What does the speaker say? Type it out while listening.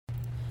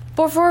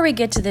Before we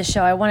get to the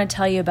show, I want to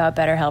tell you about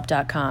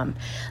BetterHelp.com.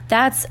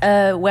 That's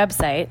a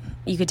website,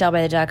 you could tell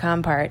by the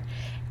 .com part,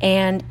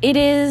 and it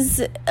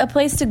is a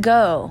place to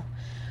go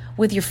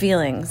with your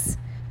feelings.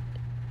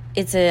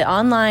 It's an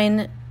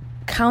online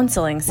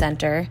counseling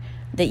center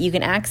that you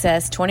can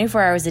access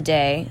 24 hours a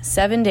day,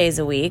 7 days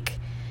a week,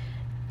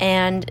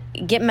 and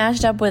get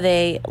matched up with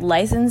a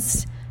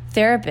licensed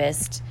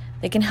therapist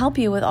that can help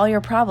you with all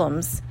your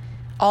problems,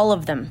 all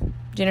of them.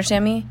 Do you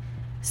understand me?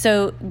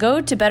 So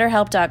go to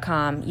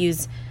BetterHelp.com,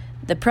 use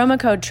the promo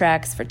code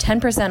TREX for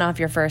 10% off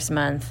your first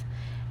month,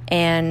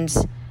 and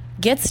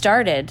get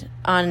started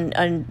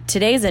on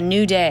today's a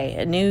new day,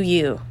 a new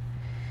you,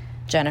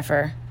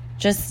 Jennifer.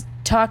 Just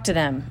talk to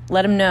them.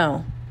 Let them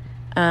know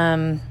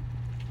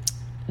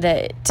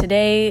that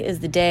today is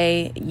the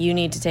day you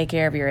need to take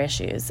care of your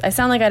issues. I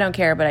sound like I don't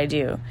care, but I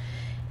do.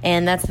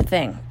 And that's the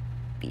thing.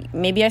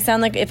 Maybe I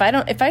sound like, if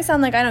I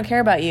sound like I don't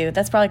care about you,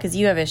 that's probably because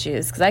you have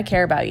issues, because I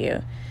care about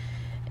you.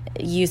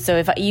 So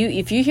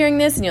if you're hearing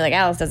this and you're like,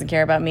 Alice doesn't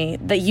care about me,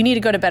 that you need to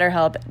go to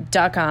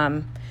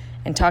BetterHelp.com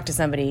and talk to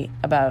somebody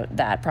about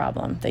that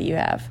problem that you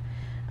have,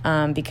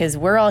 because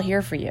we're all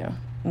here for you.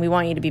 We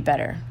want you to be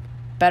better.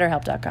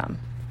 BetterHelp.com.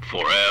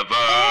 Forever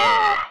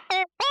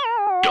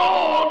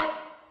Dog.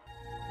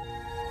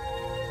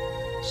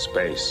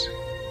 Space,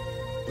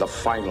 the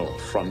final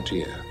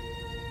frontier.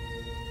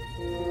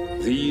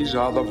 These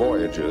are the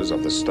voyages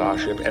of the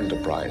Starship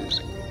Enterprise.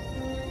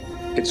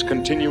 Its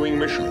continuing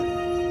mission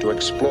to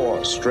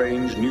explore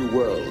strange new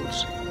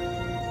worlds,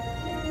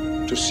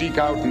 to seek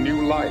out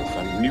new life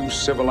and new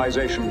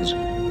civilizations,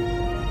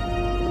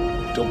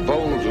 to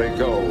boldly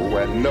go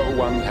where no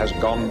one has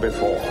gone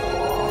before.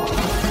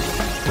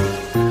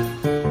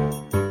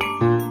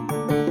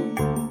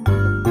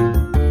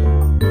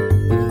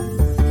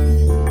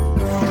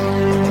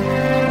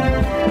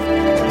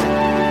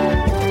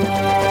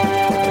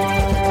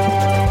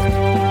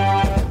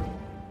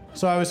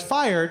 So I was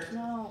fired,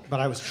 but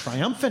I was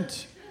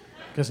triumphant.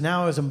 Because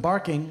now I was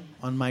embarking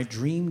on my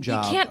dream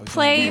job. You can't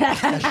play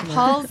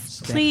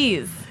Paul's,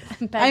 please.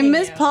 I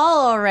miss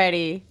Paul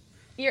already.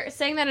 You're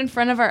saying that in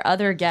front of our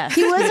other guest.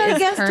 He was our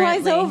guest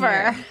twice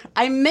over. Here.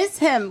 I miss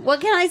him.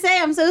 What can I say?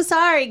 I'm so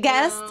sorry,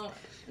 guest. No.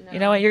 You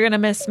know what? You're going to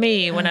miss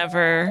me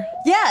whenever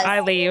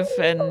I leave.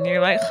 And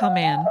you're like, oh,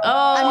 man.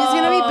 Oh, I'm just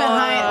going to be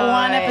behind,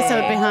 one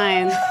episode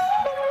behind.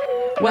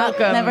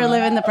 Welcome. Never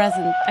live in the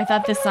present. I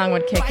thought this song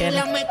would kick in.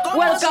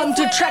 Welcome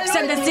to Treks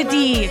in the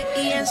City.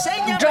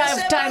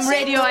 Drive Time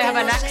Radio. I have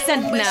an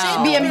accent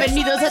now.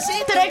 Bienvenidos a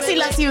Treks y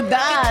la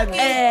Ciudad.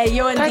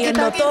 Yo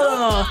entiendo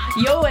todo.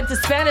 Yo went to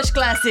Spanish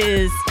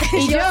classes.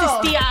 Y yo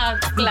asistía a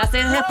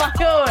clases de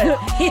español.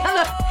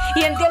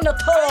 Y entiendo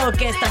todo lo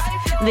que estás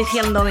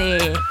diciéndome.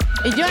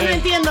 Yo no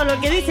entiendo lo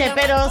que dice,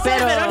 pero soy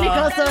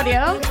Verónica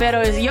Osorio.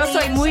 Pero yo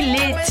soy muy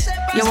lit.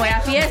 Yo voy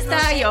a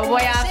fiesta, yo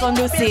voy a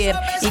conducir.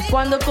 Y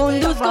cuando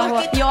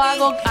conduzco, yo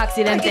hago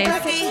accidentes.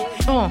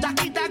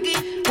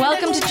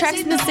 Welcome to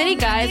Treks in the City,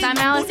 guys. I'm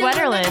Alice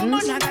Wetterland.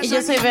 Y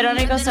yo soy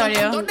Verónica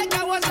Osorio.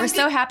 We're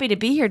so happy to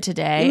be here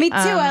today. Me too.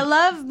 I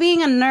love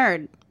being a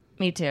nerd.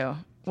 Me too.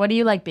 What do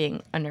you like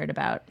being a nerd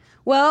about?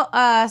 Well,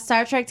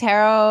 Star Trek,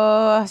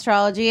 tarot,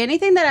 astrology,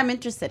 anything that I'm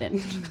interested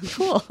in.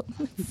 Cool.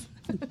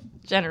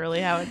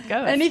 Generally how it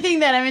goes.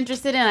 Anything that I'm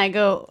interested in, I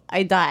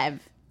dive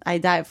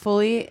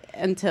fully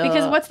until...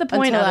 Because what's the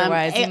point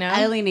otherwise, you know?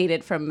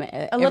 Alienated from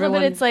a little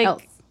bit, it's like,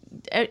 else.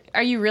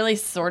 Are you really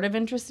sort of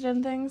interested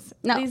in things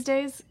these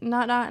days?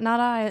 Not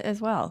I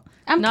as well.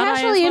 I'm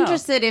casually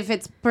interested if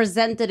it's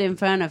presented in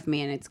front of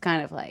me and it's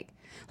kind of like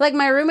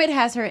my roommate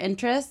has her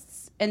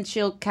interests and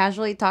she'll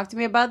casually talk to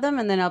me about them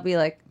and then I'll be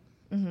like,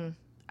 all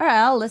right,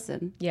 I'll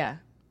listen. Yeah.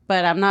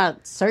 But I'm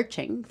not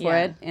searching for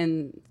it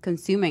and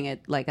consuming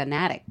it like an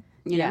addict.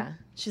 You know?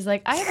 She's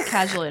like, I have a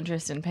casual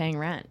interest in paying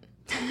rent.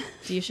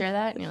 Do you share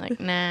that? And you're like,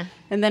 nah.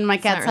 And then my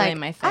cat's really like,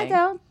 my thing. I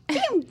don't.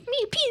 Pew,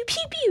 pew,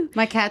 pew, pew.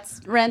 My cat's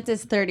rent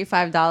is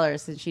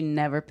 $35 and she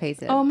never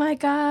pays it. Oh my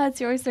God.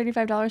 So you're always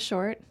 $35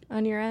 short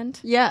on your end?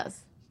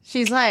 Yes.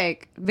 She's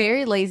like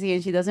very lazy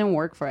and she doesn't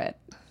work for it.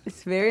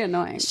 It's very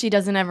annoying. She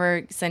doesn't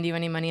ever send you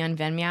any money on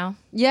Venmo?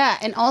 Yeah.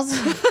 And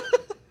also,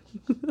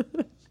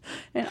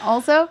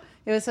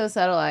 it was so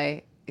subtle.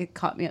 It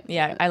caught me.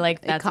 Yeah, I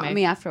like that. It caught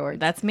me afterwards.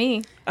 That's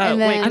me.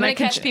 And then I'm going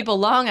to catch people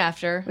long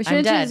after. We should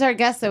introduce our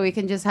guest so we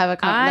can just have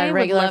a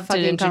regular love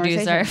fucking to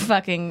introduce conversation. our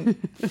fucking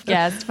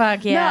guest.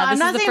 Fuck yeah. No, I'm this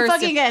not is the saying first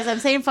fucking guest. I'm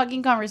saying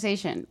fucking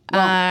conversation.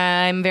 Well,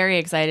 I'm very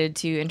excited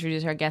to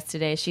introduce our guest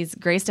today. She's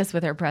graced us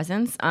with her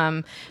presence.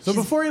 So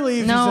before you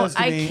leave, no, she says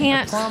to I me,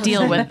 can't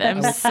deal with it.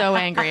 I'm so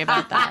angry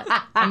about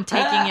that. I'm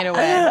taking it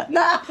away.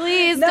 No,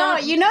 please no,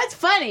 don't. you know it's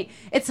funny.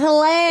 It's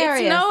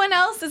hilarious. No one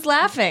else is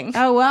laughing.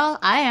 Oh well,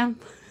 I am.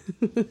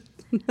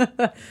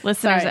 Listeners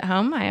Sorry. at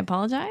home, I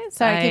apologize.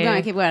 Sorry,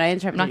 keep going. I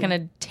interrupted I'm not you.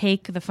 going to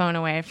take the phone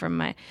away from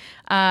my...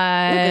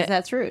 Because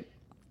that's rude.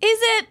 Is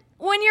it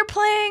when you're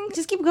playing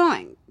Just keep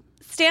going.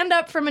 stand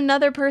up from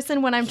another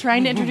person when I'm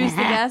trying to introduce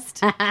the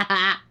guest?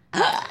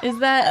 Is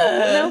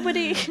that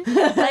nobody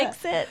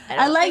likes it?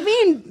 I like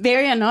being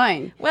very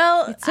annoying.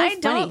 Well, so I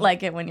funny. don't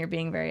like it when you're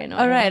being very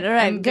annoying. All right.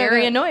 I'm Go,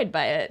 very go. annoyed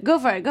by it. Go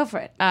for it.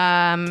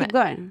 Keep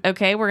going.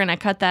 Okay, we're gonna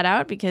cut that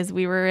out because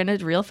we were in a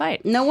real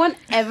fight No one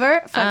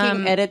ever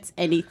fucking edits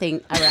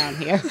anything around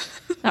here.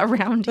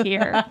 around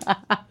here.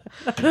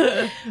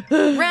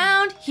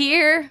 Around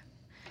here.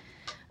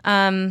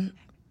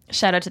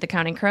 Shout out to the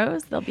Counting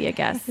Crows. They'll be a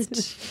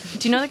guest.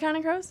 Do you know the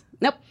Counting Crows?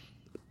 Nope.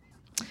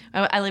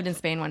 I lived in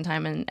Spain one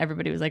time, and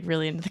everybody was like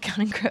really into the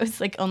Counting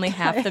Crows. Like only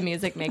half the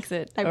music makes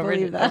it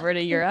over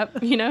to Europe.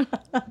 You know,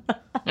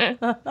 they're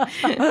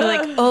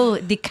like, oh,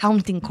 the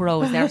Counting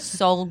Crows, they're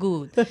so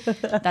good.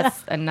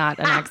 That's not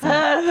an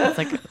accent. It's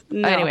like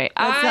anyway.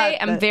 I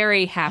am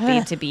very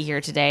happy to be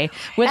here today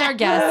with our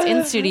guests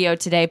in studio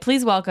today.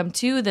 Please welcome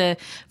to the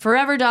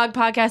Forever Dog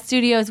Podcast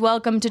Studios.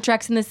 Welcome to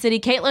Treks in the City,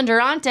 Caitlin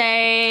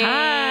Durante.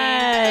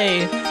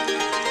 Hi.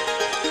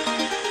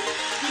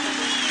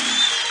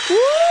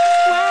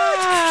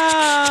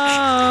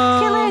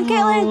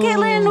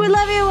 Caitlin, we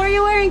love you. What are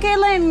you wearing,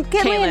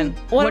 Caitlin?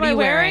 What am I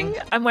wearing?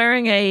 I'm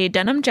wearing a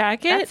denim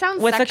jacket That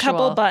sounds with sexual. a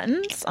couple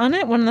buttons on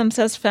it. One of them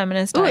says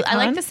feminist Ooh, icon. I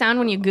like the sound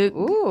when you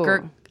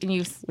gurk and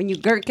you When you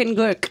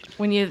gurk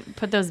when you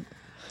put those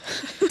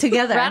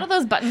together. rattle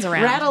those buttons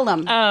around. Rattle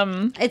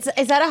them. Is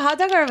that a hot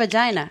dog or a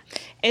vagina?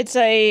 It's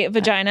a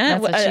vagina,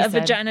 That's what she a said.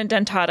 vagina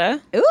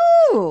dentata.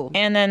 Ooh.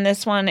 And then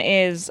this one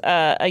is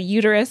a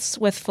uterus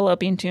with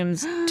fallopian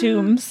tubes.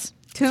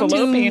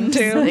 Fallopian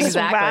tubes.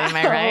 Exactly.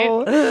 Am I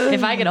right?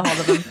 If I get a hold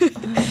of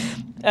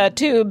them.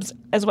 Tubes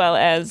as well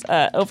as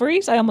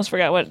ovaries. I almost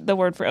forgot what the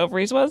word for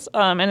ovaries was.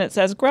 And it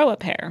says grow a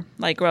pair,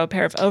 like grow a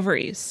pair of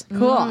ovaries.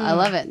 Cool. I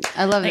love it.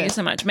 Thank you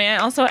so much. May I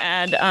also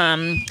add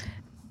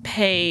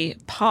pay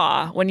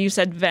paw? When you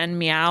said Ven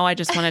meow, I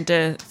just wanted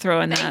to throw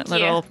in that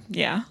little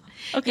yeah.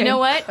 Okay. You know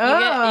what? You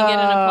get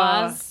an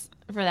applause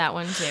for that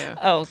one too.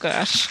 Oh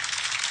gosh.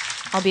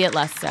 Albeit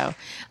less so.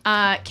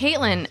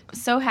 Caitlin,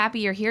 so happy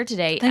you're here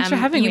today. Thanks for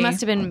having me. You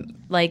must have been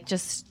like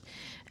just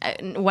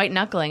white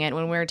knuckling it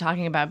when we were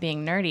talking about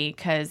being nerdy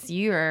because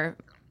you're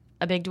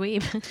a big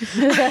dweeb.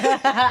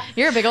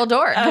 You're a big old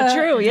dork.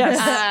 True.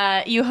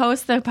 Yes. You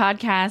host the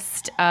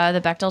podcast,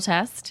 the Bechdel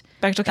Test.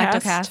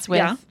 Bechdel with.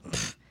 Yeah.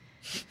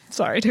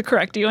 Sorry to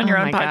correct you on your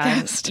Oh own my God.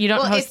 podcast. You don't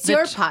Well, host it's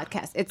your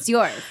podcast. It's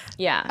yours.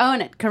 Yeah.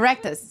 Own it.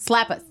 Correct us.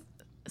 Slap us.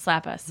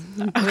 Slap us.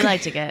 We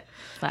like to get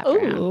slapped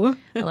around Ooh.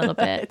 a little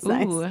bit. It's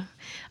nice. Ooh.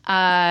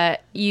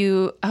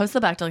 You host the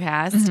Bechdel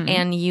Cast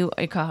and you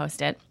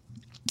co-host it.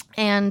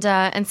 And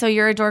so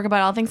you're a dork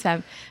about all things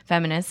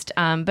feminist,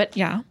 but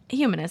Yeah.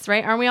 humanist,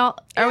 right? Are we all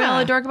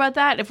a dork about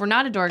that? If we're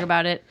not a dork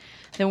about it,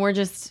 then we're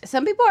just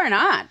Some people are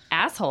not.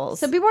 assholes.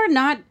 Some people are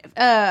not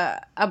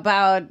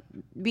about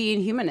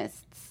being humanists.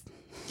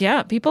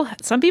 Yeah.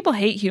 Some people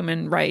hate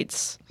human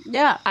rights.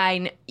 Yeah.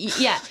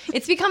 Yeah,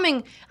 it's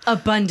becoming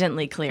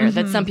abundantly clear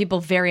that some people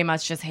very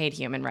much just hate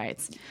human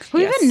rights.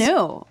 Who Yes. even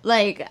knew?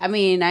 Like, I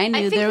mean, I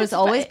knew think there was that's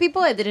always why-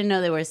 people. I didn't know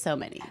there were so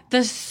many.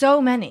 There's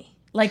so many,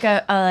 like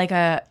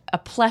a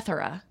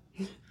plethora,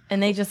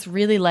 and they just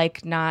really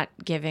like not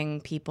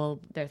giving people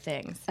their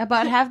things.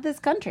 About half this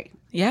country.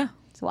 Yeah.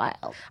 It's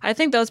wild. I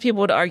think those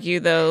people would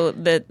argue, though,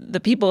 that the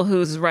people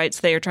whose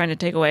rights they are trying to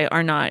take away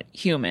are not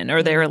human,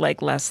 or they're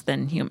like less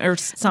than human, or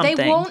something.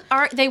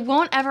 They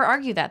won't ever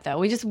argue that though.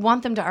 We just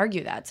want them to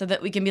argue that so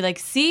that we can be like,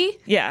 see,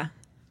 Yeah.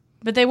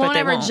 but they won't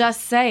they ever won't.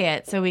 just say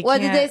it. So we What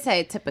can't. did they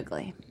say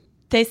typically?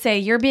 They say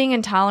you're being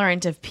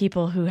intolerant of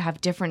people who have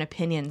different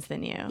opinions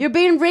than you. You're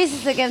being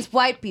racist against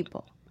white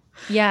people.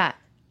 Yeah,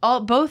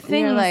 both And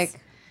things you're like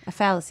a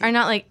fallacy. are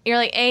not like you're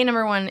like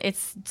number one.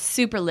 It's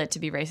super lit to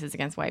be racist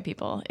against white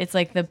people. It's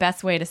like the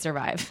best way to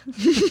survive.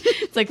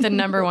 It's like the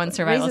number one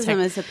survival Racism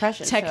is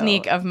oppression,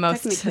 technique so of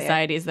most technically,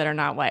 societies that are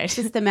not white.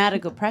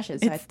 Systematic oppression.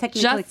 So it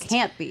technically just-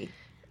 can't be.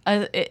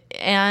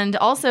 And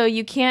also,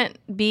 you can't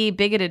be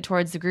bigoted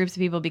towards the groups of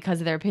people because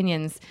of their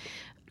opinions.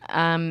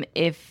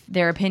 If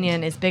their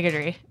opinion is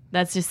bigotry,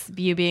 that's just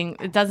you being.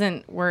 It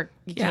doesn't work.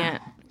 You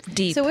can't.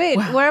 Deep. So wait,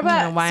 what I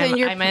about don't know why so I'm, in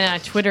your I'm in a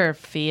Twitter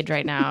feed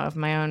right now of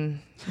my own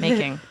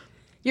making.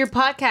 your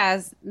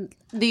podcast?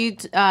 Do you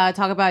talk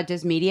about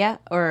just media,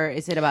 or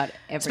is it about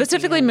everything?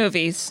 Specifically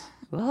movies.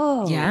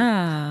 Oh,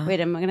 Yeah.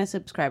 Wait, I'm gonna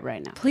subscribe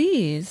right now.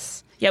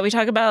 Please. Yeah, we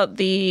talk about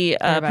the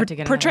about to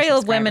get another portrayal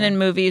of women subscriber. in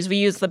movies. We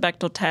use the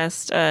Bechdel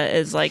test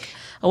as like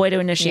a way to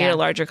initiate Yeah. a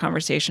larger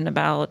conversation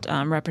about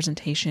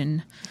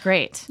representation.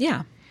 Great.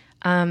 Yeah.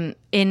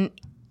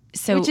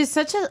 So Which is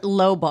such a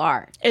low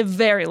bar. A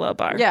very low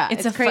bar. Yeah,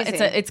 it's crazy.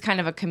 it's kind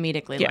of a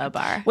comedically Yeah. low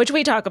bar. Which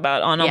we talk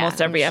about on almost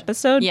every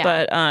episode. Yeah.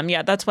 But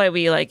yeah, that's why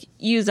we like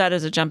use that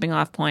as a jumping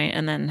off point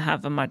and then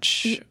have a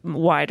much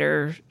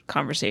wider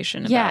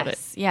conversation about it.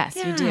 Yes,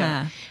 you do.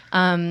 Yeah.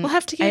 We'll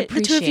have to get the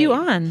two of appreciate you it.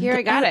 on. Here,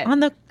 I got it. on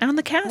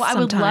the cast. Well, I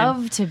would sometime.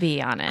 love to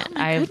be on it.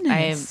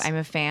 goodness. I'm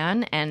a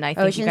fan, and I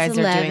think Ocean's you guys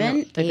are 11,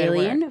 doing the good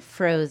Alien, work.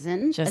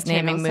 Frozen, Just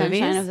Eternal naming Sunshine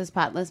movies? of the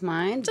Spotless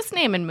Mind, Just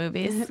naming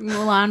movies.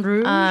 Moulin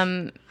Rouge,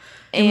 And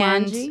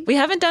Jumanji. We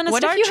haven't done a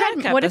what Star if you Trek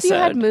had what if you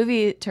had episode.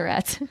 movie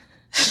Tourette's?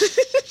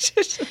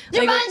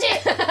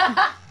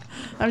 Jumanji.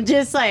 I'm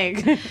just like,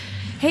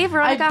 Hey, I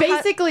Veronica.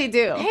 basically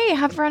do. Hey,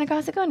 how Veronica,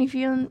 how's it going?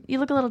 You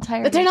look a little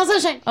tired. Eternal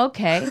Sunshine.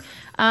 Okay.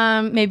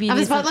 Maybe you Of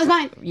a need some- Spotless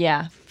Mind.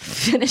 Yeah.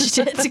 Finished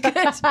it.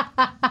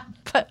 Good.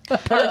 But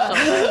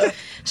partial.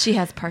 She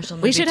has partial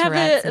movie We should have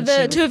Tourette's, and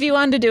the she two of you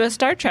on to do a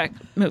Star Trek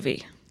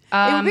movie.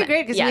 It would be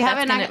great because yeah, we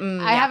that's haven't.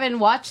 gonna- I haven't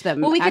watched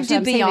them. Well, we could Actually, do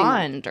I'm saving them.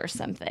 Beyond or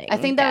something. I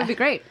think that would be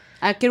great.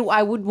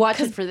 I would watch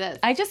it for this.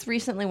 I just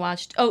recently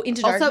watched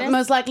Into Also, Darkness.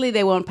 most likely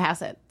they won't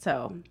pass it.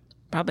 So,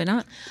 Probably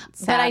not.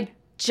 but I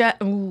just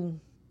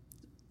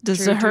Does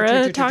True, true, Zahura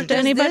true, true, talk true. to Does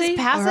anybody?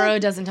 Uhura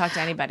doesn't talk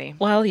to anybody.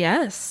 Well,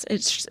 yes,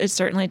 it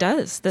certainly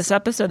does. This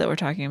episode that we're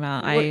talking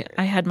about, I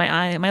had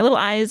my little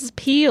eyes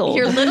peeled.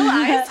 Your little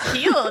eyes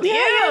peeled.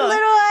 your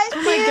little eyes.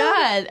 Oh my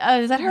god!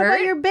 Does that How hurt?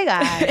 about your big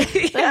eye?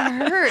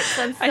 That hurts.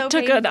 That's so I took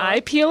painful. an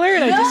eye peeler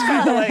and I just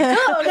kind of like,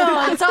 Oh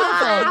no, it's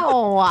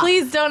awful. Ow.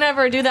 Please don't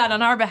ever do that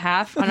on our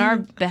behalf, on our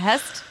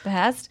behest.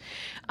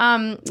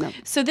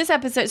 So this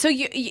episode. So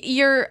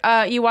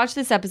you watched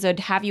this episode.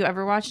 Have you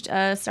ever watched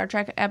a Star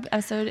Trek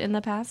episode in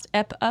the past?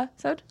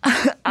 Episode?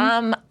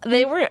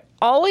 they were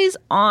always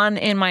on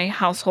in my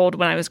household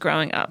when I was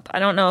growing up. I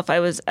don't know if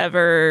I was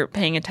ever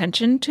paying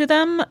attention to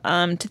them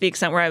to the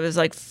extent where I was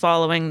like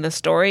following the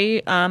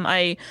story.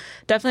 I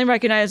definitely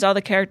recognized all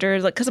the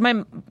characters, like because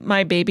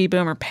my baby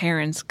boomer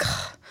parents.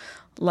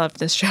 Loved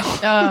this show.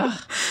 By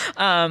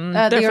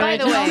They're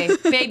the way,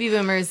 baby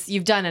boomers,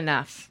 you've done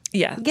enough.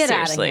 Yeah, Get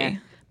outta seriously.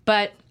 here.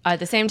 But at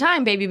the same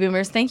time, baby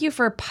boomers, thank you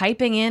for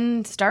piping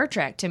in Star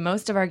Trek to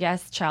most of our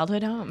guests'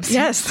 childhood homes.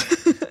 Yes.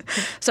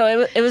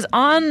 So it was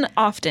on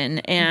often,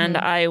 and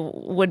I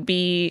would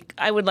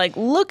like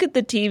look at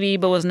the TV,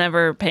 but was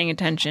never paying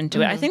attention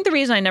to it. I think the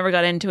reason I never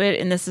got into it,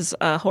 and this is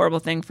a horrible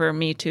thing for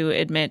me to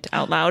admit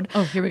out loud.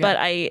 Oh, here we go. But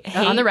I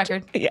hate, On the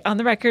record. Yeah, on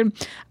the record.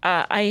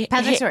 I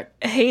Patrick Stewart.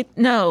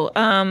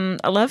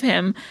 I love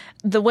him.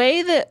 The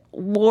way that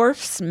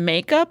Worf's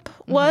makeup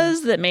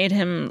was that made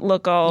him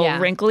look all Yeah.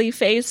 wrinkly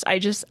faced,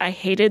 I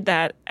hated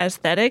that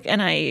aesthetic,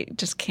 and I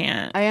just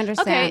can't. I Okay,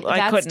 understand. I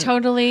that's couldn't.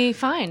 totally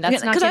fine.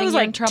 That's not Because I getting was you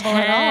like in trouble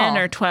 10 at all.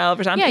 or 12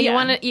 or something. Yeah, you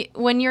want to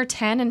when you're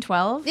 10 and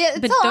 12. Yeah, it's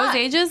but a those lot.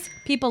 ages,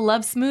 people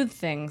love smooth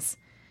things.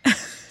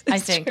 I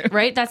think,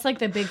 right? That's like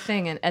the big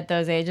thing at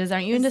those ages.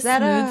 Aren't you into that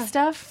smooth a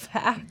stuff?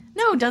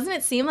 No, doesn't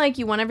it seem like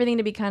you want everything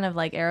to be kind of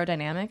like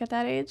aerodynamic at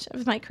that age?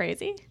 Am I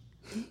crazy?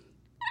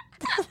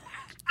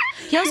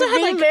 He also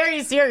had like,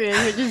 very serious.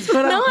 Which is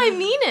what No, I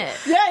mean it.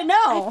 yeah, I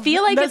know. I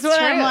feel like that's it's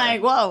what I'm true.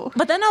 like. Whoa.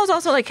 but then I was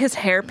also like his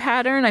hair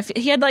pattern.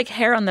 He had like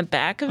hair on the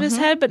back of his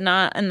head, but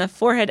not in the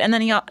forehead. And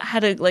then he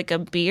had a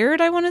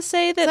beard. I want to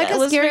say that Like a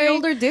was scary very,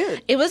 older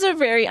dude. It was a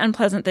very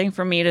unpleasant thing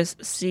for me to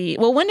see.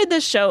 Well, when did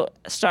this show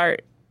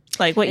start?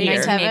 Like what year?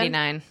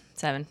 1989.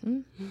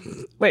 7.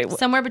 Wait,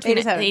 Somewhere between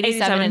 87.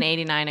 87 and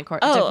 89,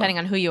 Oh. depending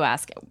on who you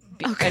ask.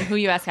 And who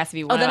you ask has to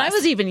be one oh, then of I us.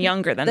 was even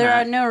younger than There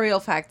that. are no real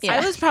facts. I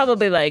was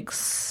probably like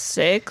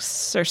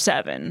 6 or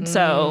 7.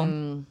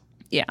 So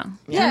yeah.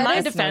 Yeah, In my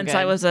that's no defense, good.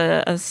 I was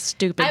a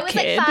stupid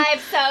kid.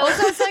 so.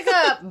 Also, it's like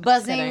a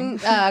buzzing,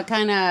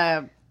 kind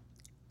of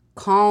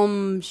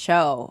calm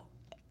show.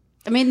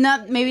 I mean,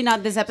 maybe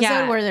not this episode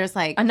Yeah. where there's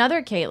like,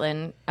 Another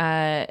Caitlin,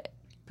 but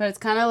it's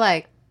kind of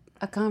like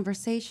a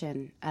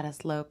conversation at a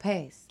slow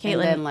pace. Caitlin-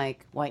 And then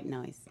like white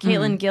noise.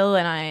 Caitlin Gill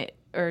and I,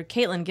 or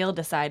Caitlin Gill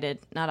decided,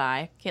 not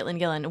I, Caitlin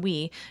Gill and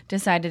we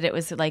decided it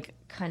was like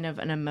kind of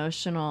an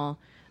emotional,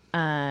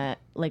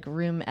 like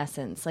room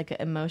essence, like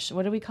emotion.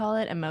 What do we call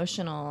it?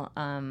 Emotional,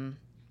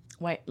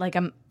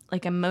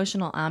 like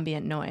emotional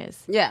ambient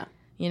noise. Yeah.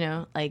 You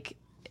know, like.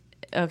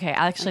 Okay,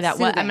 actually, I'm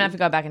soothing. gonna have to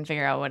go back and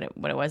figure out what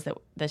it was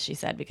that she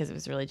said because it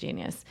was really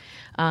genius.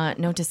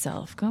 Note to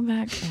self: go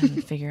back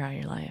and figure out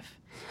your life,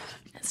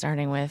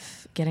 starting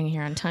with getting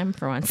here on time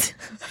for once.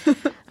 All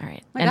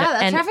right. My God,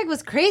 that traffic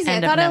was crazy. I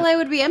end of thought note. LA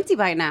would be empty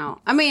by now.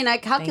 I mean, I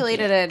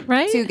calculated it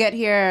Right? to get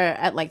here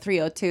at like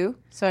 3:02,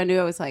 so I knew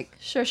it was like.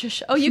 Sure.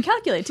 Oh, you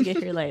calculate to get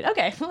here late.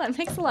 Okay, well that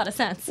makes a lot of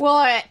sense.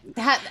 Well,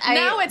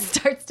 Now it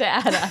starts to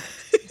add up.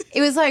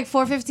 it was like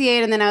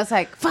 4:58, and then I was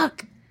like,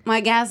 "Fuck, my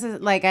gas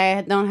is like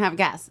I don't have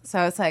gas."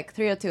 So it's like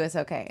 3:02 is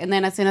okay. And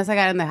then as soon as I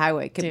got on the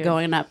highway, it kept Dude.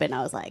 going up, and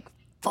I was like,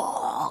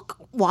 "Fuck,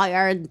 why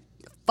are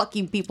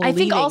fucking people I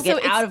leaving? think also Get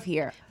it's- out of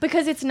here."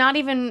 Because it's not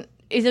even.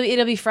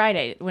 It'll be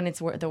Friday when it's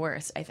the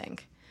worst. I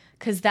think.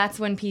 Because that's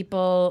when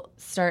people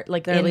start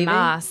like They're leaving?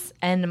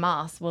 en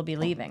masse will be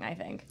leaving. I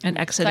think. An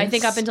exodus. So I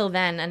think up until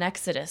then, an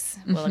exodus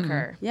will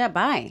occur. Yeah,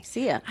 bye.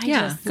 See ya.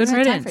 Yeah, good It's time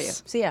riddance. for you.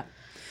 See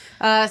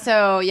ya.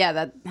 So yeah,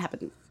 that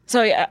happened.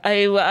 So yeah,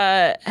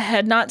 I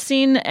had not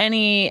seen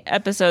any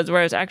episodes where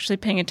I was actually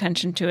paying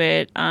attention to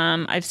it.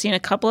 I've seen a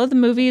couple of the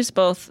movies,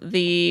 both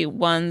the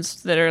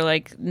ones that are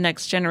like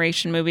next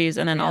generation movies,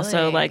 and then also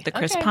Really? like the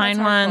Chris Okay, Pine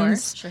that's hardcore.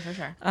 ones.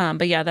 Sure.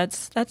 But yeah,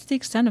 that's the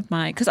extent of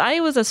my. Because I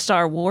was a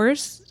Star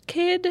Wars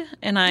kid,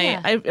 and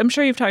I'm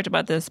sure you've talked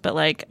about this, but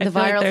like I The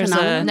feel like viral there's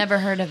phenomenon? Never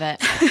heard of it.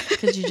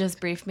 Could you just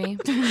brief me?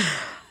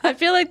 I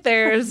feel like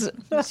there's,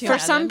 for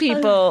some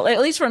people, at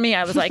least for me,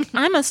 I was like,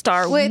 I'm a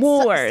Star Wait,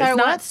 Wars, Star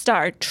not what?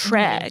 Star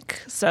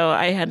Trek. So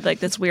I had like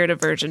this weird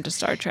aversion to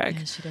Star Trek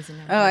She doesn't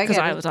know. Oh, I because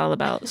get I it. was all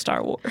about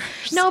Star Wars.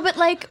 No, but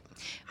like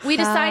we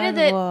decided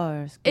that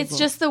Wars, it's Google.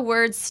 just the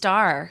word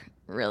star,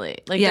 really.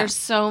 Like Yeah. there's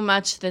so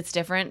much that's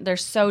different. They're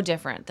so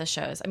different, the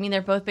shows. I mean,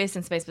 they're both based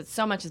in space, but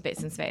so much is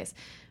based in space.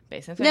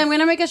 Based in space. Yeah, I'm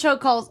gonna make a show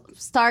called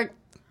Star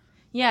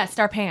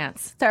Star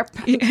Pants. Star.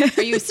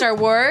 Are you Star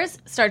Wars,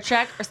 Star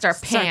Trek, or Star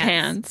Pants? Star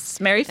Pants.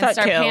 Mary And Fuck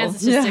Star Kill.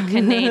 Pants is just a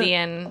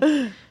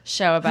Canadian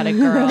show about a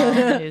girl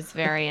who's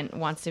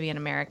wants to be an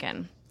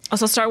American.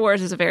 Also, Star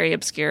Wars is a very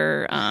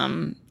obscure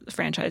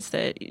franchise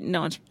that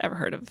no one's ever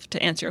heard of,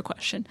 to answer your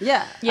question.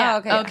 Yeah. Yeah. Oh,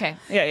 okay. Okay.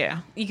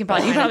 Yeah. You can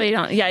probably You find probably it.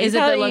 don't. Yeah. Is you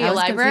it the probably- local was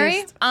library?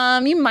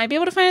 confused. You might be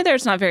able to find it there.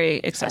 It's not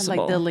very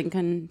accessible. Like the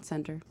Lincoln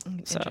Center.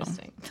 So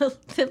Interesting.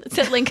 It's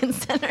at Lincoln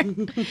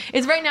Center.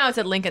 It's right now. It's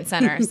at Lincoln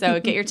Center. So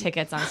get your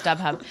tickets on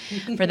StubHub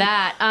for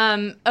that.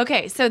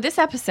 Okay, so this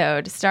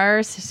episode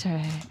stars.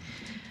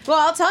 Well,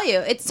 I'll tell you.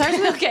 It starts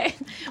with Okay,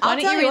 I'll why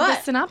don't tell you you read what.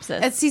 the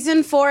synopsis? It's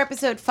season 4,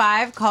 episode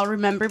 5, called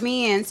Remember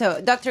Me. And so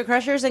Dr.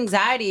 Crusher's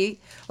anxiety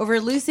over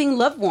losing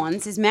loved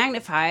ones is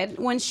magnified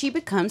when she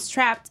becomes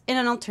trapped in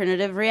an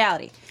alternate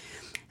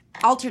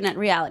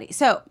reality.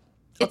 So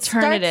it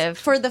starts Alternative.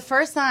 for the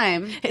first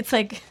time. It's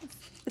like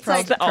It's Pearl-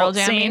 like the Pearl alt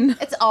jamming. scene.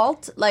 it's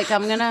alt. Like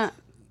I'm gonna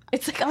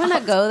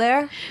go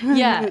there.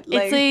 Yeah, Like-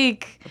 it's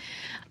like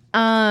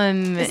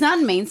It's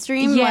not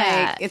mainstream.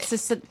 Yeah. Like it's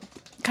just a,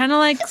 kind of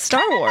like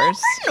Star Wars.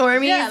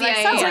 normies. Yeah, like,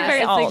 yeah, sounds yeah. like very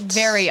It's alt. like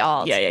very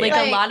alt. Yeah, yeah, Like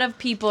yeah. a lot of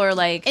people are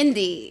like,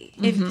 indie.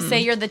 if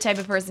say you're the type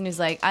of person who's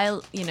like,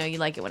 you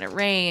like it when it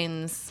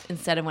rains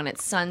instead of when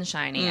it's sun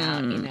shining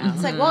out. You know,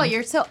 It's like, well,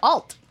 you're so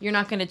alt. you're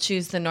not going to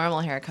choose the normal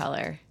hair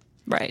color.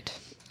 Right.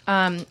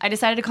 I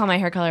decided to call my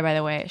hair color, by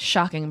the way,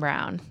 shocking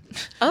brown,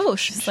 Oh,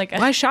 like a-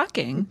 why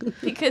shocking?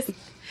 because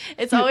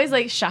it's always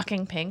like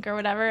shocking pink or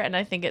whatever, and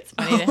I think it's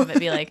funny to have it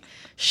be like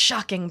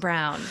shocking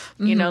brown.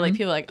 You know, like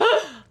people are like,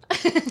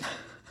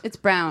 It's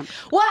brown.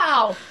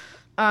 wow.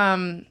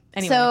 Anyway,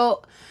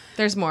 So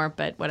there's more,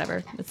 but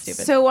whatever. It's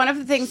stupid. So one of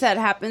the things that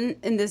happened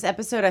in this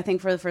episode, I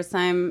think for the first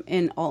time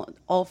in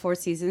all 4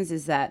 seasons,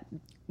 is that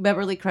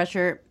Beverly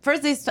Crusher.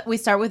 First, we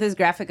start with this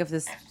graphic of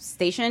this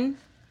station,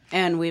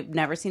 and we've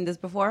never seen this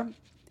before.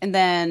 And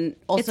then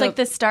also, it's like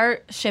the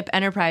Starship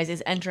Enterprise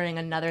is entering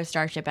another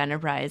Starship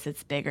Enterprise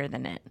that's bigger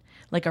than it.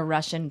 Like a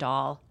Russian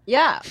doll.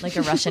 yeah, Like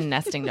a Russian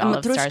nesting doll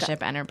of Matrushka.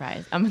 Starship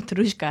Enterprise. A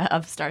Matrushka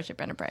of Starship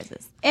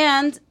Enterprises.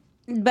 and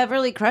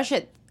Beverly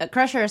Crusher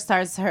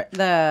starts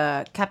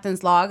the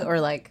captain's log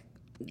or like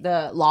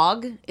the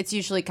log. It's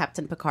usually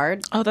Captain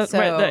Picard. Oh, that's so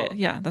right.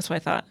 Yeah, that's what I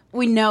thought.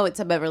 we know it's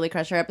a Beverly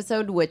Crusher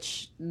episode,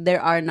 which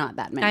there are not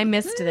that many. I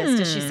missed this.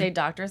 Did she say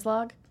doctor's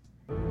log?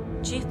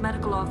 Chief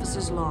Medical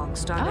Officer's log,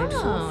 Stardate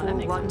Oh, that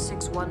makes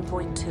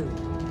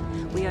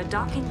 44161.2. We are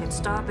docking at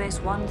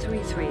Starbase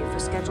 133 for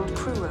scheduled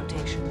crew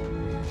rotation.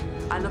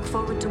 I look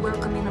forward to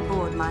welcoming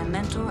aboard my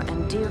mentor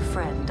and dear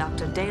friend,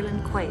 Dr.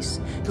 Dalen Quace,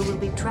 who will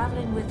be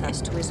traveling with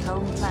us to his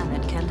home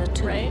planet, Kenda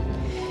 2. Right?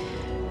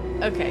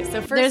 Okay,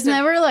 so first There's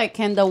never like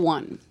Kenda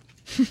 1.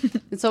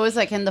 It's always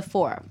like Kenda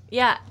 4.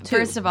 Yeah,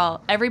 first of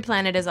all, every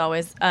planet is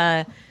always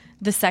the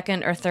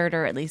second or third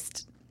or at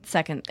least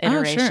second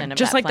iteration of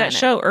Just that like planet. that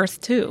show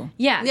Earth 2.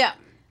 Yeah. Yeah.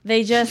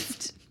 They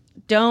just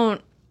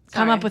don't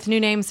come Sorry. up with new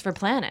names for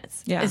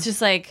planets. Yeah. It's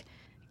just like,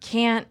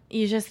 can't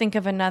you just think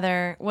of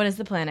another, what is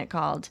the planet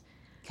called?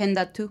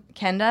 Kenda 2.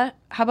 Kenda?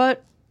 How about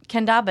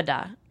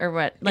Kendabada? Or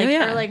what? Like,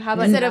 yeah. or like how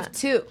about Instead of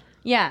 2.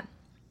 yeah.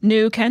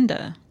 New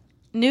Kenda.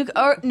 New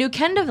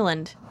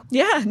Kendavland.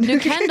 Yeah. New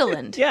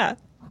Kendland. Yeah.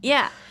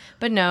 Yeah.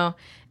 But no.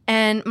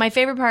 And my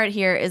favorite part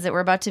here is that we're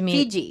about to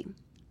meet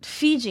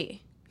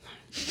Fiji.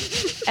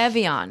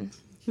 Evian.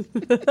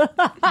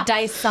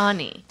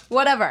 Daisani.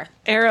 Whatever.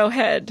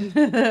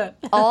 Arrowhead.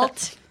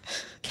 Alt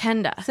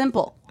Kenda.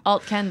 Simple.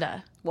 Alt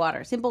Kenda.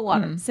 Water. Simple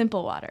water.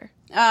 Simple water.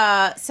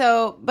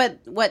 But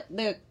what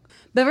the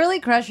Beverly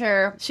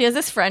Crusher She has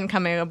this friend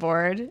coming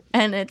aboard,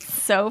 and it's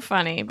so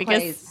funny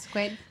because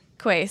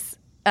Quace,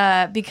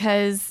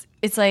 because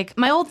it's like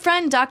my old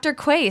friend Dr.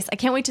 Quace. I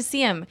can't wait to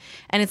see him,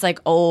 and it's like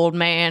old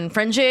man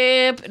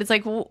friendship. And it's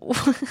like,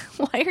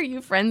 why are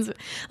you friends?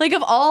 Like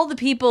of all the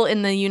people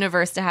in the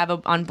universe to have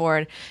on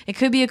board, it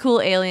could be a cool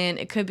alien.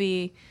 It could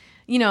be,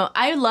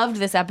 I loved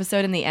this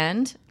episode in the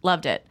end.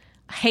 Loved it.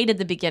 Hated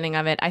the beginning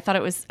of it. I thought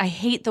I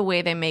hate the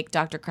way they make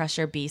Dr.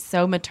 Crusher be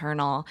so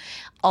maternal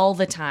all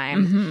the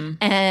time.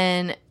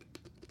 And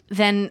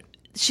then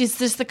she's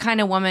just the kind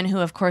of woman who,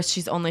 of course,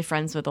 she's only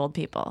friends with old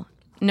people.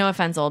 No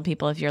offense, old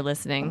people, if you're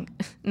listening.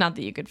 Not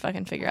that you could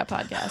fucking figure out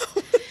podcasts.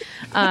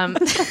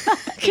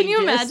 Can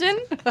you imagine?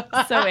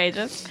 So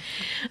ageist.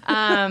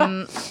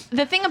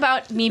 The thing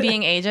about me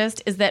being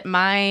ageist is that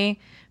my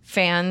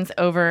fans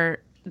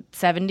over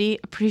 70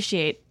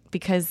 appreciate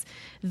because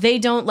they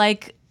don't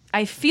like...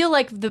 I feel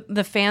like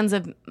the fans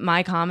of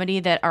my comedy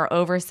that are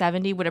over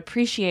 70 would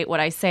appreciate what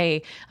I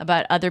say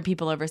about other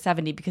people over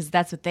 70 because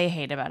that's what they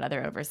hate about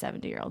other over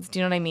 70-year-olds. Do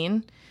you know what I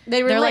mean?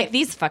 They They're like, relate.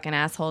 these fucking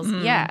assholes.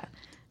 Yeah.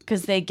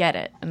 because they get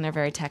it and they're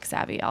very tech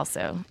savvy.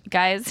 Also,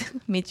 guys,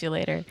 meet you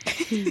later.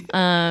 We're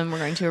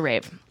going to a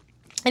rave.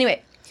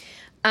 Anyway,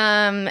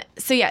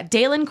 so yeah,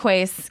 Dalen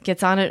Quace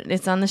gets on it.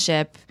 It's on the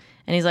ship,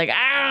 and he's like,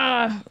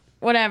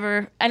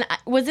 whatever. And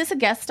was this a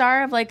guest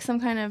star of like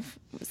some kind of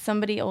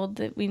somebody old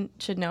that we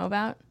should know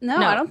about? No,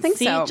 I don't think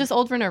See, so. just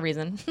old for no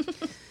reason.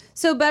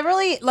 So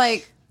Beverly,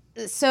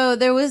 so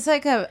there was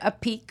like a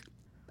peak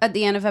at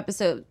the end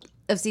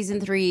of season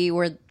 3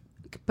 where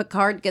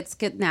Picard gets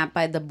kidnapped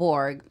by the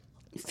Borg,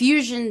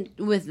 fusion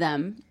with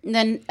them. And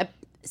then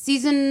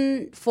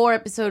season 4,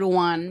 episode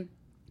 1,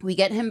 we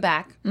get him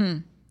back.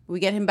 We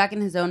get him back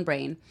in his own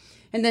brain.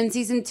 And then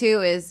season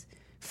 2 is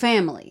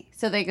family.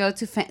 So they go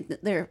to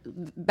they're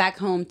back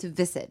home to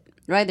visit,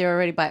 right? They're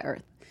already by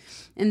Earth.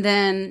 And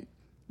then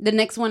the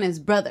next one is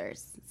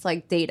brothers. It's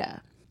like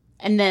Data.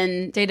 And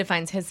then Data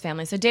finds his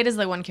family. So Data's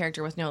the one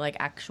character with no like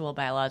actual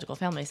biological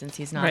family since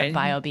he's not a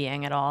bio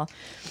being at all.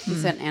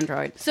 he's an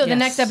android. So the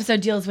next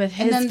episode deals with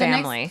his then the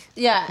family. next-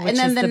 yeah, which and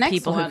then is the next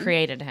people one- who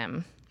created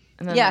him.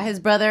 And then Yeah, his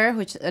brother,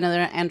 which is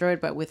another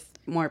android, but with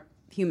more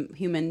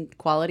human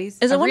qualities.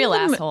 Is a it one real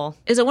of the, asshole.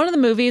 Is it one of the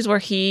movies where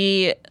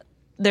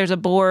there's a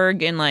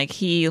Borg and like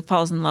he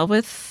falls in love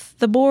with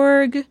the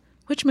Borg?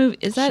 Which movie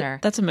is that? Sure.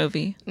 That's a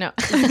movie. No.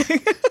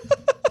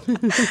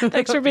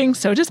 Thanks for being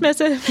so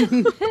dismissive.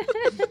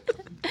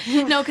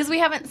 No, because we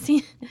haven't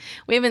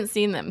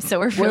seen them, so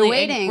we're really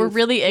waiting. We're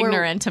really We're-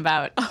 ignorant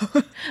about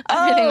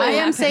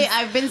everything.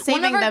 I've been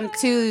saving One of our- them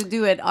to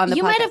do it on the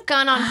You podcast. might have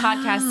gone on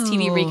podcasts,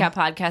 TV recap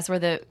podcasts,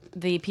 where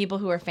the people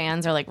who are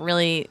fans are like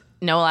really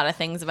know a lot of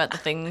things about the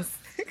things.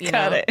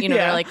 Got it, They're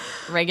yeah. like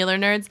regular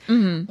nerds.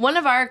 One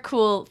of our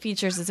cool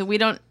features is that we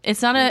don't.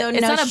 It's not don't a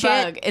know bug.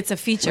 shit. It's a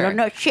feature. We don't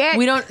know shit.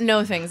 We don't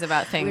know things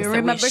about things. We that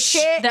remember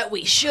shit. that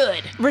we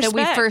should. That we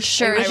Respect. for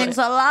sure. Everything's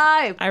should.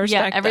 alive. I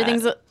respect Yeah,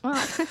 everything's.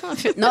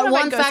 that. Not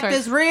one fact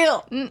is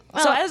real.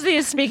 So as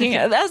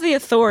the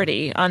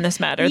authority on this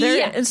matter,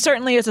 there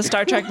certainly is a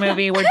Star Trek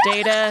movie where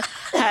Data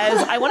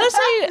has, I want to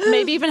say,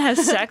 maybe even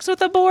has sex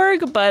with a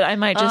Borg, but I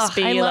might just I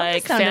be love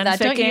like the sound of that.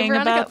 Don't you, fanficking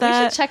Veronica? about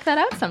that. We should check that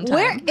out sometime.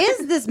 Where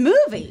is this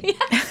movie?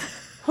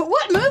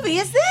 What movie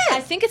is this?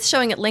 I think it's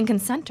showing at Lincoln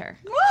Center.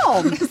 No. I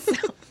want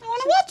to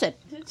watch it.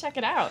 Check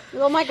it out.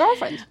 With my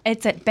girlfriend.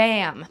 It's at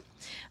BAM.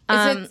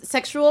 Is it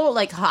sexual,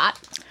 like hot?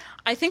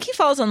 I think he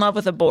falls in love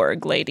with a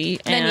Borg lady,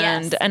 Then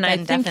yes. and I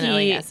Then think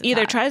definitely he yes, it's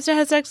either hot. tries to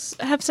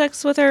have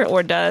sex with her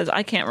or does.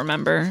 I can't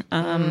remember.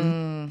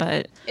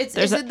 But Is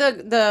there's it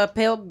the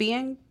pale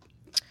being?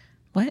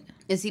 what?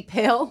 Is he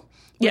pale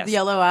with Yes.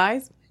 yellow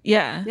eyes?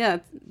 Yeah. Yeah.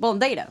 Well,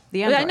 Data,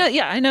 the I android. know.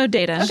 Yeah, I know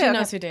Data. She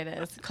knows who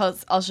Data is.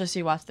 Because I'll just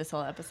watch this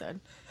whole episode.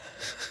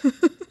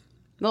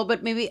 No,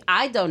 but maybe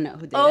I don't know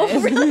who Data Oh,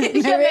 is. really?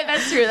 Yeah,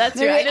 that's true. That's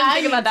true. I Maybe didn't I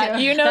think about need that.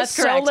 to. You know That's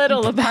so correct.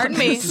 little about Pardon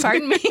me. this.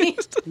 Pardon me.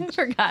 I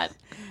forgot.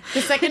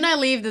 The second I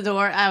leave the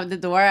door,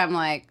 I'm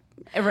like,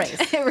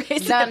 erase.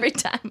 Erase Done. every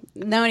time.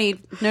 No need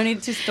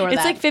to store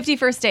It's that. like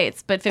 51st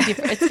dates, but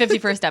it's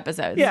 51st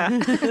episodes. Yeah.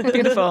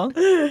 Beautiful.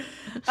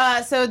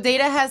 So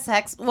Data has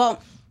sex.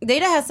 Well,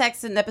 Data has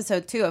sex in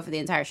episode 2 of the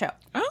entire show.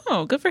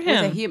 Oh, good for With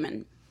a him.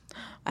 human.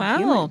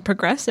 Wow,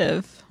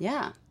 progressive.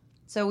 Yeah.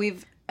 So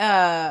we've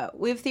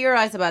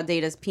theorized about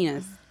Data's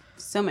penis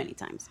so many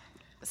times.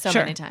 So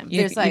Sure. many times. You,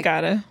 There's you like-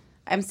 gotta.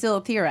 I'm still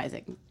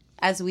theorizing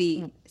as we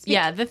speak.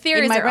 Yeah, the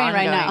theories in my are brain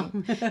right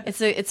ongoing. now.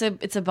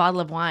 It's a bottle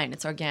of wine.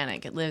 It's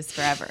organic. It lives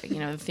forever.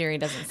 The theory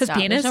doesn't His stop.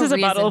 penis There's no is a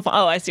bottle reason. of.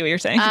 Oh, I see what you're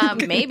saying.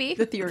 Maybe.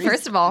 The theory.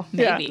 First of all,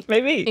 Yeah, maybe.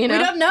 maybe. You know?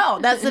 We don't know.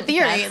 That's the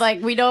theory. That's-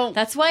 Like we don't.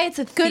 That's why it's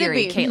a Could it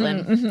theory, be?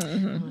 Caitlin.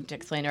 I have to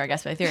explain to our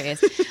guest what a theory is.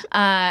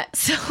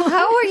 So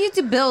How are you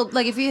to build?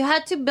 Like if you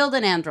had to build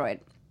an android,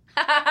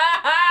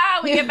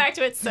 we get back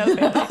to it so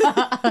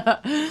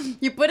quickly.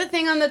 you put a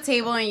thing on the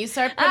table and you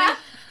start putting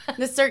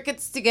the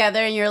circuits together,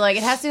 and you're like,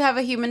 it has to have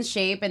a human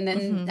shape. And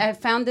then I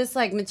found this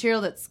like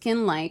material that's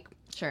skin-like.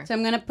 Sure. So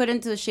I'm gonna put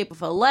into the shape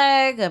of a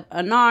leg,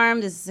 an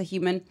arm. This is a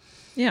human.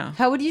 Yeah.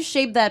 How would you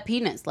shape that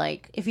penis?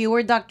 Like if you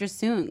were Dr.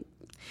 Soong,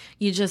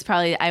 You just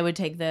probably, I would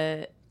take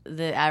the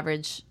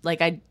average,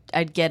 like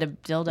I'd get a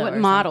dildo what or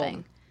model?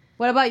 something.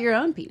 What about your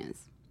own penis?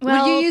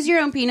 Well- would you use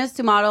your own penis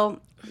to model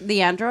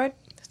the android?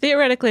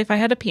 Theoretically, if I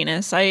had a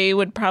penis, I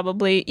would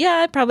probably,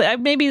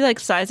 I'd maybe like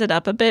size it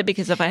up a bit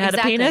because if I had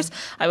Exactly. a penis,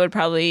 I would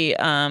probably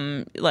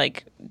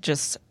like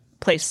just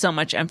place so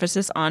much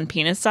emphasis on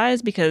penis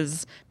size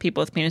because people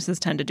with penises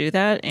tend to do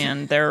that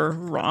and they're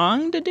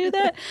wrong to do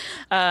that.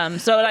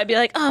 So I'd be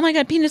like, oh my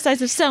God, penis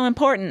size is so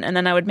important. And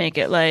then I would make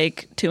it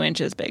like 2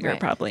 inches bigger Right.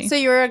 probably. So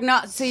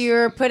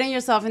you're putting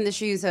yourself in the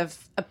shoes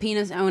of a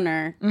penis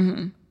owner,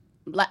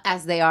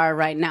 as they are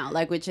right now,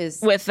 like which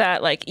is with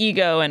that like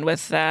ego and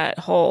with that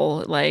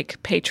whole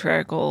like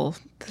patriarchal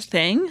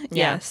thing.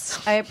 Yes.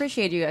 I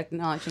appreciate you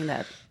acknowledging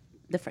that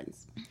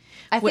difference.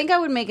 I think I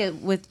would make it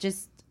with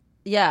just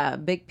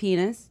big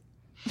penis.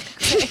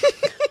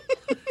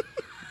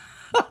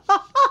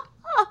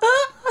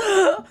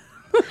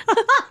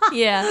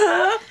 Yeah.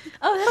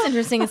 Oh, that's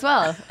interesting as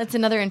well. That's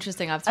another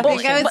interesting I observation.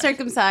 think I would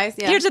circumcise.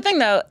 Yeah. Here's the thing,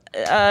 though.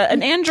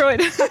 An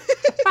android,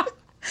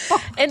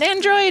 An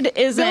android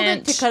isn't Build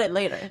it to cut it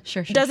later.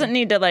 Sure. doesn't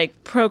need to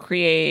like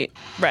procreate,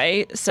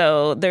 right?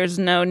 So there's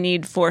no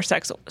need for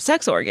sex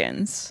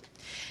organs.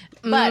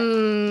 But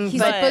he's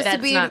supposed That's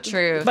to be not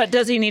true. But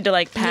does he need to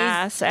like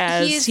pass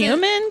as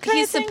human?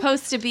 He's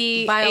supposed to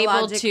be able to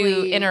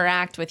Biologically-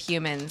 interact with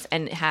humans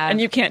and have. And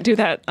you can't do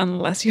that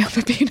unless you have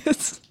a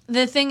penis.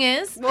 The thing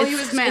is, Well, he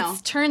was male.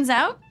 It turns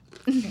out,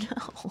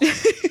 no.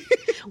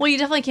 Well, you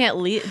definitely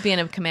can't be in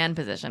a command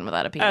position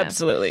without a penis.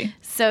 Absolutely.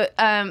 So,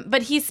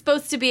 but he's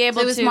supposed to be able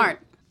So he was to. smart.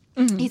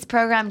 He's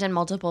programmed in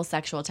multiple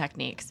sexual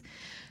techniques.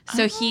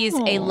 So he's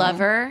a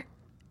lover,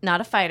 not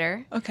a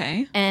fighter.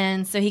 Okay.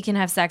 And so he can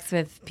have sex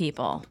with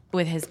people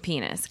with his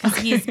penis because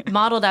he's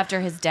modeled after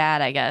his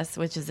dad, I guess,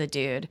 which is a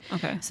dude.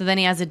 Okay. So then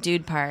he has a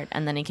dude part,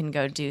 and then he can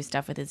go do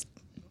stuff with his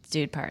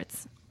dude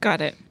parts. Got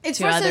it. It's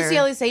To for other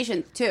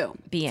socialization too.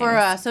 beings.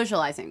 For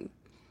socializing.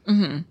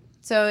 Mm-hmm.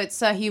 So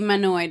it's a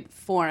humanoid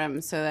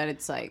form, so that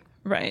it's like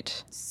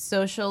Right.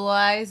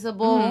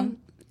 socializable.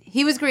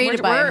 He was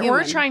created by a human.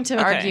 We're trying to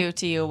argue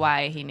to you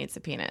why he needs a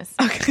penis.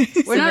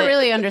 We're not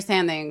really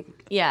understanding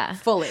Yeah.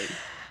 fully.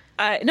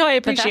 No, I But that's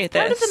appreciate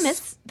part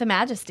this. of the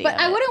majesty But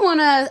of I it. wouldn't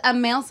want a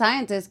male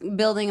scientist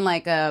building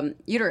like a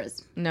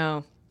uterus.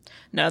 No.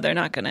 No, they're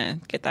not going to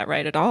get that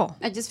right at all.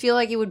 I just feel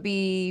like it would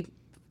be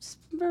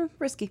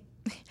risky.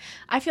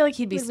 I feel like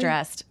he'd be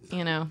stressed,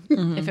 you know,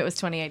 if it was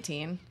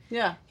 2018.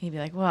 Yeah. He'd be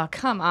like, well,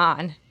 come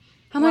on.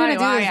 How am I Why going do to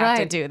do I this have right?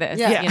 to do this?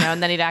 Yeah. You know,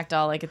 and then he'd act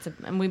all like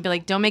and we'd be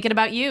like, don't make it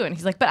about you. And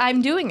he's like, but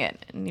I'm doing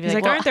it. And he'd be He's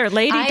like, aren't there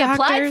lady I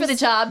applied for doctors? the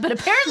job, but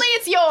apparently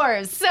it's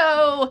yours.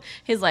 So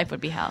his life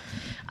would be hell.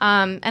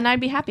 And I'd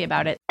be happy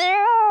about it.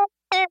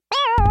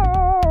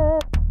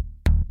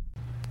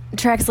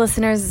 Trex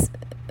listeners,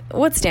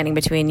 what's standing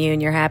between you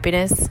and your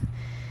happiness?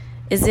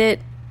 Is it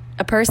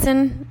a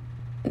person?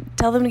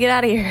 Tell them to get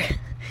out of here.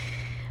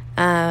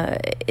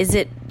 Is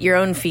it your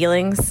own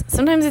feelings?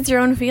 Sometimes it's your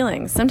own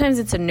feelings. Sometimes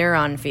it's a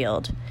neuron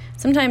field.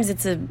 Sometimes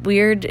it's a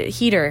weird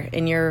heater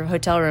in your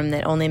hotel room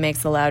that only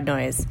makes a loud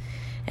noise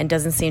and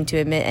doesn't seem to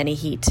emit any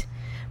heat.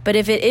 But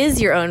if it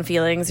is your own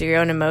feelings or your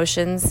own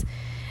emotions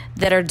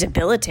that are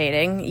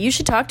debilitating, you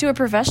should talk to a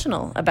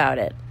professional about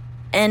it.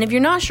 And if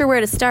you're not sure where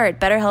to start,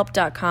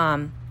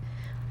 BetterHelp.com.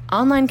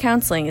 Online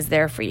counseling is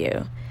there for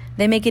you.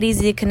 They make it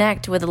easy to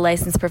connect with a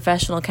licensed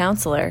professional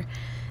counselor.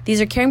 These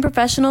are caring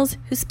professionals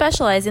who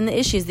specialize in the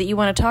issues that you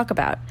want to talk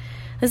about.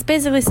 It's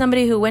basically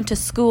somebody who went to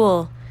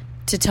school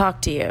to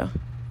talk to you.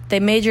 They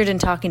majored in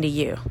talking to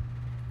you.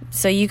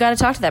 So you got to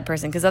talk to that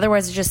person because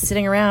otherwise they're just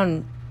sitting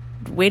around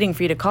waiting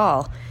for you to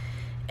call.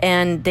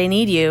 And they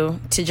need you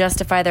to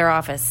justify their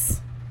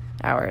office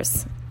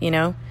hours, you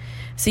know?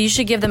 So you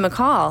should give them a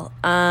call.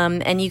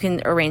 And you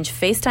can arrange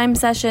FaceTime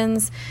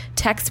sessions,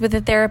 text with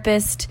a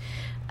therapist,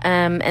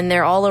 and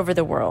they're all over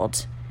the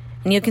world.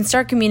 And you can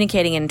start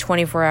communicating in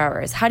 24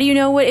 hours. How do you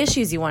know what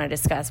issues you want to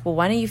discuss? Well,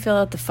 why don't you fill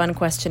out the fun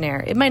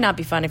questionnaire? It might not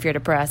be fun if you're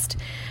depressed,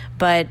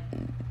 but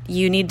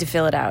you need to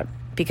fill it out.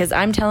 Because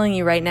I'm telling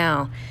you right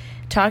now,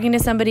 talking to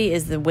somebody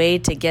is the way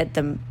to get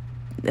the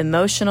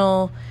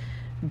emotional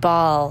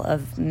ball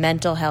of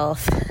mental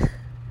health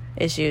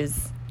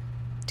issues,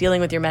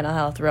 dealing with your mental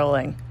health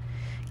rolling.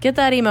 Get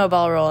that emo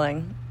ball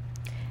rolling.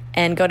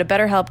 And go to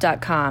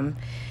BetterHelp.com.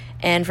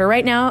 And for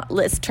right now,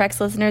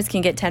 Trex listeners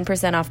can get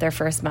 10% off their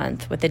first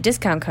month with the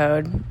discount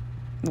code.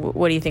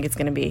 What do you think it's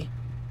going to be?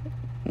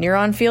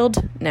 Neuron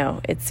Field? No,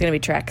 it's going to be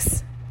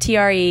Trex.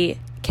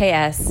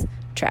 TREKS,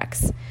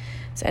 Trex.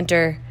 So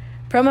enter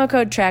promo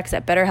code Trex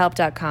at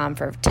BetterHelp.com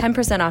for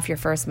 10% off your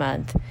first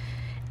month.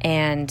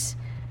 And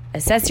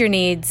assess your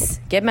needs,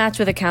 get matched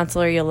with a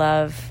counselor you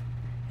love,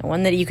 and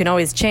one that you can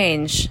always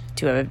change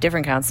to a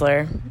different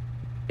counselor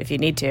if you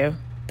need to.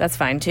 That's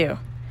fine too.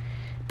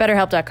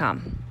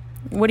 BetterHelp.com.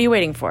 What are you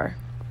waiting for?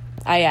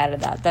 I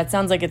added that. That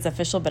sounds like it's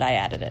official, but I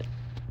added it.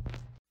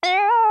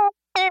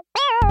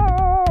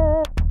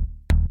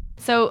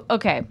 So,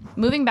 okay,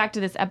 moving back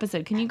to this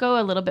episode, can you go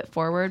a little bit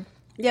forward?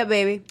 Yeah,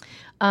 baby.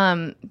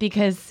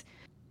 Because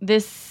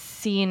this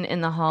scene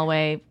in the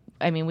hallway,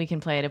 I mean, we can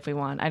play it if we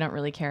want. I don't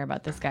really care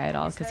about this guy at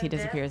all because he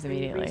disappears Reason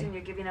immediately.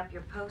 you're giving up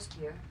your post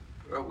here.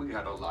 Well, we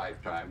had a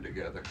lifetime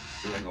together,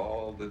 doing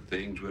all the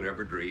things we'd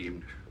ever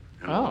dreamed.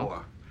 And Oh.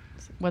 more.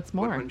 What's But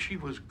more? when she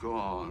was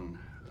gone,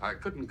 I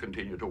couldn't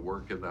continue to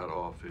work in that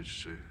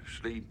office,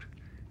 sleep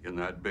in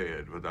that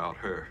bed without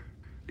her.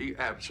 The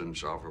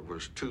absence of her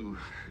was too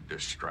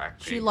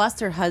distracting. She lost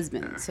her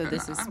husband, so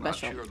this is I'm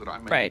special. not sure that I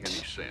make Right.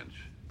 any sense.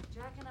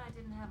 Jack and I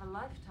didn't have a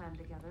lifetime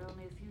together,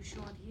 only a few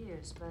short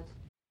years, but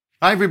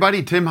Hi,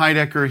 everybody. Tim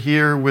Heidecker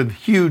here with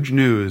huge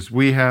news.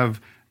 We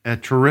have a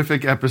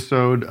terrific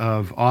episode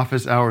of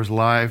Office Hours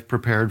Live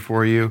prepared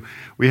for you.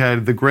 We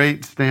had the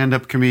great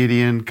stand-up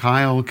comedian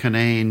Kyle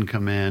Kinane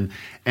come in,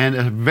 and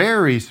a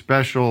very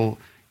special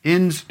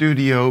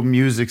in-studio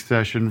music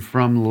session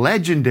from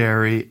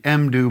legendary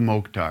Mdou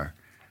Mokhtar.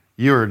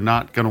 You're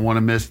not going to want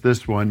to miss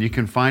this one. You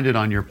can find it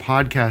on your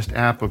podcast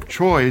app of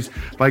choice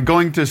by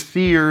going to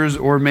Sears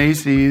or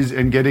Macy's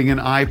and getting an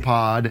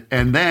iPod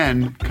and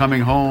then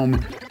coming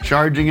home,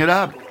 charging it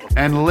up,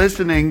 and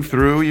listening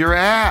through your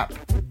app.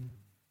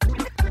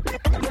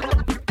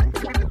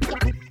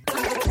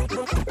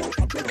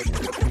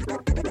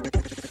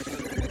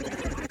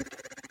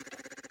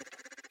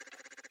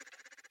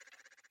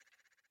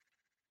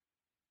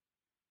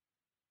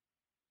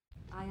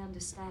 I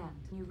understand.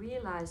 You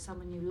realize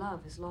someone you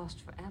love is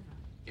lost forever.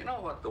 You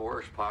know what the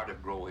worst part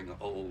of growing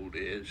old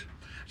is?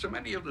 So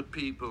many of the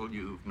people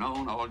you've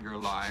known all your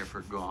life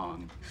are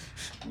gone.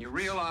 And you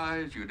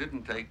realize you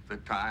didn't take the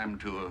time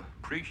to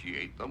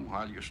appreciate them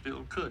while you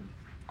still could.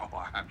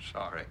 Oh, I'm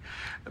sorry.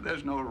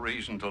 There's no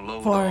reason to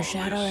load all this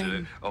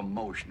Foreshadowing.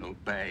 Emotional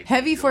baggage.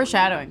 Heavy on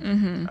foreshadowing.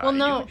 you. Well,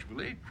 no.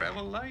 Usually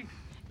travel light.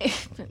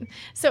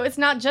 So it's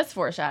not just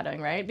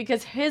foreshadowing, right?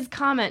 Because his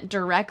comment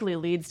directly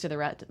leads to the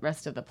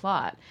rest of the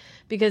plot.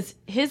 Because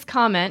his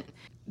comment,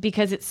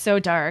 because it's so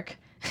dark,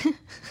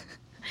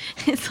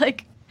 it's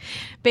like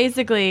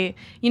basically,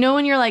 you know,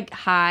 when you're like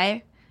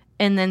high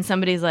and then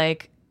somebody's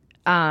like,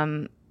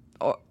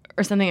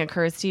 or something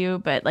occurs to you,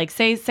 but like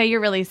say you're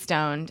really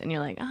stoned and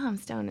you're like, oh, I'm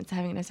stoned, it's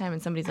having a nice time,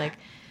 and somebody's like,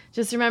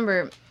 just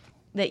remember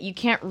that you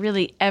can't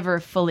really ever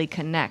fully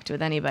connect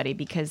with anybody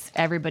because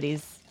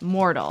everybody's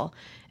mortal.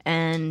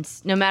 And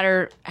no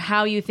matter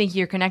how you think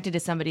you're connected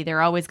to somebody,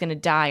 they're always going to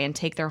die and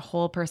take their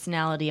whole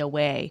personality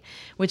away,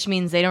 which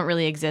means they don't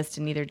really exist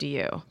and neither do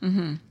you.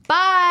 Mm-hmm.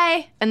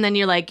 Bye! And then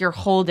you're like, your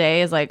whole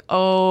day is like,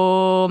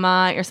 oh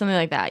my, or something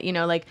like that. You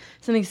know, like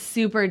something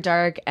super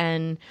dark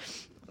and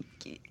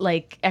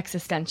like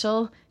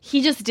existential.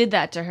 He just did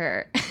that to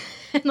her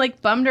and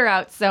like bummed her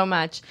out so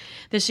much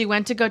that she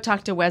went to go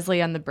talk to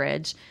Wesley on the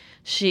bridge.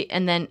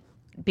 And then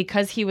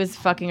because he was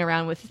fucking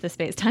around with the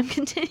space-time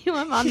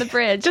continuum on the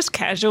bridge. Just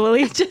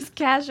casually.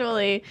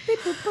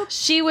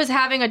 She was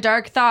having a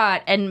dark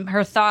thought, and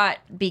her thought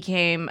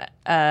became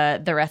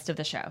the rest of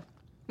the show.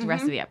 The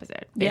rest of the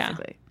episode,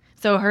 basically. Yeah.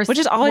 So her Which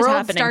is always world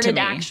happening started to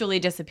me. actually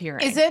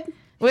disappearing. Is it?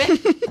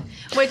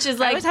 Which is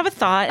like I always have a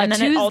thought, and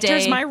then it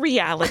alters my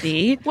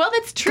reality. Well,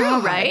 that's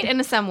true, right?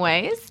 In some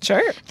ways.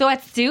 Sure. Though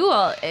it's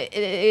dual.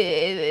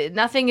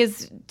 Nothing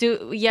is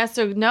yes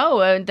or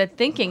no. That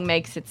thinking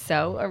makes it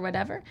so, or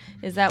whatever.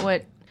 Is that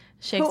what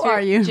Shakespeare? Who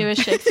are you? Jewish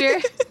Shakespeare?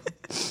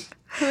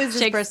 Who is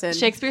this person?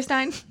 Shakespeare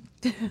Stein?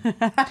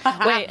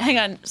 Wait, hang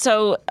on.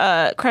 So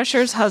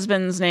Crusher's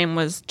husband's name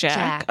was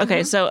Jack.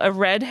 Okay, so a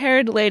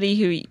red-haired lady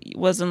who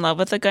was in love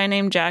with a guy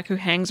named Jack who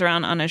hangs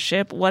around on a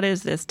ship. What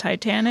is this,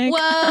 Titanic? Whoa!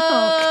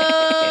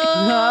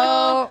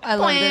 Oh, I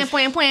love this.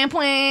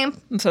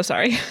 I'm so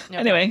sorry.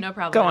 Anyway, no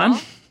problem. go on.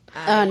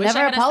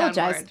 Never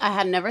apologize. I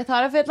had never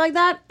thought of it like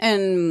that,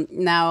 and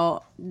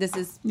now this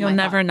is. You'll my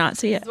never thought. not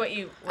see it.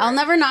 I'll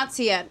never not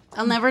see it.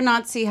 I'll never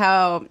not see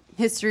how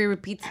history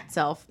repeats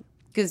itself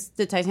because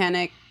the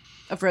Titanic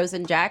of Rose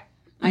and Jack.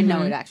 I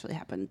know it actually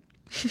happened.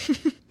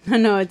 I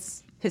know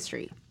it's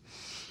history.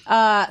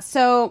 Well.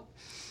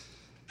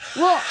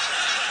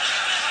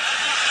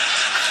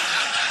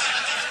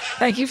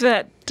 Thank you for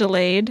that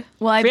delayed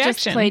Well, reaction. I've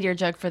just played your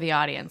joke for the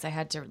audience. I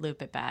had to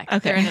loop it back.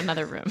 Okay. They're in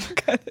another room.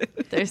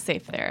 They're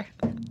safe there.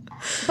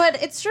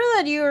 But it's true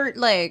that you're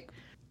like,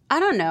 I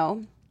don't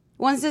know.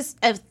 Once this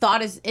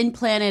thought is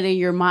implanted in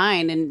your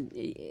mind, and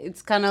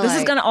it's kind of This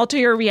is going to alter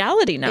your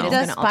reality now. It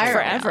does spiral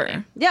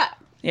forever. Yeah.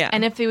 Yeah.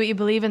 And if you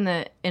believe in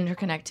the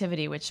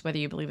interconnectivity, which whether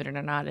you believe it or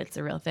not, it's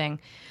a real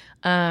thing,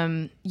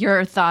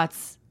 your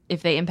thoughts,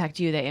 if they impact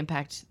you, they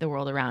impact the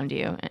world around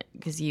you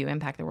because you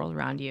impact the world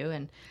around you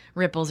and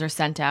ripples are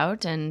sent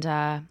out and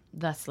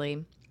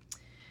thusly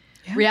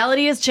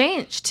reality has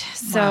changed.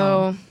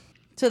 So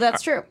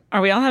that's true.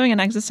 Are we all having an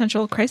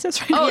existential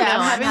crisis right now? Yeah, no,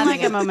 I'm having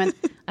like a moment.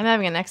 I'm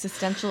having an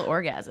existential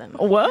orgasm.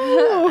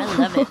 Whoa. I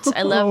love it.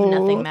 I love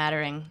nothing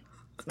mattering.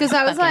 Because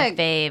I was Fucking like,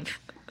 fave.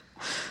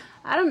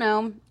 I don't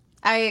know.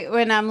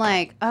 When I'm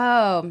like,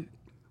 oh,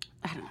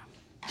 I don't know.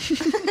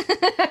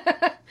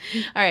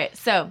 All right,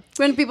 so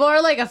When people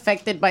are like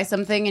affected by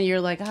something and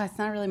you're like, oh, it's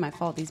not really my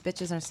fault. These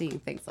bitches are seeing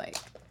things like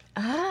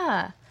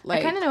I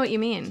Like- kind of know what you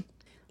mean.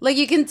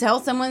 you can tell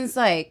someone's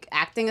like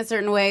acting a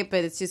certain way,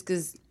 but it's just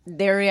because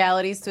their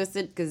reality is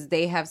twisted because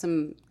they have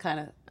some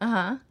kind of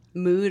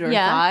mood or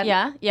thought.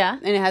 Yeah.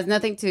 And it has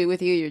nothing to do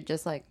with you. You're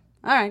just like,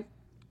 all right,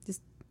 just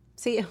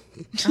see you.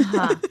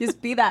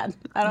 Just be that.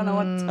 I don't know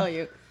what to tell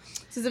you.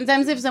 So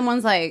sometimes if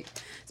someone's like,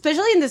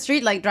 especially in the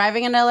street, like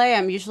driving in LA,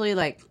 I'm usually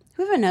like,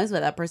 who even knows what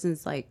that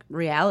person's like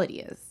reality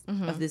is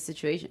of this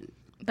situation?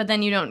 But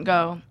then you don't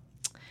go,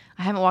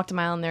 I haven't walked a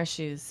mile in their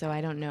shoes, so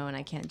I don't know and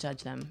I can't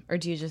judge them. Or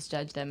do you just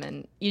judge them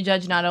and you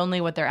judge not only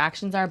what their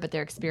actions are, but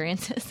their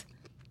experiences?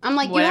 I'm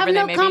like, you Whatever have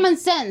they no may be. common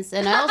sense.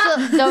 And I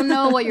also don't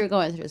know what you're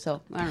going through.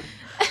 So I don't know.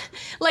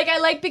 I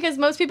like because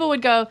most people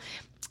would go,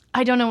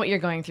 I don't know what you're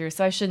going through,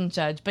 so I shouldn't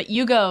judge. But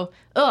you go,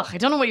 ugh, I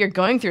don't know what you're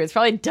going through. It's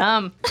probably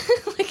dumb.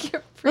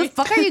 You're What the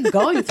fuck are you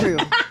going through?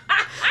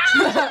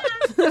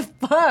 The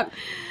fuck?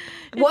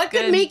 What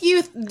could good. make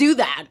you do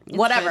that?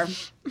 Whatever.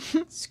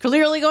 It's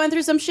clearly going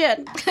through some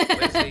shit.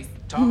 Wesley,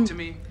 talk to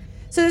me.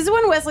 So this is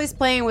when Wesley's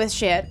playing with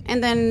shit,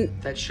 and then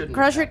That shouldn't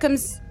Crusher have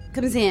comes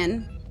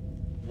in.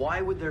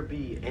 Why would there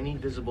be any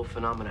visible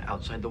phenomena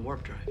outside the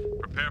warp drive?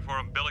 Prepare for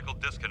umbilical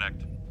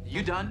disconnect.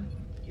 You done?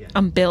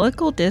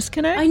 Umbilical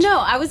disconnect? I know.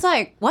 I was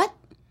like, what?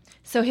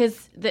 So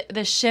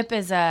the ship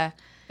is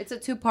It's a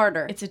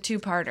two-parter. It's a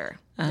two-parter.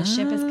 The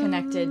ship is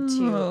connected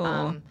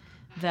to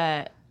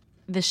the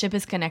the ship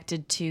is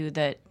connected to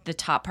the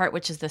top part,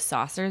 which is the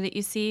saucer that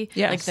you see.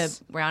 Yes. Like the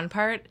round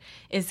part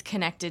is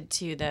connected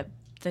to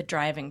the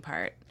driving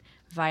part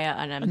via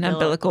an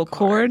umbilical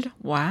cord.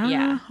 Wow.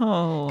 Yeah.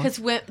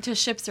 Because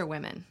ships are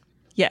women.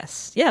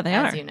 Yes. Yeah, they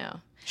are. As you know.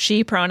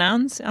 She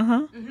pronouns.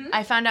 Uh-huh. Mm-hmm.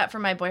 I found out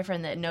from my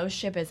boyfriend that no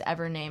ship is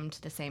ever named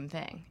the same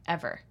thing,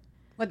 ever.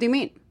 What do you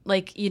mean?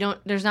 Like,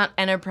 there's not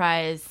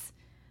Enterprise.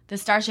 The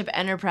Starship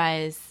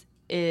Enterprise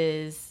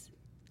is,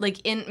 like,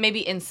 maybe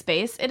in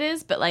space it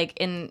is, but, like,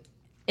 in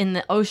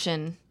the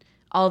ocean,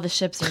 all the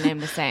ships are named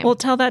the same. Well,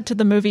 tell that to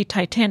the movie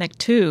Titanic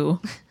 2,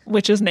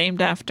 which is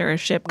named after a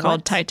ship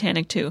called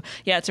Titanic 2.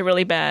 Yeah, it's a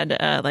really bad,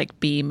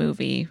 B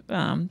movie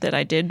that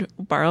I did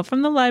borrow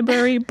from the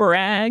library,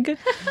 brag.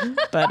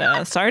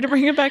 But sorry to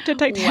bring it back to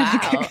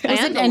Titanic. Wow. Was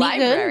it the any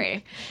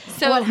library. good?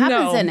 So what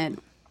happens in it?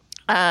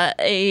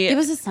 Give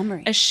us a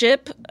summary. A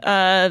ship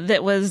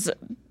that was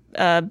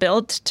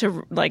built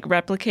to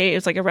replicate.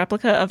 It's like a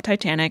replica of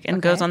Titanic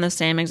and goes on the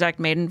same exact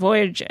maiden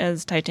voyage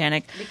as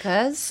Titanic.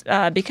 Because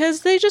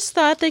they just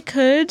thought they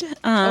could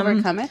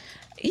overcome it.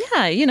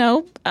 Yeah,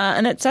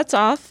 and it sets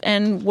off,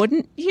 and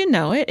wouldn't you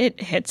know it, it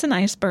hits an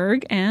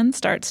iceberg and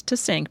starts to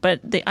sink.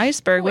 But the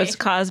iceberg was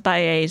caused by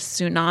a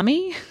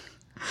tsunami.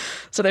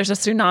 So there's a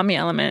tsunami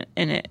element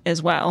in it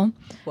as well.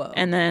 Whoa.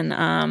 And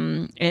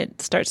then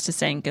it starts to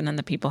sink, and then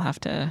the people have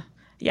to.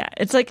 Yeah,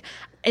 it's like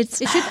I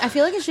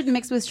feel like it should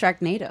mix with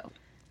Sharknado.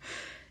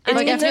 I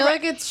feel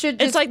like it should.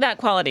 It's like that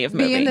quality of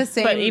movie, be in the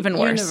same but even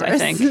worse,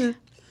 universe. I think.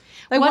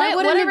 Why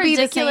wouldn't it be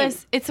ridiculous? the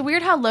same? It's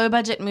weird how low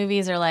budget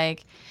movies are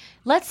like,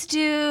 let's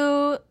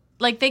do.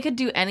 Like, they could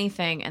do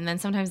anything, and then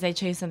sometimes they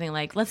chase something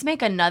like, let's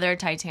make another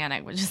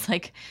Titanic, which is,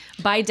 like,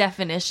 by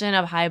definition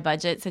of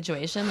high-budget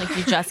situation. Like,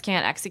 you just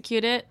can't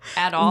execute it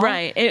at all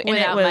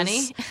without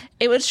money.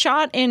 It was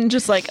shot in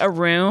just, like, a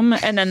room,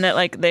 and then,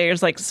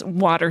 there's, like,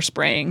 water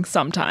spraying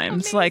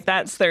sometimes. Amazing. Like,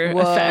 that's their effect.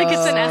 Like,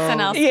 it's an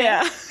SNL skit.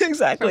 Yeah,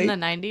 exactly.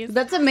 From the 90s.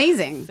 That's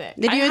amazing. Sick.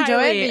 Did you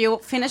enjoy it? Did you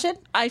finish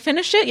it? I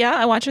finished it, yeah.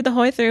 I watched it the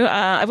whole way through.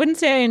 I wouldn't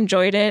say I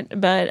enjoyed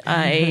it, but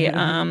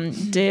I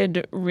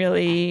did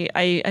really...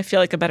 I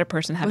feel like a better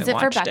person having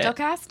watched it. Was it for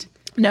Bechtelcast?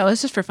 No,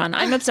 it's just for fun.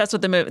 I'm obsessed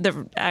with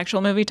the actual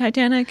movie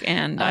Titanic,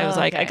 and I was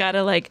like, I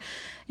gotta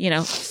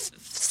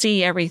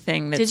see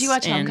everything that's Did you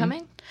watch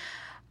Homecoming?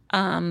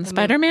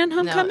 Spider-Man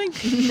Homecoming?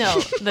 No,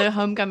 the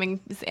Homecoming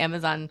is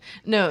Amazon.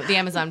 No, the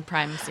Amazon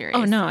Prime series.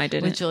 Oh, no, I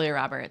didn't. With Julia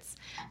Roberts.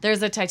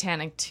 There's a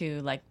Titanic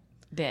 2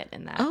 bit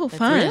in that. Oh, that's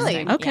fun.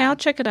 interesting. Okay, Yeah. I'll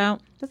check it out.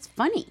 That's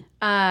funny.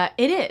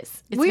 It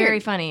is. It's Weird. very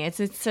funny.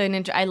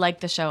 I like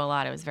the show a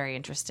lot. It was very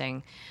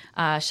interesting.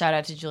 Shout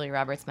out to Julia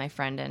Roberts, my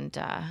friend and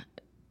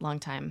long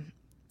time.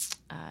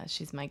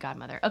 She's my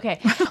godmother.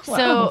 Okay,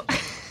 so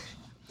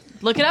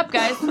look it up,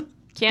 guys.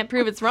 Can't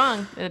prove it's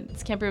wrong.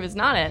 Can't prove it's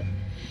not it.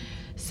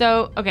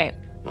 So, okay.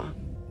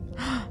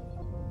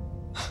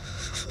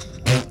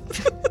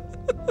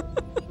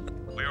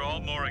 Clear all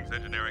moorings,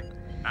 engineering.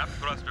 Aft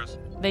thrusters.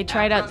 They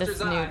tried out this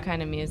Thrusters new aye.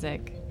 kind of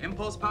music.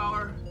 Impulse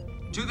power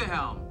to the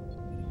helm.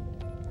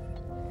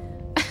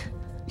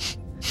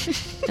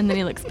 And then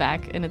he looks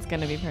back, and it's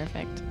going to be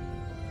perfect.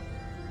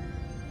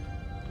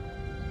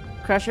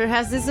 Crusher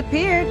has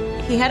disappeared.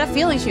 He had a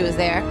feeling she was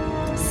there.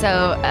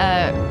 So,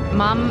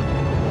 Mom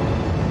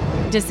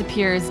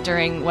disappears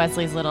during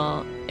Wesley's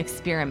little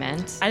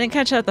experiment. I didn't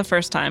catch that the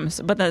first time,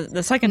 but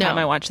the second time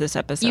I watched this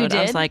episode, You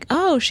I was did? like,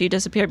 oh, she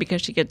disappeared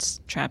because she gets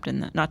trapped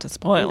in the... Not to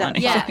spoil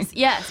anything.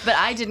 Yes, but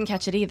I didn't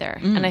catch it either.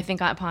 And I think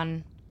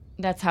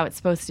that's how it's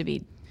supposed to be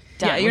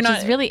done, Yeah, you're which not-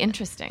 is really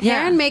interesting.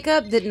 Hair and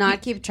makeup did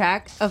not keep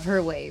track of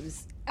her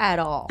waves at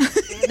all.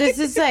 This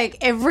is like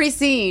every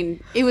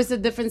scene, it was a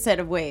different set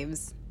of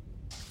waves.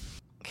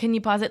 Can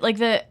you pause it?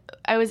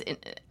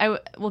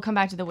 We'll come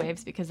back to the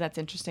waves because that's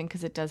interesting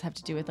because it does have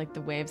to do with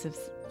the waves of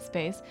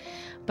space,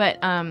 but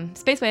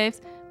space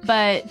waves.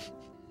 But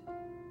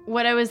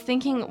what I was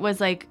thinking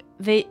was in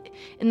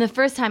the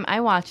first time I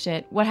watched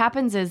it, what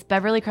happens is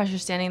Beverly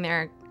Crusher's standing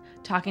there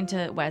talking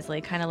to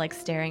Wesley, kind of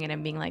staring at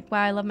him, being like,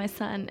 "Wow, I love my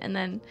son," and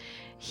then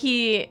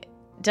he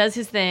does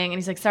his thing and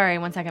he's like, "Sorry,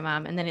 1 second,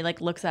 Mom," and then he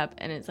looks up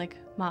and it's like,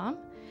 "Mom."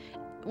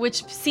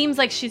 Which seems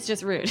like she's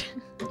just rude.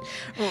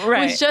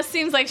 Right. Which just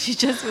seems like she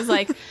just was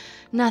like,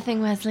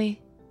 "Nothing, Wesley.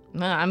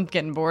 No, I'm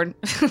getting bored."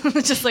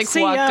 Just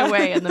See walked ya.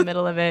 away in the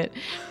middle of it.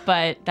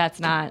 But that's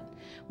not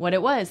what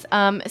it was.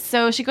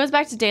 So she goes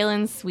back to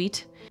Dalen's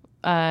suite,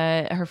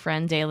 her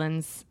friend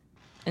Dalen's,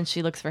 and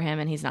she looks for him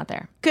and he's not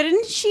there.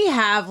 Couldn't she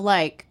have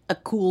a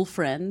cool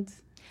friend?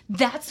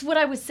 That's what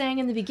I was saying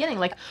in the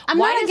beginning. I'm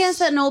why not does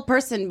against an old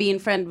person being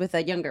friend with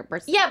a younger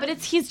person. Yeah, but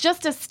he's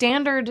just a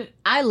standard.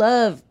 I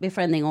love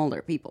befriending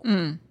older people.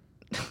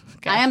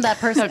 I am that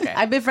person. Okay.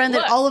 I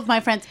befriended Look, all of my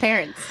friends'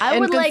 parents. I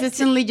and would like to-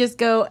 consistently just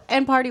go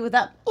and party with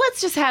them.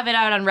 Let's just have it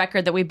out on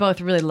record that we both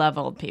really love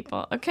old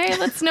people. Okay,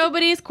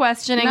 nobody's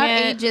questioning Not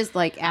it. ageist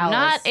like I'm Alice.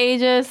 not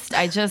ageist.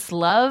 I just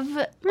love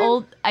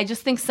old. I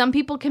just think some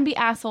people can be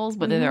assholes,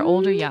 whether they're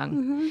old or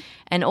young.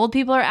 And old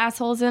people are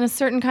assholes in a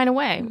certain kind of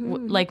way.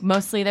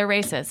 Mostly they're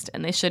racist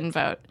and they shouldn't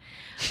vote.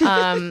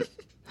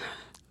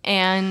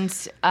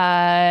 And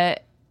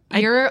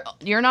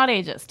You're not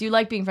ageist. You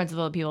like being friends with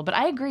old people, but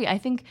I agree. I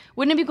think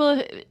wouldn't it be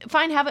cool?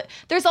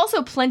 There's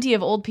also plenty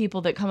of old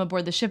people that come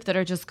aboard the ship that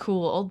are just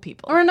cool old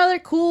people, Or another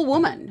cool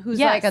woman who's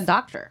Yes. like a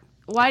doctor.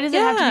 Why does it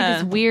have to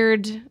be this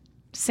weird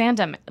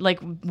Santa, like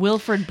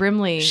Wilford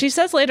Brimley? She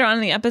says later on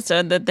in the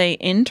episode that they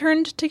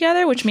interned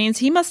together, which means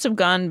he must have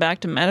gone back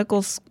to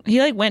medical. He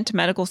like went to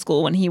medical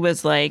school when he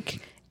was like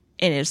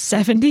in his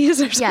 70s or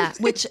something. Yeah,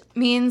 which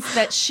means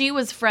that she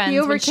was friends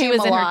when she overcame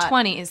was a in lot. her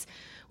 20s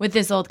with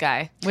this old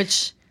guy,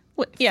 which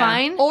yeah.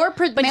 fine. Or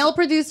male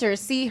producers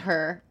see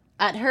her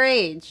at her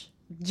age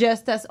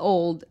just as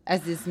old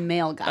as this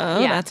male guy.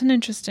 Oh, that's an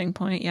interesting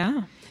point.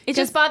 Yeah. It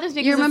just bothers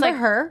me because You remember it's like,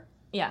 her?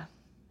 Yeah.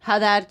 How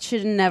that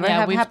should never Yeah,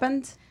 have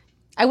happened?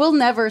 I will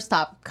never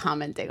stop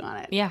commenting on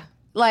it. Yeah.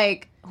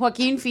 Like,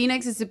 Joaquin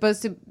Phoenix is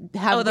supposed to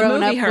have Oh, the grown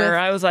movie up Her. with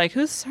I was like,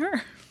 who's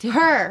her?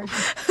 her.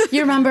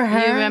 You remember her?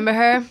 You remember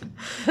her?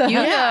 You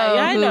know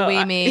I who know.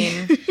 we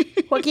mean.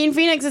 Joaquin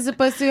Phoenix is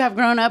supposed to have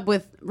grown up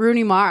with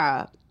Rooney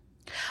Mara.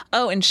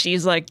 Oh, and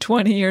she's like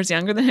 20 years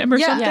younger than him or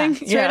something?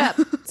 Straight up.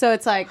 So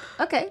it's like,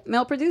 okay,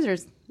 male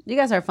producers, you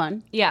guys are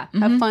fun. Yeah.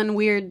 Have fun,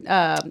 weird,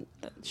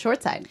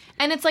 short side.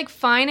 And it's like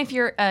fine if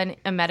you're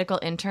a medical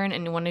intern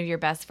and one of your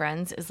best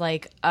friends is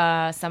like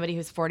somebody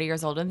who's 40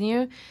 years older than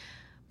you.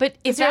 But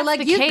if They're that's like,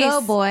 the you case,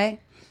 go, boy.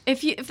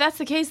 If that's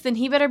the case, then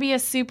he better be a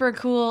super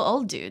cool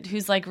old dude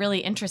who's like really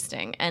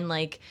interesting and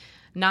like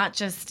not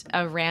just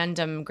a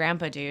random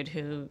grandpa dude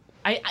who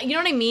you know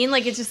what I mean?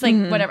 Like it's just like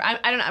whatever. I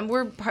don't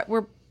know.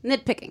 We're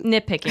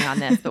nitpicking on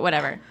this, but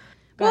whatever.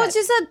 Well, it's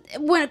just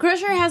that when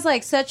Crusher has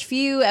like such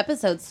few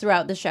episodes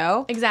throughout the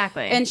show,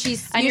 Exactly. and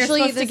she's And you're usually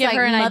supposed to this give like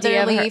her an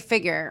idea of motherly her-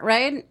 figure,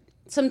 right?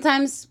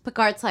 Sometimes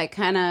Picard's like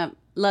kind of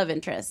love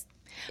interest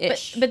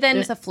ish, But then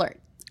there's a flirt.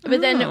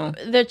 But then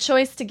the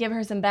choice to give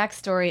her some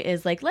backstory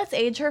is like, let's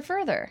age her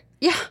further.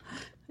 Yeah,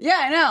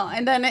 I know.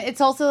 And then it's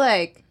also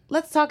like,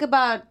 let's talk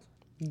about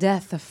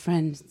death of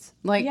friends.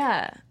 Like,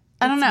 Yeah.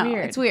 I don't know.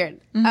 weird. It's weird.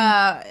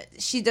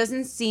 She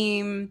doesn't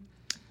seem.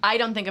 I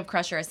don't think of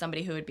Crusher as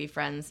somebody who would be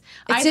friends.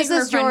 It's I think just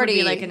her as friend would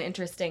be Geordi. like an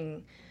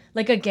interesting,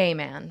 like a gay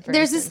man. For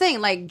There's instance. this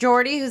thing like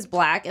Geordi, who's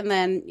black, and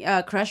then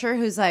Crusher,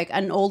 who's like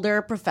an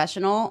older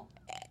professional.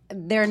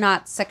 They're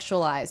not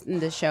sexualized in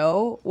the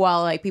show,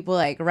 while like people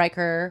like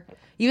Riker,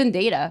 even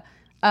Data,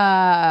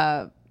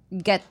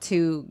 get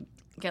to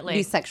Get be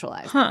laid.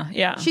 sexualized. Huh,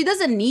 yeah. She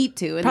doesn't need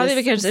to. In Probably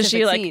this because is she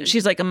specific like scene.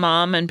 she's like a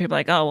mom and people are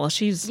like, oh well,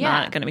 she's Yeah.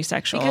 not going to be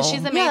sexual Because she's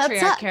a Yeah, that matriarch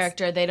sucks.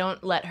 character. They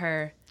don't let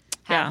her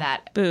have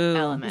that Boo.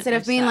 element. Instead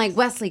of which being sucks. like,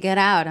 Wesley, get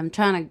out. I'm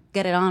trying to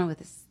get it on with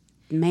this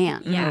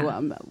man Yeah.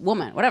 or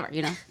woman, whatever,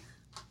 you know.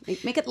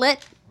 Make it lit.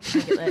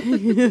 Make it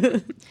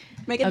lit.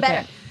 Make it Okay.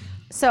 better.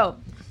 So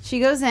she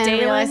goes in and Dalen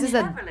realizes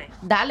that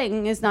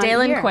Darling is not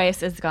Dalen here.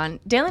 Quace is gone.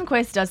 Dalen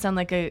Quace does sound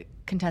like a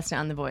contestant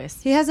on The Voice.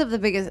 He has of the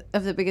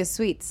biggest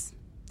suites.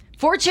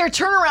 4-chair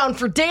turnaround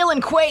for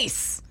Dalen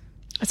Quace.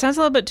 It sounds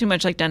a little bit too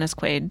much like Dennis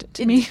Quaid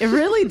to me. It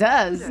really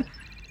does.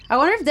 I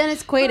wonder if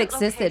Dennis Quaid Current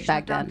existed location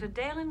back of then. Dr.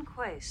 Dalen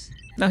Quace.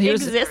 No, he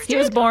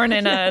was born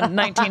in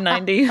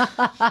 1990.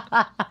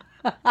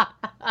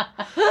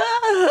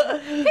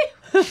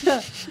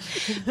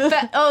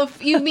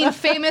 You mean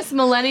famous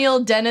millennial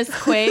Dennis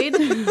Quaid?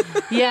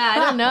 Yeah, I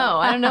don't know.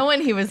 I don't know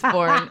when he was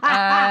born.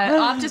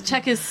 I'll have to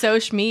check his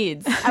social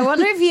meds. I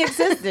wonder if he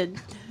existed.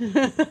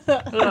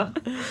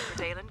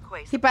 Dalen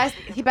Quace. He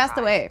passed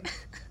away.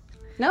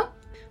 No?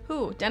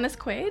 Who? Dennis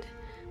Quaid?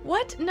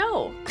 What?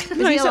 No. Is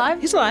he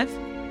alive? He's alive.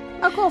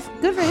 Oh, cool.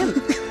 Good for him.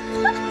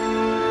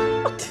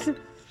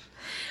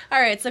 All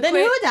right, so Then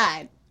Quaid, who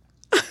died?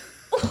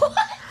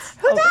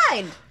 Who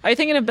died? Are you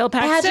thinking of Bill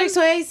Paxton? Patrick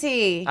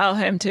Swayze. Oh,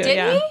 him too. did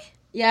yeah. he?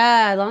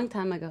 Yeah, a long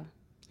time ago.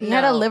 He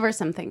had a No. liver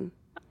something.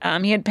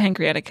 He had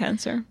pancreatic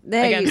cancer.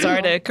 There Again, you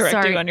sorry go. to correct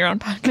Sorry. you on your own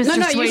podcast.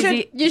 No,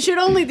 Swayze. you should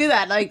only do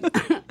that. Like,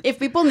 if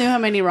people knew how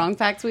many wrong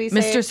facts we say.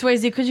 Mr.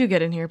 Swayze, could you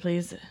get in here,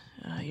 please?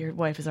 Your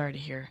wife is already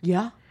here.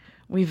 Yeah.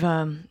 We've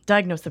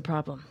diagnosed the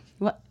problem.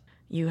 What?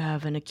 You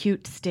have an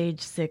acute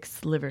stage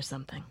 6 liver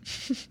something.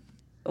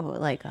 Oh,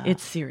 like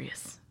It's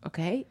serious.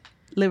 okay.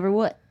 Liver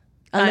what?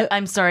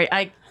 I'm sorry.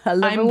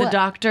 liver I'm the what?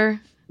 doctor,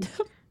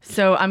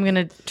 so I'm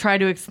gonna try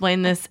to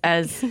explain this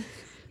as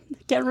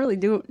Can't really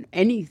do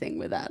anything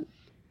with that.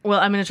 well.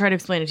 I'm gonna try to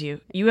explain it to you.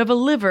 You have a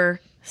liver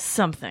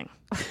something,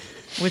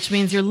 which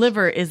means your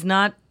liver is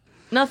not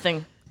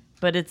nothing,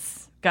 but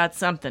it's got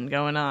something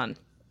going on.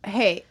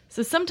 Hey,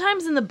 So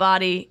sometimes in the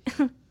body,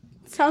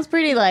 sounds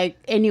pretty like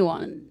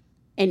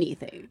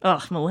anything.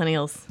 ugh,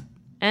 millennials.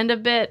 End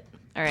of bit.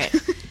 All right.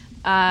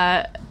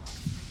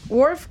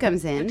 Worf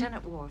comes in.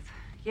 Lieutenant Worf,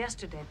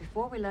 yesterday,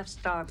 before we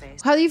left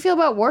Starbase, How do you feel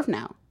about Worf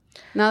now?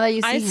 Now that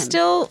you see I him.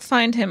 still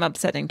find him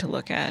upsetting to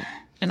look at,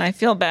 and I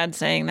feel bad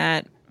saying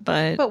that,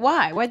 but But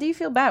why? Why do you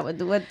feel bad?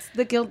 What's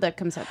the guilt that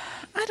comes up?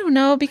 I don't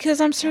know, because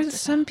I'm sure that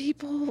some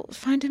people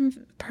find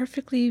him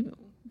perfectly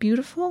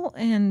beautiful,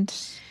 and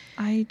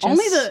I just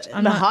Only the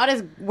I'm the not-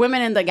 hottest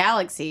women in the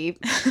galaxy.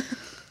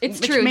 It's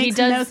Which true. He makes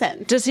does. no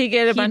sense. Does he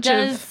get a bunch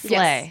does of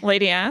slay.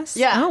 lady ass?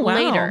 Yeah, Oh, wow.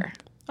 later.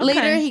 Okay.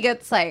 Later,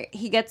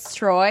 he gets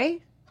Troy,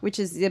 which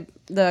is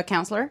the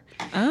counselor.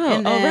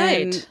 Oh,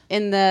 right.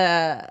 In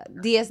the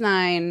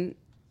DS9,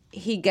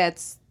 he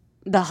gets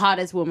the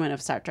hottest woman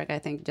of Star Trek, I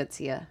think,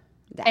 Jadzia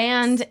Dax.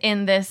 And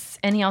in this,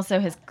 and he also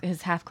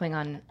his half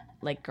Klingon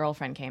like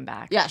girlfriend came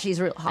back. Yeah, she's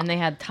real hot. And they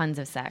had tons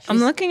of sex. I'm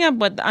looking up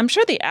I'm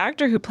sure the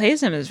actor who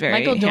plays him is very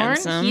Michael Dorn.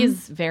 handsome.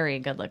 He's very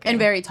good looking and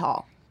very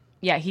tall.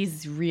 Yeah,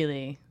 he's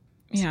really.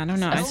 Yeah, I don't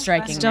know. A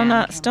striking still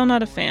man. Still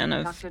not a fan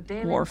of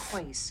Worf.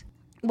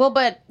 Well,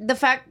 but the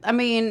fact, I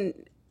mean,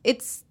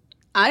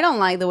 I don't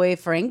like the way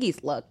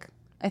Ferengis look.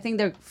 I think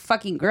they're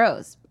fucking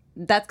gross.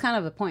 That's kind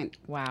of the point.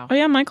 Wow. Oh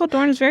yeah, Michael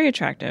Dorn is very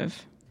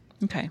attractive.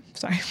 Okay,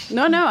 sorry.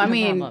 No, I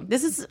mean, problem.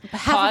 this is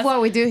half of what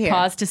we do here.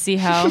 Pause to see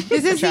how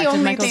This is the attractive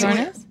only Michael thing. Dorn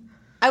is.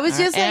 I was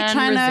just like And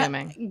trying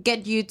resuming. to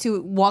get you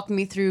to walk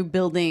me through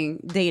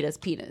building Data's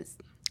penis.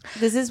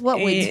 This is what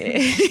we do.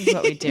 This is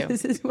what we do.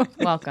 This is what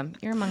we Welcome.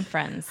 You're among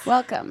friends.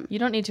 Welcome. You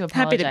don't need to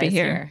Happy apologize to be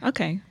here.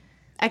 Okay.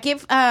 I keep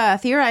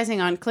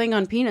theorizing on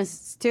Klingon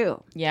penis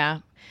too. Yeah.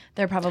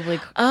 They're probably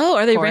Oh,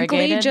 are they wrinkly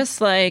corrugated.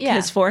 just like Yeah.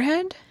 his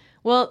forehead?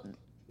 Well,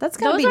 That's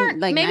gotta those be aren't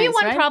like maybe nice,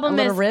 one right? problem a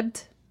little is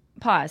ribbed.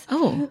 pause.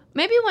 Oh.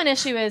 Maybe one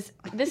issue is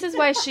this is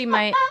why she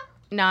might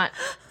not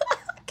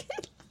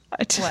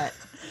what?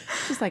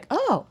 She's like,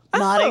 oh,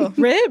 nodding.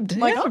 Ribbed.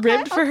 Like, yeah, okay,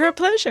 ribbed for her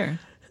pleasure.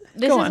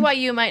 This Go is on. why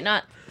you might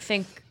not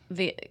think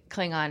the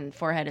Klingon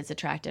forehead is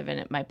attractive and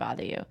it might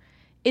bother you.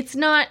 It's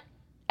not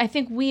I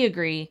think we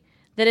agree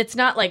that it's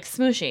not like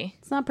smooshy.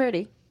 It's not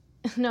pretty.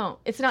 No,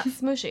 it's not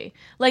smooshy.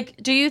 Like,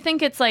 do you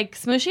think it's like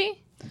smooshy?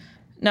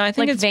 No, I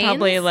think Like it's veins?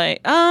 probably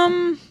like Or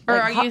Like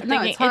are har- you no,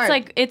 thinking it's hard.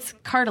 like it's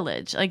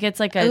cartilage? Like it's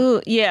like a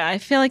Ooh, yeah, I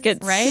feel like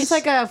it's Right? It's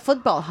like a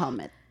football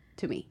helmet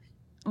to me.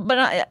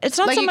 but it's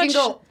not Like so you much. can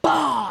go,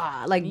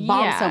 bah, like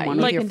bomb Yeah, someone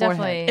you with your can forehead.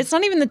 definitely- It's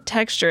not even the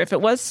texture. If it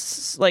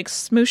was like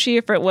smooshy,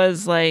 if it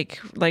was like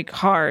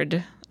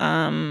hard,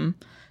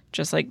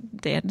 just like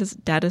Data's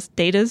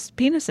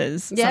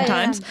penises Yeah,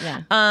 sometimes.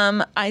 yeah.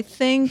 I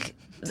think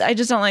I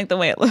just don't like the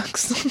way it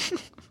looks.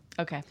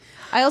 okay.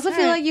 I also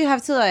feel like you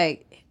have to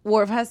like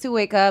Worf has to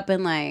wake up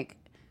and like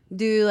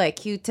do like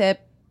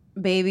Q-tip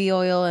baby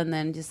oil and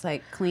then just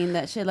like clean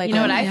that shit. Like You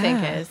know what I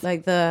think is?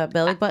 like the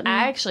belly button.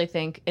 I actually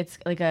think it's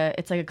like a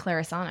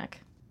Clarisonic,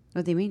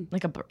 What do you mean?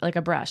 like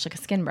a brush, like a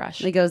skin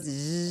brush. It goes.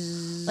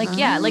 Zzz. Like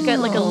yeah, like a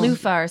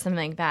loofah or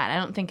something like that. I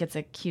don't think it's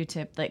a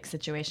Q-tip like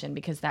situation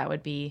because that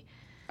would be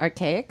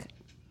Archaic.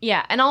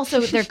 yeah. And also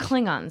they're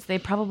Klingons. They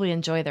probably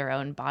enjoy their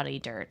own body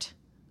dirt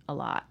a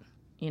lot,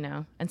 you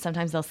know. And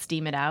sometimes they'll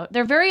steam it out.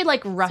 They're very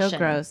like Russian. So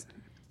gross.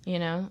 You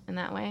know, in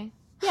that way.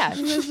 Yeah.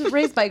 He was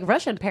raised by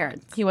Russian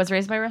parents. He was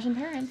raised by Russian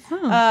parents.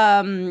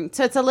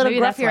 So it's a little Maybe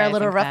that's gruffier, why I a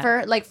little think that.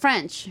 rougher, like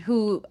French,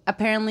 who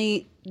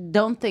apparently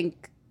don't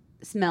think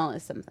smell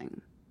is something.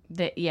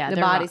 The The they're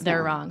body wrong. They're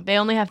smell. wrong. They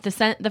only have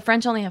the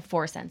French only have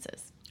 4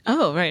 senses.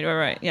 Oh,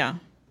 right. Yeah.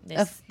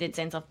 The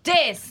sense of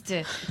taste,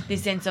 the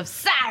sense of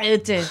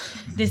sight,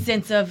 the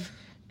sense of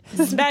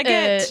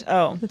Baguette.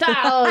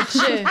 touch,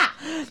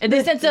 and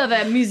the sense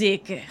of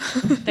music.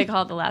 They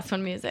call it the last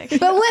one music.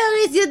 But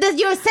where is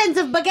your sense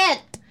of baguette?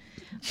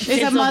 There's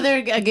a Sense of-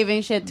 mother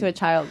giving shit to a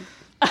child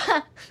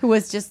who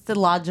was just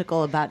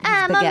illogical about his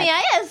baguette. Mommy,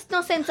 I have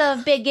no sense of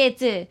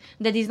baguette.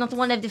 That is not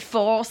one of the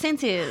 4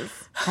 senses.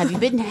 Have you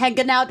been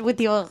hanging out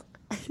with your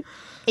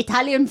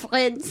Italian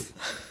friends?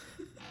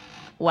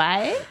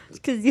 Why?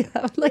 Because you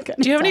have like.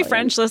 Do you have any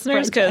French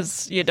listeners?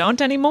 Because you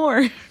don't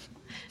anymore.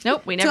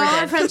 Nope, we To never all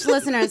our did. French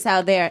listeners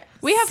out there,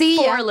 We have see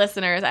 4 ya.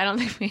 listeners. I don't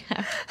think we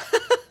have.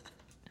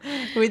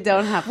 We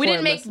don't have. We 4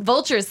 didn't make listeners.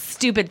 Vulture's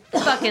stupid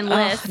fucking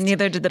list.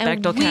 Neither did the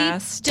and Bechdel we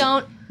cast.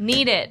 don't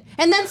need it.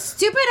 And then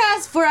stupid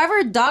ass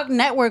Forever Dog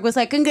Network was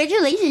like,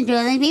 "Congratulations, you're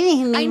on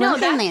the I know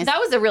welcome list." that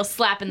was a real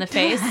slap in the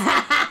face.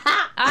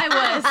 I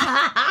was.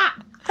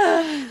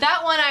 That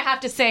one I have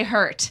to say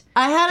hurt.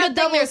 I had Good a thing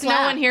double there's no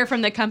slap. one here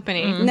from the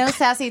company. No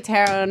Sassy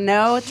Tarot,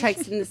 no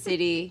Treks in the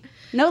City,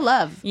 no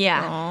love.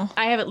 Yeah,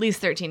 I have at least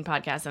 13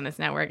 podcasts on this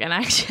network, and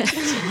I just.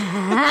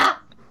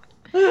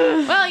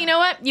 Well, you know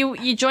what?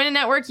 You join a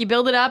network, you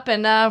build it up,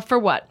 and for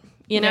what?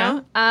 You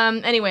know.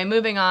 Anyway,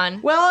 moving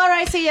on. Well, all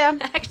right, see ya.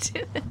 Back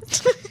to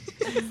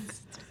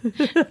this.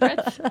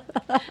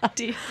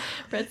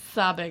 Brett's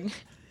sobbing.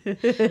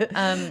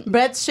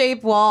 Brett's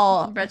shape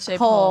wall Brett's-shaped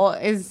hole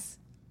is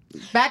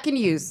back in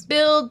use.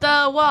 Build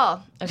the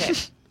wall. Okay.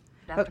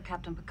 After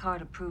Captain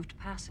Picard approved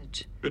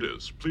passage. It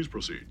is. Please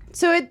proceed.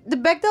 So the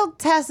Bechdel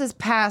test is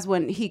passed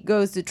when he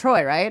goes to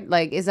Troy, right?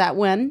 Like, is that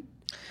when?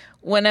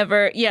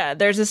 Whenever, yeah,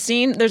 there's a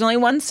scene. There's only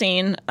one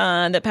scene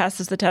that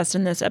passes the test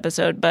in this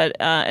episode, but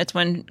it's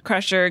when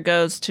Crusher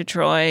goes to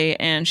Troy,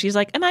 and she's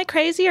like, "Am I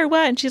crazy or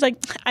what?" And she's like,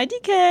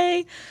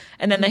 "IDK."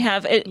 And then they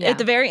have it at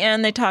the very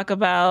end. They talk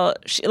about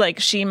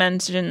she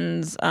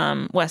mentions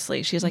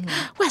Wesley. She's like,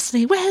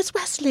 "Wesley, where's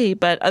Wesley?"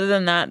 But other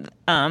than that,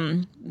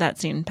 that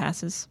scene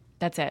passes.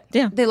 That's it.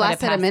 Yeah, They Let it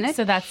lasted a pass. minute.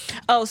 So that's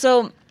Oh,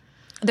 so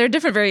There are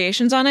different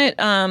variations on it.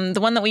 The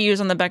one that we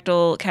use on the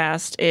Bechdel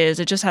cast is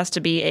it just has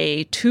to be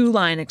a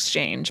 2-line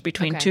exchange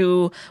between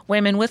two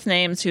women with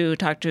names who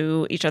talk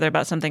to each other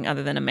about something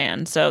other than a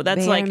man. So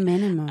that's Bare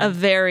minimum. a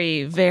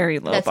very, very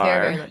low bar.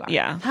 Very, very low bar.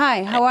 Yeah.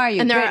 Hi, how are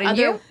you? And there Great, are and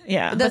you? other-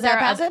 Yeah. Does that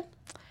pass it?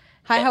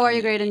 Hi, how are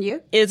you? Great, and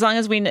you? As long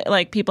as we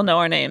people know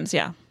our names,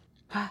 yeah.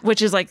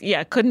 Which is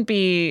couldn't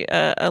be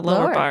a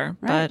lower bar,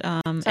 right.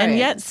 but Sorry. and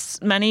yet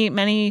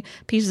many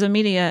pieces of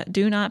media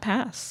do not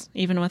pass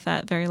even with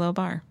that very low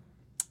bar.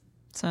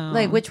 So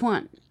Like, which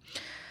one?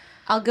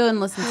 I'll go and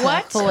listen to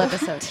What? a full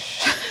episode.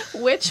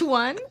 Which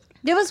one?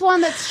 Give us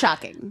one that's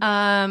shocking.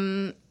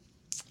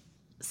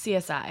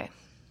 CSI.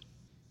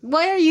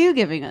 Why are you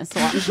giving us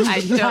one? I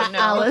don't know.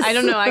 Alice. I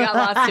don't know. I got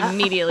lost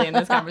immediately in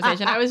this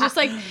conversation. I was just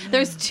like,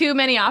 there's too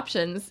many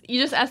options.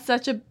 You just asked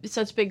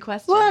such big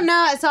questions. Well, no,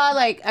 I saw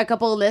like a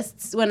couple of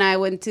lists when I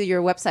went to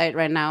your website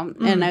right now,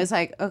 and I was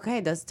like, okay,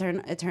 does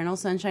Eternal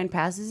Sunshine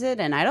passes it?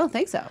 And I don't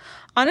think so.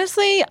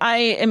 honestly, I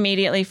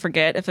immediately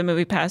forget if a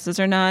movie passes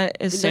or not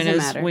as soon as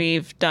matter.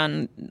 we've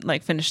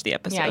finished the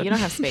episode. Yeah, you don't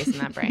have space in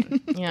that brain.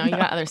 You know, you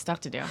got other stuff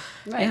to do.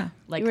 Right. Yeah.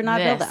 Like You were not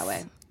built this. that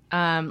way.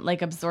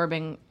 Like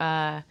absorbing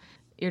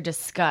your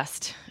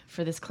disgust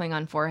for this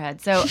Klingon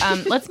forehead. So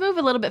let's move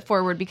a little bit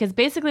forward, because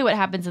basically what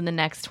happens in the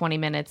next 20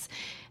 minutes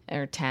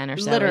or 10 or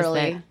so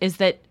Literally. is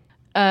that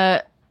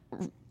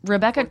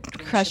Rebecca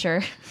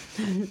Crusher,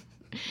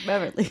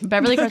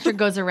 Beverly Crusher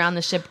goes around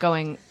the ship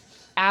going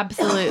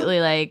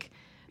absolutely like,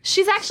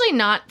 she's actually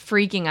not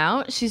freaking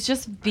out. She's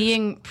just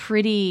being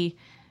pretty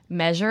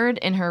measured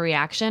in her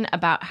reaction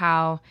about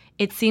how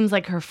it seems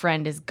like her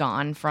friend is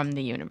gone from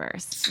the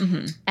universe.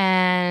 Mm-hmm.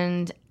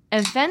 And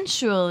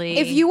eventually...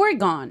 If you were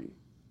gone,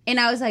 and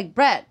I was like,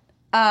 Brett,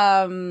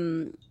 I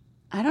don't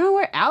know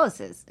where Alice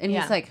is. And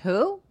Yeah. he's like,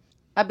 who?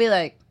 I'd be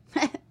like,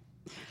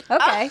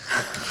 okay.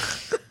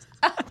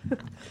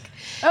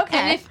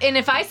 Okay. And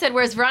if I said,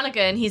 where's Veronica?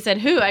 And he said,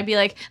 who? I'd be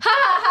like, ha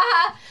ha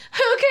ha,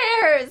 who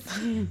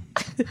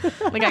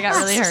cares? Like, I got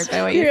really hurt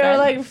by what you You're said.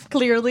 like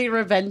clearly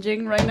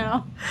revenging right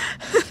now.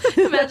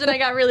 Imagine I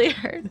got really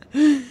hurt. But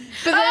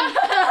then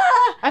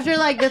after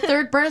like the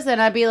third person,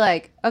 I'd be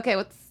like, okay,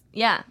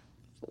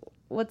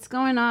 what's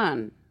going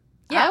on?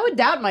 Yeah. I would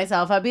doubt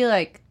myself. I'd be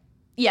like,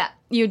 Yeah,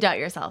 you doubt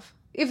yourself.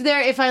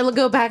 if I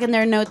go back and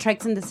there are no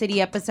Treks in the City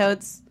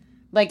episodes,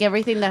 like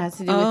everything that has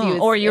to do with you.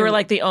 or you were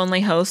like the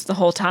only host the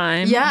whole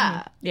time.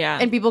 Yeah. Yeah.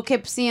 And people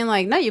kept seeing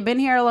like, no, you've been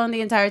here alone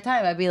the entire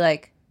time. I'd be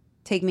like,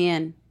 take me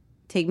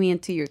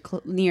into your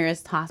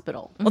nearest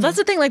hospital. Well, that's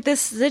the thing. Like,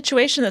 this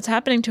situation that's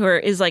happening to her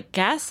is like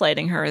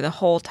gaslighting her the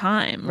whole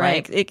time.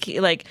 Right.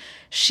 Like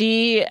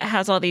she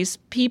has all these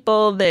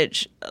people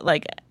that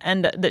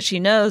that she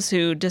knows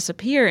who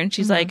disappear, and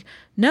she's like,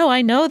 "No,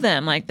 I know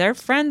them. Like, they're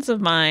friends of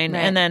mine."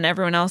 Right. And then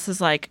everyone else is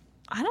like,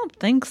 "I don't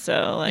think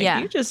so. Like, Yeah.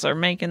 you just are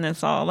making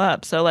this all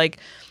up." So like,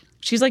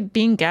 she's like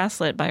being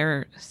gaslit by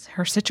her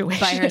situation.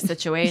 By her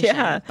situation.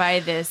 Yeah.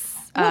 By this.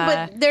 Well,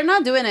 but they're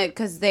not doing it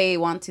because they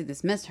want to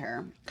dismiss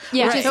her.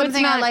 Yeah, Which is so it's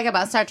something I not- like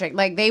about Star Trek.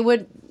 Like, they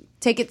would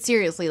take it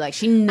seriously. Like,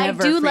 she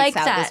never I do freaks like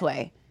out that. this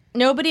way.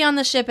 Nobody on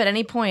the ship at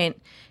any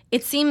point.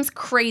 It seems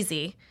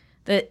crazy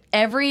that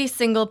every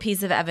single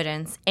piece of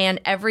evidence and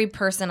every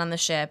person on the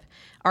ship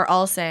are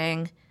all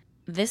saying,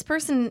 this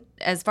person,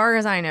 as far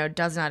as I know,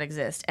 does not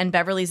exist. And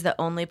Beverly's the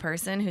only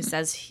person who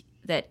says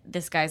that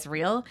this guy's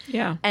real.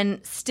 Yeah. And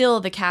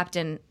still the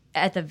captain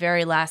at the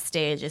very last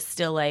stage is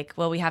still like,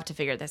 well, we have to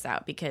figure this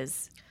out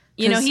because,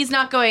 you know, 'Cause- he's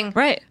not going,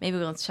 Right. maybe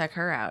we'll check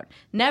her out.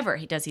 Never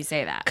does he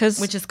say that, Because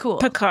which is cool.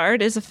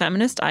 Picard is a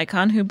feminist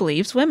icon who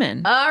believes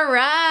women. All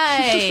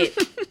right.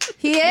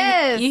 He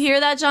is. You hear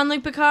that,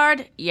 Jean-Luc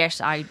Picard?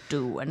 Yes, I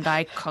do, and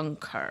I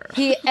concur.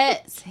 He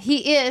is.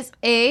 He is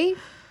a...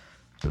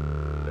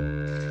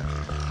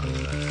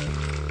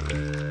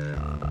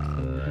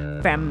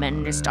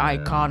 Feminist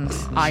icon.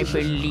 I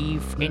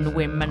believe in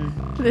women.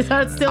 Is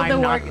that still I'm the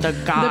not Borg, the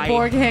guy the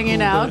Borg hanging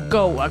who out? will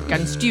go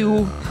against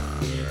you.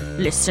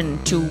 Listen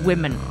to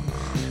women.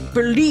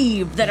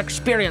 Believe their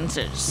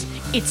experiences.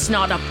 It's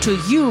not up to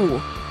you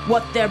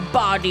what their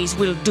bodies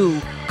will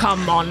do.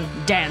 Come on,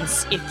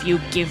 dance if you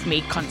give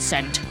me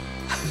consent.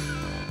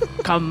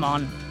 Come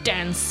on,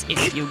 dance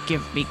if you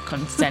give me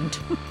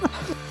consent.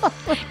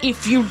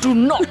 If you do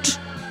not,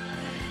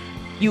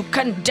 you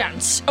can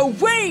dance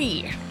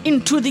away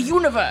into the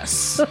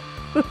universe.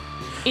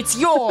 It's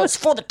yours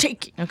for the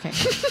taking. Okay.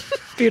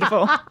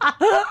 Beautiful.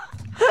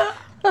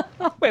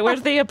 Wait,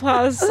 where's the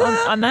applause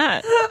on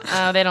that?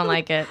 Oh, they don't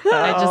like it.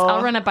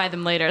 I'll run it by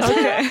them later.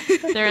 Okay.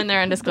 They're in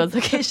their undisclosed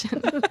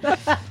location.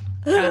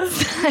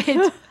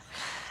 Outside.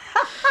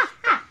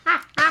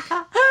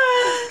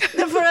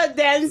 For a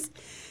dance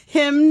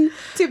hymn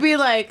to be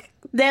like,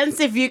 dance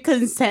if you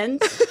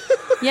consent.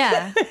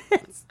 Yeah.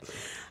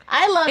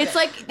 I love it. It's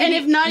like, and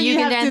if not, you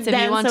can have dance to if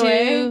dance you want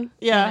away. to.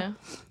 Yeah. You know.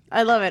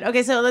 I love it.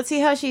 Okay, so let's see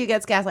how she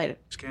gets gaslighted.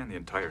 Scan the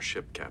entire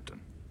ship, Captain.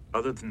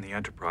 Other than the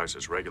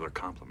Enterprise's regular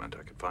complement,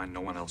 I could find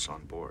no one else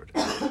on board.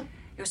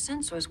 Your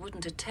sensors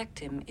wouldn't detect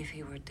him if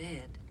he were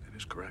dead. That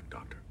is correct,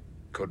 Doctor.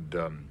 Could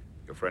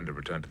your friend to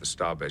return to the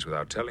starbase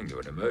without telling you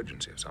an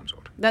emergency of some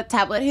sort. That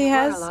tablet he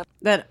has,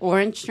 that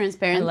orange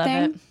transparent I love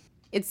thing, it.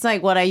 it's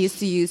like what I used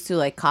to use to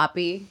like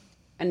copy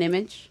an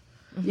image.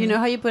 You know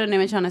how you put an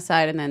image on a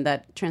side and then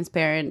that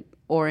transparent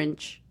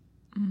orange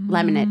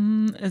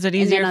laminate? Is it And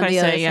easier then if on I the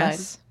other say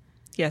yes? side.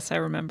 Yes, I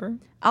remember.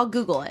 I'll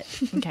Google it.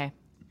 Okay.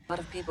 A lot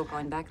of people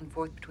going back and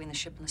forth between the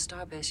ship and the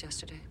starbase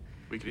yesterday.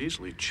 We could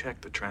easily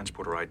check the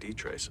transporter ID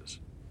traces.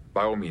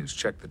 By all means,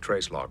 check the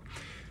trace log.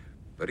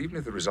 But even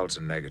if the results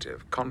are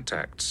negative,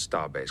 contact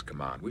Starbase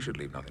Command. We should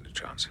leave nothing to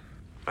chance.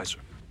 Aye, sir.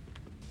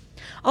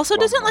 Also,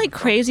 doesn't like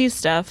crazy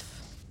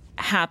stuff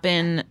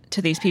happen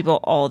to these people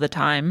all the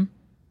time?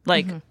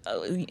 Like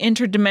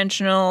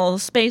interdimensional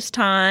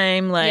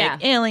space-time,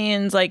 like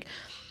aliens, like...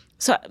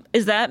 So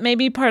is that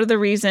maybe part of the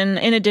reason,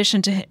 in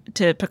addition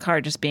to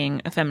Picard just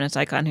being a feminist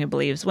icon who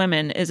believes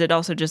women, is it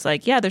also just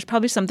like, yeah, there's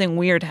probably something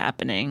weird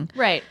happening?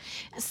 Right.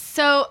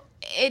 So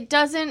it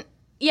doesn't,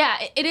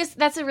 it is.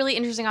 That's a really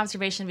interesting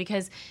observation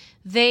because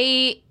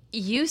they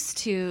used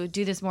to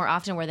do this more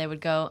often where they would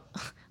go,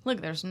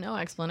 look, there's no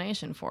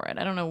explanation for it.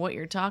 I don't know what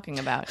you're talking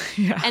about.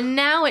 And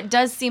now it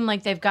does seem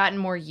like they've gotten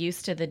more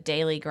used to the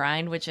daily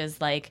grind, which is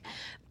like,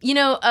 you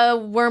know, a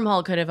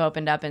wormhole could have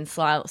opened up and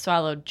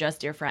swallowed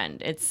just your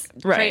friend. It's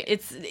right.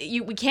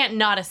 We can't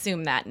not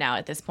assume that now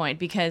at this point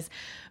because,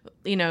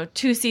 you know,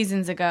 2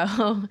 seasons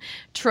ago,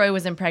 Troy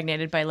was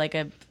impregnated by like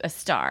a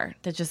star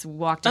that just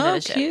walked into the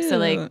ship. Cute. So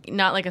like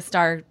not like a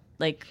star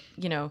like,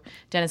 you know,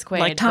 Dennis Quaid,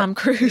 like Tom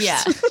Cruise.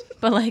 Yeah,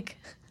 but like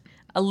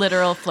a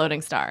literal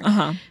floating star.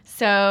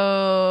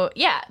 So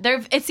yeah,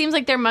 it seems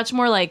like they're much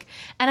more like,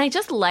 and I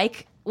just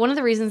like. One of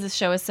the reasons this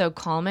show is so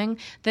calming,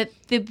 that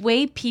the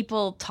way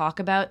people talk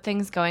about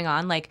things going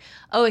on, like,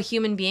 oh, a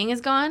human being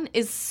is gone,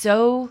 is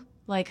so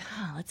like,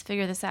 let's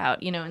figure this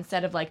out, you know,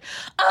 instead of like,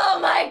 oh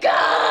my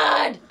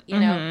God, you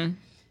know.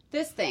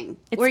 This thing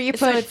where you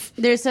put,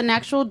 there's an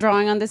actual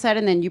drawing on this side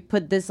and then you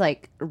put this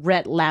like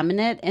red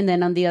laminate and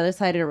then on the other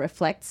side it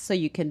reflects so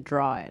you can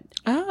draw it.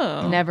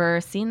 Oh.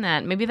 Never seen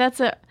that. Maybe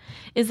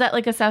is that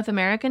like a South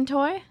American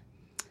toy?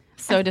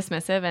 So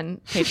dismissive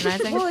and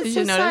patronizing. Well, Did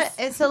you notice?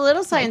 It's a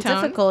little my tone?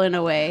 scientifical in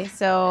a way.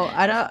 So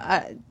I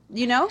don't,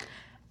 you know?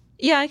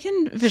 Yeah, I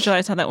can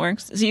visualize how that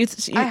works. So do you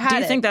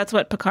think that's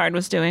what Picard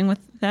was doing with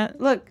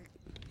that? Look.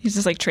 He's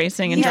just like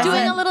tracing and He's drawing.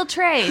 doing a little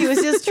trace. He was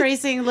just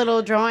tracing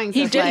little drawings.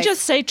 He didn't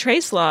just say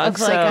trace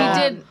logs. He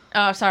did.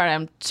 Oh, sorry,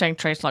 I'm saying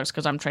trace logs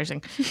because I'm tracing.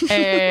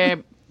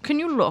 Can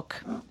you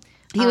look?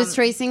 He was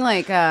tracing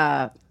like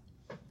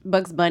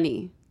Bugs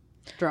Bunny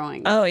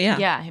drawings. Oh, yeah.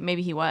 Yeah,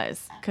 maybe he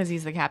was because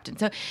he's the captain.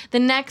 So the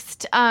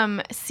next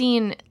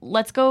scene,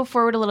 let's go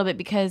forward a little bit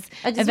because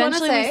I just want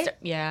to eventually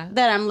say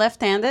that I'm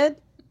left-handed,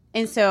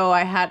 and so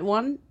I had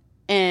one,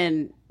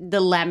 and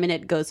the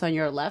laminate goes on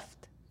your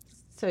left,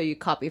 so you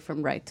copy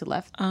from right to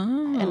left.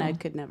 Oh. And I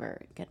could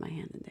never get my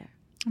hand in there.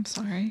 I'm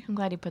sorry. I'm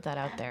glad you put that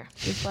out there.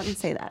 Just want to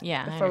say that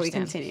before we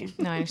continue.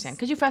 No, I understand.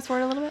 Could you fast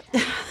forward a little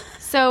bit?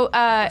 So,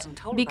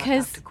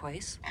 because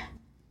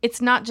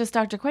it's not just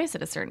Dr. Quace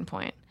at a certain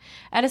point.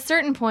 At a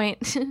certain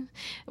point,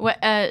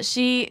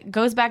 she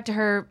goes back to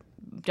her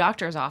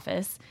doctor's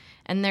office,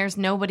 and there's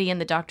nobody in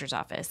the doctor's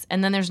office.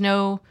 And then there's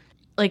no,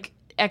 like,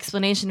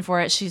 explanation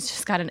for it. She's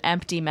just got an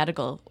empty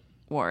medical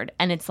ward.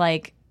 And it's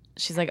like,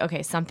 she's like,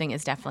 okay, something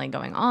is definitely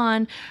going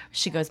on.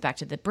 She goes back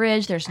to the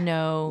bridge. There's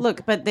no...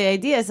 Look, but the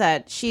idea is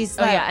that she's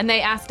Oh, yeah, and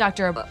they asked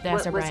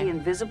O'Brien. Was he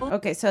invisible?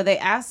 Okay, so they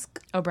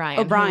ask O'Brien,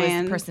 who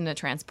was the person that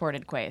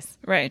transported Quace.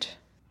 Right.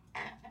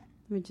 Let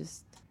me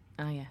just...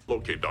 Oh, yeah.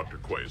 Locate Dr.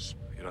 Quace.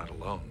 You're not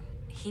alone.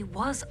 He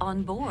was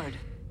on board.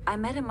 I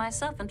met him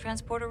myself in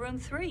Transporter Room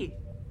 3.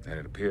 And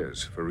it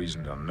appears, for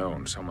reasons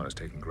unknown, someone has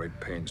taken great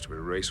pains to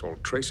erase all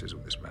traces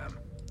of this man.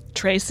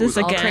 Traces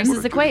All again?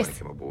 traces of Quace.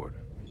 Him aboard.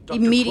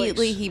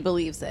 Immediately he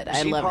believes it. Is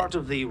I he love part it.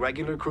 of the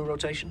regular crew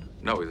rotation?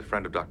 No, he's a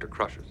friend of Dr.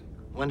 Crusher's.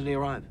 When did he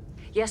arrive?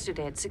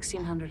 Yesterday at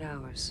 1600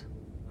 hours.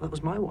 That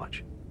was my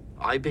watch.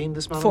 I beamed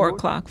this man 4 aboard?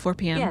 o'clock, 4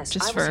 p.m. Yes,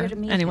 just I was for here to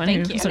meet anyone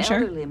him. who An isn't sure.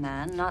 elderly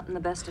man, not in the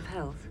best of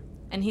health.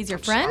 And he's your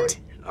friend?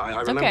 Sorry.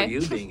 I remember Okay.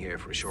 you being here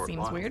for a short Seems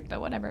while. weird,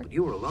 but whatever. But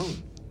you were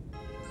alone.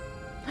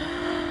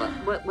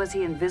 Was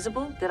he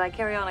invisible? Did I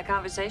carry on a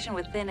conversation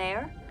with thin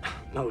air?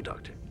 No,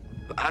 Doctor.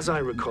 As I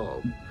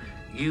recall,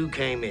 you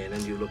came in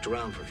and you looked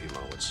around for a few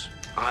moments.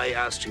 I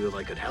asked you if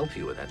I could help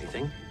you with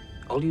anything.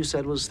 All you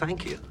said was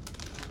thank you.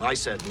 I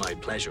said my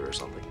pleasure or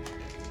something.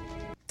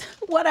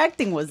 What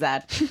acting was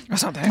that? Or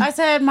something. I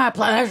said my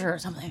pleasure or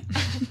something.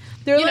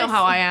 You know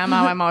how I am.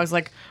 How I'm always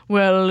like,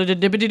 well,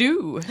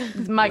 dibbity-doo.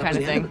 It's my kind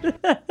of thing.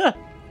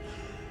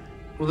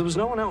 Well, there was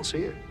no one else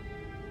here.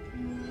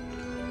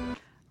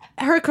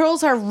 Her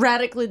curls are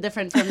radically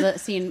different from the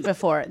scene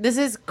before. This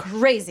is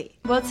crazy.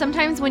 Well,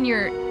 sometimes when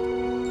you're...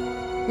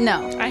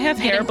 No. I have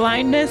hair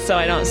blindness, so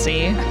I don't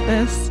see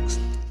this.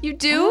 You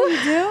do? Oh,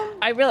 you do?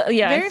 I really,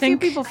 yeah, Very I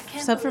think... few people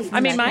suffer from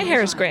I mean, that my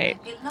hair is great.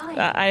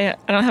 I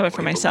don't have it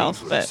for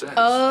myself, but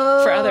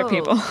for other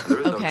people.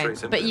 Okay,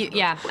 but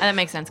that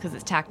makes sense because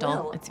it's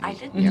tactile. Well, It's I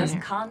didn't your just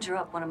hair. conjure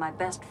up one of my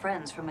best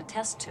friends from a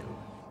test tube.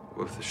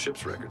 Well, if the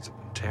ship's records have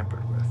been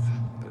tampered with,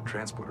 then the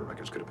transporter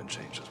records could have been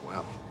changed as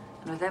well.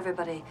 And with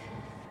everybody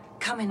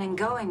coming and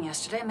going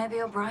yesterday,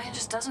 maybe O'Brien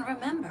just doesn't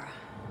remember.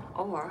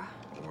 Or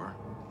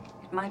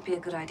it might be a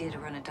good idea to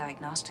run a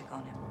diagnostic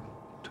on him.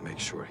 To make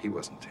sure he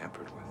wasn't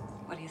tampered with.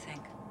 What do you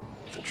think?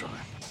 To try.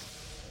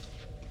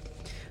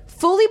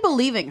 Fully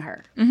believing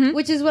her,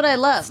 which is what I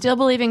love. Still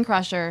believing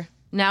Crusher.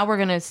 Now we're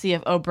going to see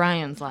if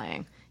O'Brien's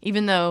lying,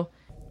 even though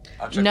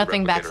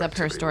nothing backs up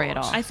her story at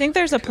all. I think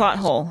there's a plot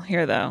hole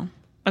here, though.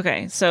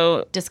 Okay,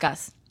 so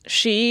discuss.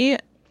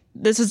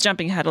 This is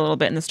jumping ahead a little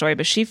bit in the story,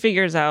 but she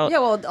figures out. Yeah,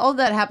 well, all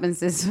that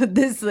happens is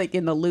this like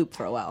in the loop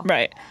for a while.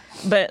 Right.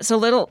 But so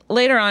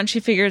later on, she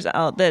figures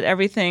out that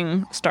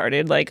everything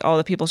started, like all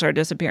the people started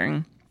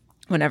disappearing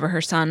whenever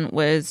her son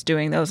was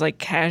doing those like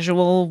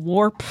casual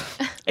warp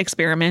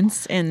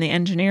experiments in the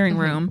engineering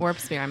room. Warp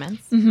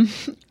experiments.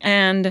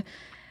 And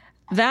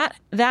that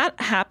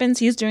happens.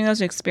 He's doing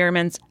those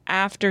experiments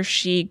after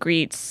she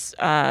greets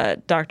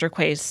Dr.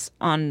 Quace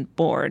on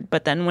board.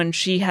 But then when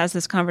she has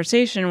this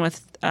conversation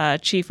with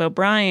Chief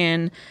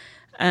O'Brien,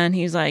 and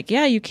he's like,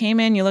 yeah, you came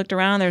in, you looked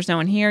around, there's no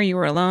one here, you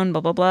were alone, blah,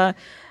 blah, blah.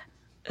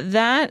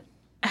 That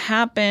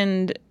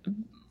happened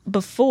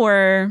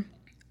before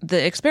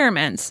the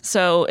experiments.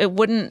 So it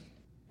wouldn't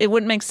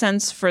make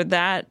sense for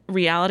that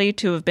reality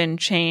to have been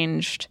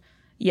changed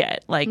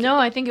yet. Like, no,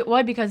 I think it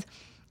would, because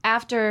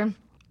after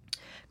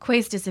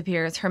Quace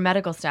disappears, her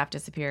medical staff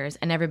disappears,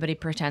 and everybody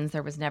pretends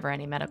there was never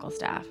any medical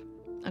staff.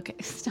 Okay,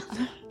 stop.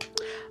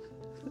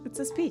 It's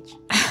a speech.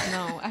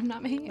 No, I'm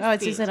not making a Oh,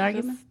 speech. it's just an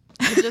argument?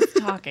 We're just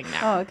talking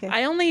now. Oh, okay.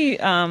 I only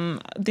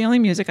the only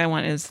music I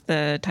want is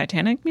the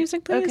Titanic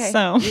music, please. Okay,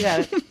 So you got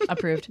it.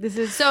 Approved. This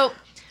is so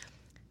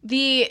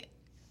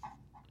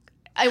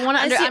I'm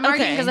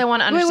arguing because I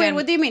want to understand. Wait,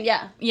 what do you mean?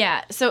 Yeah.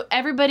 Yeah. So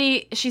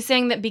she's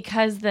saying that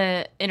because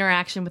the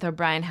interaction with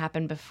O'Brien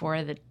happened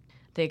before the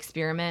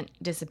experiment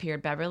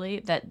disappeared Beverly,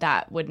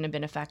 that wouldn't have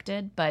been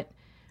affected. But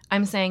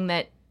I'm saying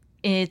that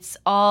it's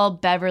all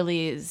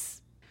Beverly's.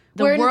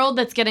 The world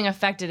that's getting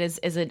affected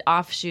is an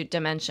offshoot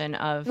dimension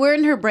of. We're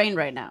in her brain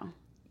right now.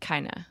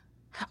 Kinda.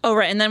 Oh,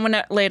 right. And then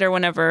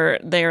whenever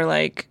they're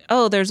like,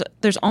 oh, there's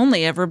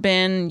only ever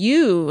been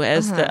you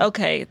as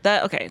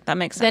that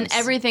makes sense. Then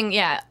everything,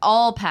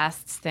 all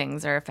past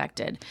things are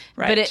affected.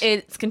 Right. But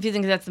it's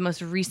confusing because that's the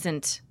most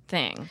recent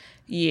thing.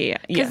 Yeah.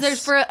 Because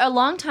there's for a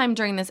long time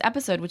during this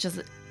episode, which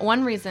is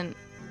one reason.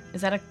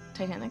 Is that a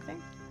Titanic thing?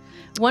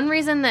 One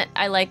reason that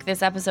I like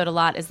this episode a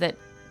lot is that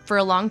for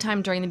a long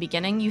time during the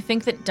beginning, you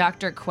think that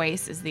Dr.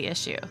 Quace is the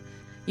issue.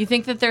 You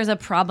think that there's a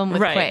problem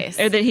with Quace.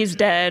 Or that he's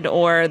dead,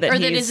 or that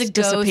he's is a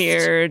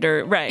disappeared, ghost,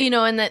 or right. You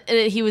know, and that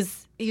he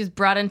was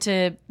brought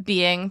into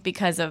being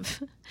because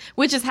of,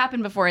 which has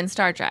happened before in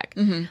Star Trek.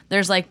 Mm-hmm.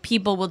 There's like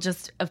people will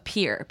just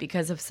appear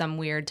because of some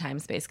weird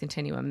time-space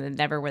continuum that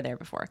never were there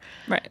before.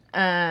 Right.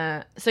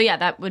 So yeah,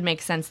 that would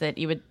make sense that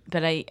you would,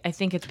 but I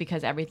think it's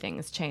because everything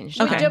has changed.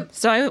 Okay.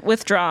 So I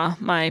withdraw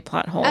my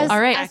plot hole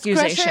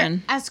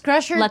accusation. As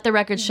Crusher let the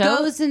record show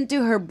goes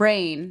into her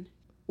brain,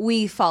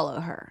 we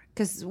follow her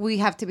because we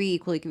have to be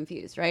equally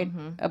confused, right?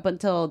 Up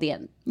until the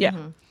end.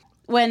 Yeah.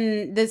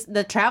 When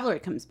the Traveler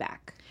comes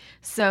back.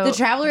 So the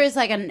Traveler is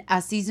like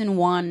a season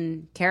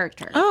 1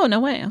 character. Oh, no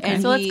way. Okay.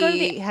 And so let's go to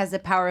he has the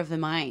power of the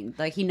mind.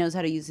 Like he knows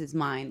how to use his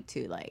mind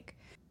to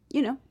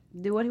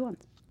do what he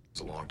wants. It's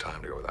a long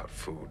time to go without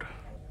food.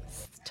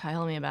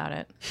 Tell me about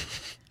it.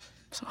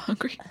 I'm so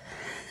hungry.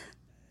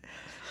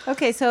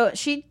 Okay, so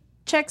she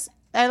checks.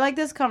 I like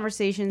this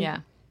conversation. Yeah.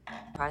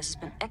 Price has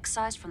been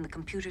excised from the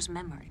computer's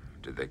memory.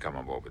 Did they come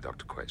on board with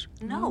Dr. Quace?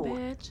 No.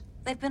 Bitch.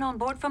 They've been on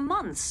board for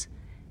months.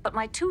 But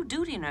my 2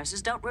 duty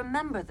nurses don't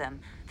remember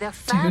them. Their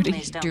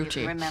families don't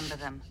even remember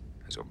them.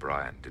 As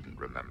O'Brien didn't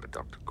remember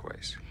Dr.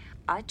 Quace.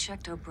 I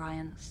checked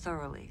O'Brien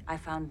thoroughly. I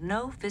found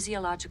no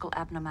physiological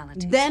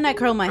abnormalities. Then I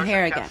curl my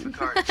hair again.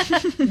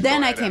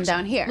 Then I came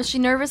down here. Well, she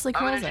nervously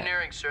I'm in curls it.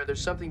 engineering, sir.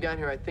 There's something down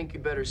here I think you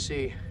better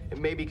see. It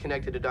may be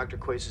connected to Dr.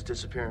 Quace's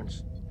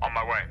disappearance. On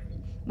my way.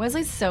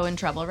 Wesley's so in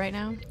trouble right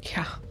now.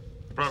 Yeah.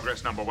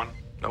 Progress number 1.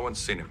 No one's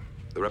seen him.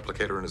 The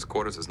replicator in his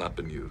quarters has not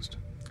been used.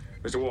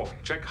 Mr. Wolf,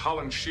 check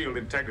hull and shield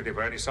integrity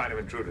for any sign of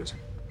intruders.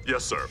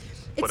 Yes, sir.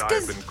 But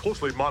I've been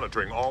closely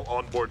monitoring all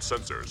onboard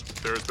sensors.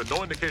 There has been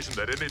no indication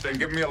that anything...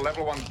 Give me a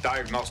level 1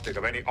 diagnostic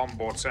of any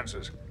onboard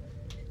sensors.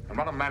 And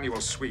run a manual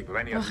sweep of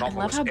any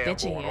anomalous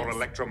airborne or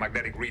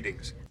electromagnetic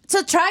readings.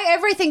 So try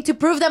everything to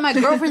prove that my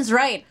girlfriend's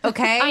right,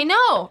 okay? I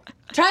know.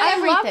 Try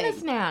everything. I love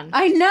this man.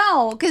 I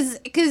know,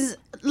 because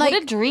like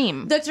what a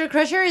dream. Dr.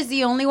 Crusher is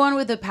the only one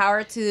with the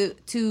power to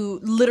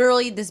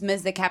literally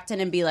dismiss the captain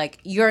and be like,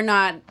 you're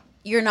not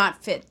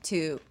fit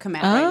to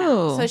command right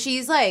now. So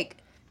she's like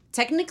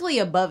technically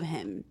above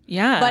him.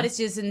 Yeah. But it's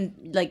just in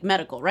like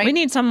medical, right? We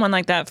need someone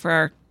like that for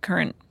our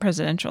current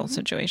presidential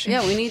situation.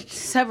 Yeah, we need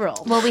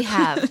several. Well, we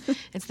have.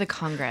 It's the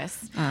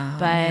Congress.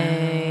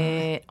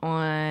 But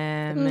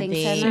on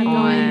things are not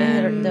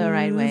going the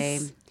right way.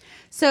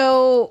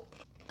 So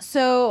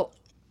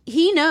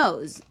he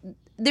knows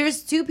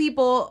there's 2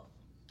 people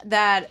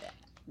that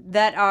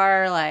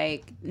are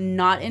like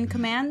not in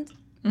command.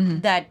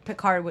 that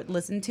Picard would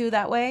listen to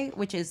that way,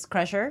 which is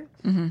Crusher.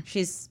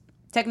 She's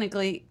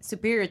technically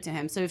superior to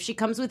him. So if she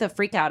comes with a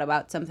freak out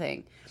about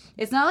something,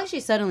 it's not like she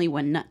suddenly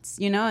went nuts.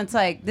 You know, it's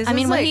like this. I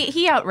mean, like,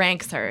 he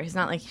outranks her. It's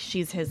not like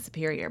she's his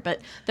superior,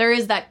 but there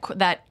is that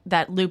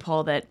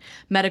loophole that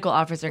medical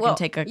officer can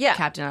take a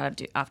captain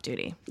off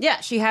duty.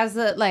 Yeah, she has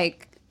the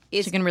like.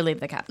 She can relieve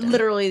the captain.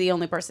 Literally the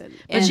only person,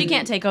 but she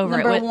can't take over.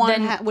 Number it.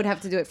 one would have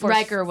to do it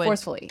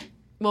forcefully.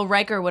 Well,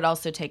 Riker would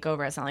also take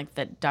over. It's not like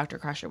that Dr.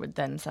 Crusher would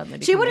then suddenly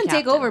become She wouldn't the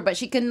take captain. over, but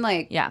she can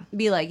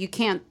be like, you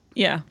can't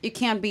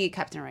be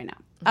captain right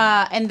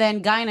now. And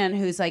then Guinan,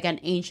 who's like an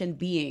ancient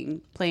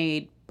being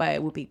played by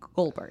Whoopi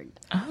Goldberg.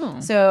 Oh.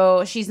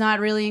 So she's not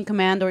really in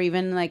command or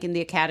even like in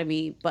the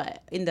academy,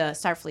 but in the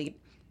Starfleet.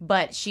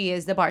 But she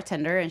is the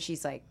bartender and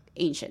she's like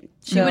ancient.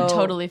 She would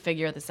totally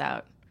figure this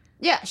out.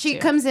 Yeah, she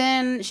comes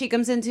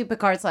into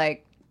Picard's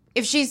like,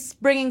 if she's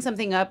bringing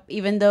something up,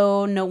 even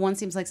though no one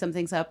seems like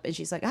something's up, and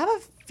she's like, I have a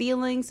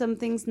feeling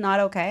something's not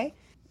okay,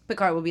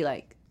 Picard will be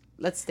like,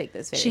 let's take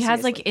this very She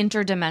has seriously. like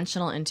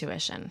interdimensional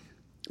intuition.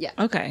 Yeah.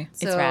 Okay.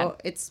 So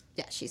it's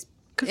rad. She's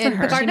Good and for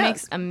her. Picard She knows.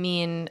 makes a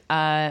mean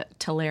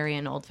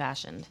Talarian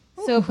old-fashioned.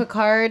 So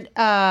Picard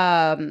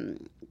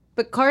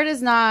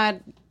is not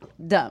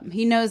dumb.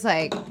 He knows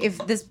like if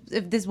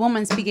this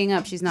woman's speaking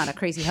up, she's not a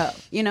crazy hoe,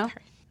 you know?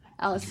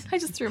 Alice. I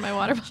just threw my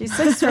water bottle. She's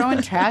just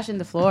throwing trash in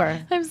the floor.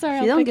 I'm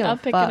sorry. She don't I'll give a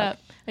pick fuck. it up.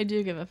 I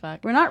do give a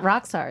fuck. We're not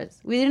rock stars.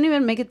 We didn't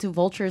even make it to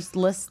Vulture's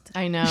list.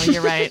 I know,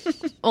 you're right.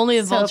 Only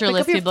the So Vulture pick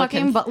list up your people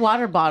fucking can.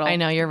 water bottle. I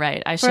know, you're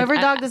right. I should. Forever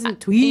Dog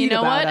doesn't tweet You know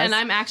about what? us. And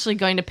I'm actually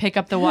going to pick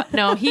up the water.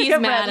 No, he's Look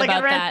at mad Brett, look at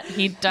about Brett. that.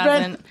 He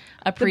doesn't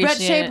appreciate the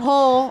bread-shaped it.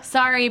 hole.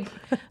 Sorry,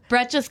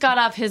 Brett just got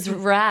off his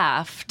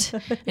raft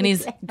and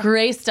he's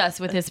graced us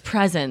with his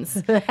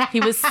presence. He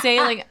was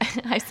sailing.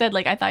 I said,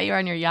 like, I thought you were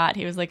on your yacht.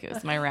 He was like, it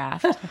was my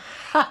raft.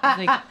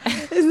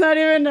 It's not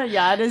even a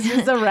yacht. It's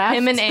just a raft.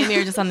 Him and Amy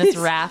are just on this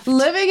raft.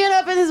 Living it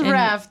up in his And,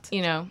 raft.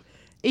 You know,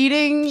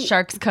 eating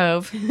Shark's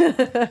Cove.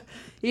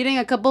 Eating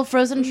a couple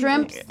frozen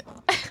shrimps.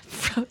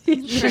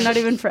 They're not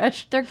even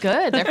fresh. They're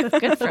good. They're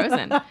good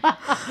frozen.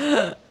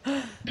 Oh,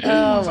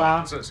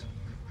 wow.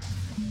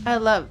 I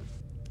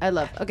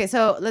love. Okay,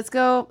 so let's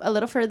go a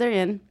little further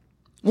in.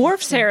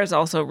 Worf's hair is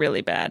also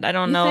really bad. I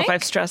don't You know if think?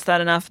 I've stressed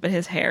that enough, but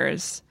his hair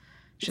is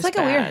just It's like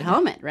a weird bad.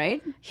 helmet,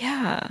 right?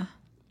 Yeah.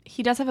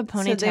 He does have a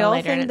ponytail So they all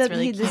later, think and it's that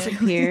really he cute.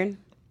 disappeared.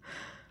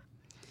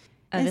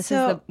 And This so-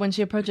 is the when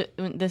she approaches.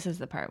 This is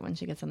the part when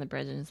she gets on the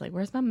bridge and is like,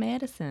 "Where's my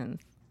medicine?"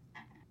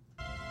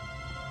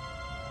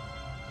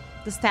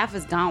 The staff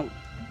is gone.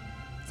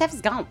 Staff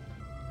is gone.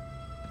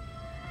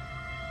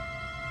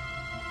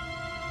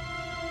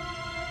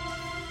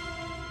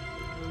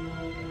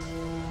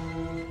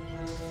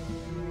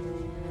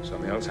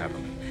 Something else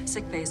happened.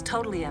 Sick bay is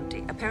totally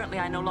empty. Apparently,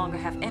 I no longer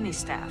have any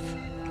staff.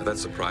 That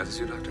surprises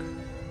you, Doctor?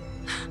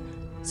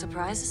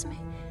 Surprises me?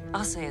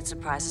 I'll say it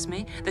surprises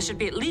me. There should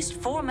be at least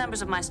 4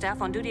 members of my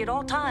staff on duty at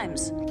all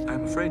times.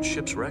 I'm afraid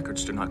ship's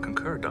records do not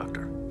concur,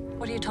 Doctor.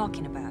 What are you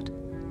talking about?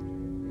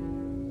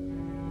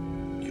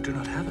 You do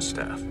not have a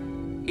staff.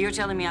 You're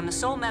telling me I'm the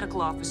sole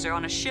medical officer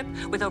on a ship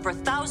with over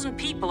 1,000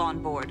 people on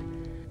board.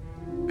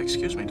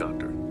 Excuse me,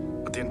 Doctor,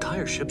 but the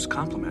entire ship's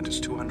complement is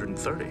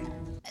 230.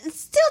 It's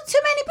still too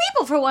many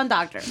people for one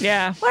doctor.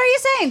 Yeah. What are you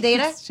saying,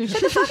 Data? Shut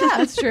the fuck up.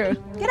 That's true.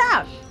 Get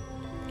out.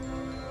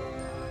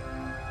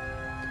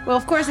 Well,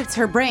 of course, it's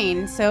her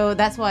brain, so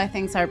that's why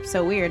things are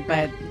so weird.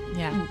 But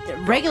yeah,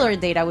 regular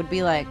Data would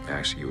be like,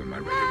 Actually, you in my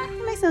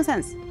regular. it makes no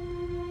sense.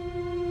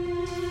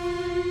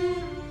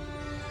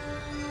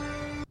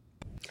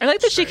 I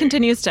like that she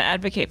continues to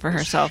advocate for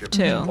herself,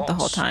 too, the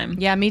whole time.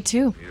 Yeah, me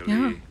too.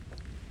 Yeah.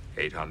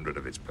 800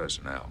 of its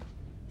personnel.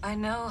 I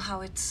know how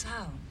it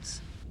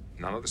sounds.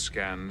 None of the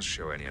scans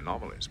show any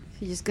anomalies.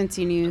 He just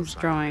continues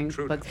drawing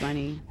Bugs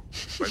Bunny.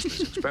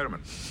 Wesley's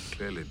experiment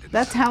clearly did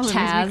That's how it makes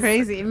me Chaz.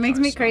 crazy. It makes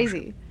me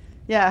crazy.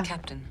 Yeah.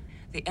 Captain,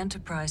 the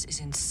Enterprise is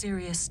in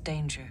serious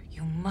danger.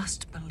 You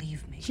must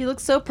believe me. She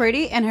looks so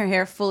pretty, and her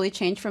hair fully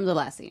changed from the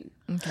last scene.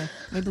 Okay,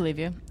 we believe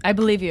you. I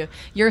believe you.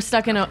 You're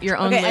stuck in your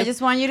own. Okay, I loop.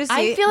 just want you to see.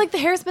 I feel like the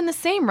hair's been the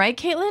same, right,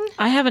 Caitlin?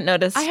 I haven't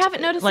noticed. I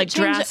haven't noticed like it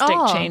change at drastic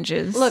all.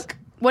 changes. Look,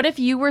 what if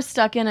you were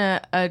stuck in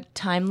a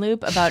time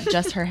loop about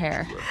just her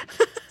hair?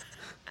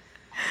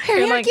 Her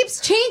You're hair like- keeps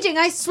changing,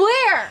 I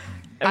swear.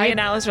 Me and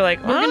Alice were like,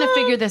 We're gonna "Oh,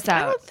 figure this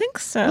I out. don't think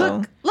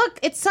so. Look,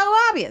 it's so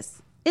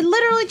obvious. It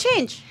literally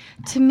changed.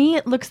 To me,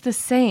 it looks the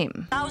same.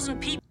 1,000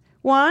 people.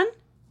 One?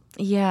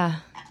 Yeah.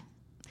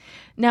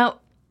 Now,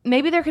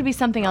 maybe there could be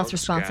something else The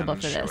responsible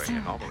for scans this. show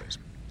any anomalies.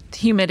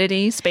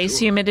 Humidity, space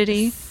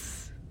humidity.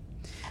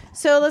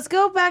 So let's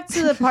go back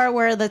to the part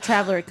where the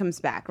Traveler comes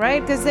back,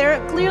 right? Because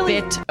they're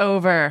clearly... Bit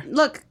over.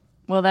 Look,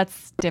 Well,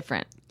 that's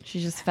different. She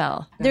just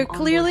fell. they're Onboard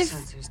clearly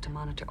sensors to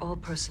monitor all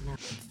personnel.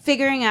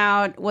 figuring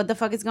out what the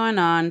fuck is going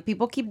on.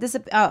 People keep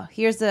Oh,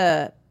 here's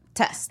the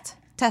test.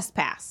 Test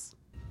pass.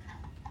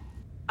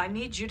 I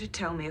need you to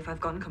tell me if I've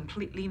gone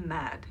completely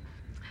mad.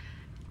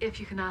 If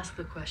you can ask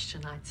the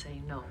question, I'd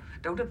say no.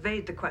 Don't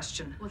evade the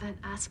question. Well, then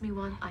ask me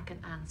one I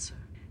can answer.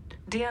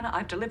 Deanna,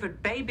 I've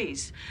delivered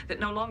babies that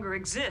no longer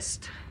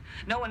exist.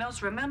 No one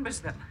else remembers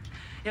them.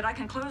 Yet I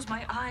can close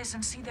my eyes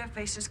and see their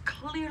faces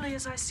clearly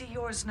as I see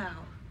yours now.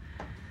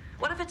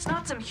 What if it's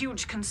not some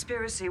huge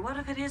conspiracy? What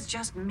if it is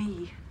just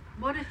me?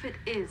 What if it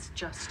is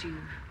just you?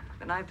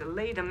 Then I've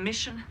delayed a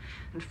mission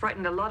and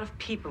frightened a lot of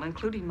people,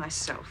 including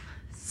myself.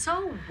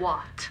 So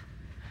what?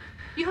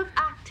 You have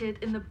acted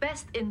in the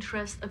best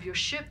interest of your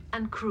ship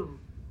and crew.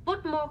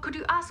 What more could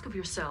you ask of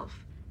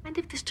yourself? And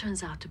if this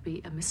turns out to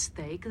be a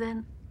mistake,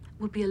 then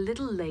we'll be a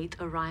little late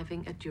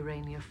arriving at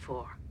Urania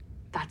 4.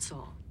 That's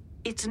all.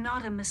 It's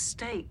not a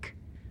mistake.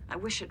 I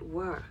wish it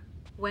were.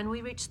 When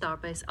we reach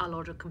Starbase, I'll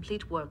order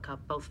complete workup,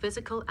 both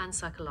physical and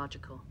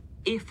psychological.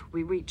 If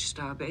we reach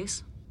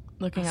Starbase.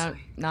 Looking out,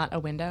 not a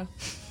window.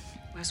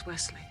 Where's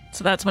Wesley?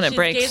 So that's when it She's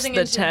breaks gazing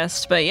the into-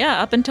 test. But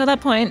yeah, up until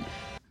that point,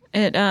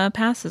 it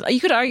passes. You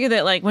could argue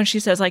that, like, when she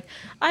says, like,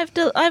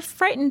 I've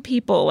frightened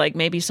people, like,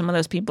 maybe some of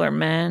those people are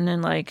men,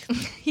 and, like,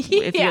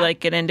 if you, like,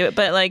 get into it.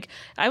 But, like,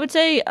 I would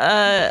say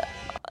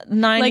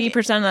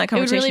 90% of that conversation It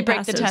would really break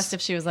passes. the test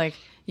if she was like,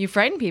 you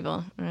frighten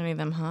people. Are any of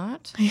them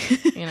hot?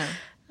 You know.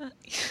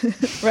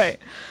 Right.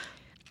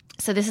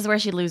 So this is where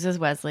she loses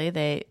Wesley.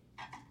 They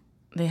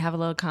have a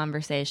little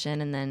conversation,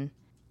 and then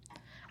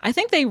I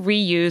think they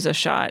reuse a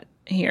shot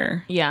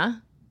here. Yeah.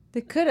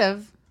 They could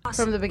have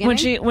from the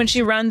beginning. When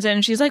she runs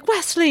in, she's like,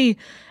 Wesley!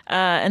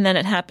 And then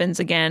it happens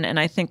again, and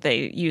I think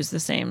they use the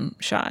same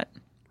shot.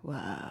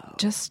 Wow.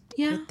 Just,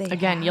 yeah.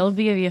 Again, you'll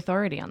be the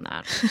authority on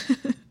that.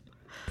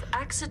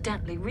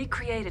 Accidentally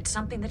recreated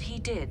something that he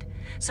did.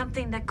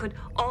 Something that could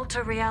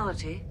alter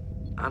reality.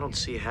 I don't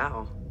see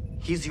how.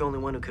 He's the only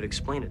one who could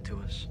explain it to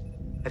us.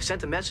 I've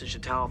sent a message to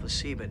Tau Alpha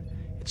C, but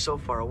it's so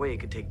far away it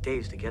could take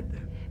days to get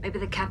there. Maybe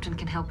the captain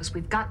can help us.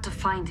 We've got to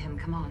find him.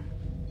 Come on.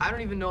 I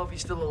don't even know if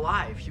he's still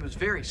alive. He was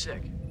very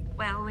sick.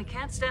 Well, we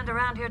can't stand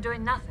around here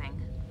doing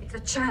nothing. It's a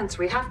chance.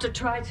 We have to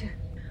try to...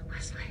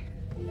 Wesley.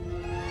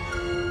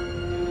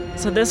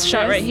 So this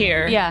shot right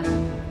here. Yeah.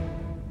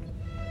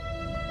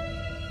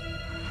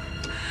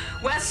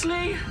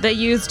 Wesley! They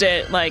used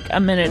it, like, a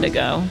minute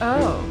ago.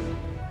 Oh.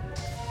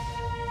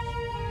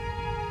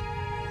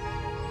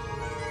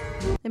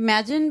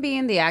 Imagine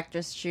being the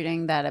actress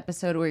shooting that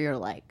episode where you're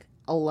like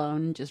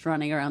alone, just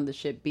running around the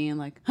ship, being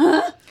like,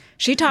 "Huh?"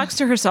 She talks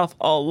to herself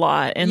a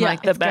lot in, Yeah,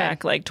 like, the it's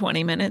back, like,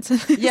 20 minutes.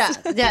 Yeah,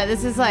 yeah.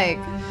 This is like,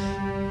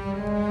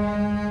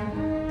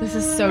 This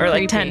is so Or,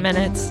 creepy. like, 10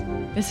 minutes.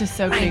 This is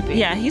so creepy.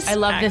 Yeah, he's I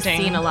love this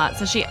acting. scene a lot.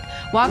 So she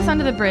walks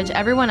onto the bridge.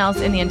 Everyone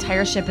else in the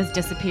entire ship has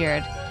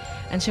disappeared.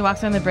 And she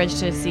walks on the bridge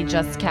to see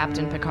just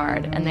Captain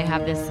Picard. And they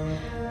have this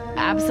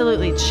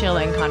absolutely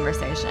chilling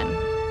conversation.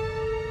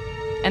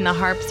 And the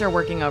harps are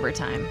working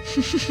overtime.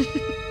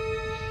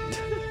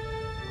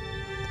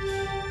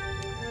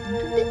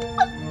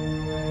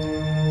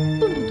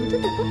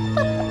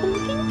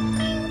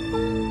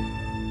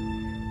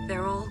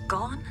 They're all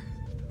gone?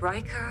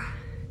 Riker,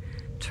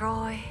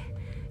 Troy,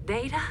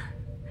 Data?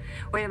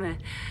 Wait a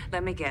minute.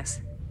 Let me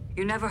guess.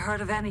 You never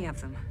heard of any of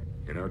them?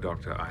 You know,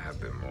 Doctor, I have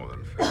been more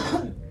than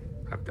fair.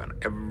 I've done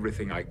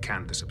everything I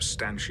can to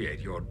substantiate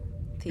your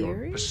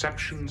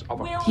perceptions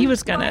of a... He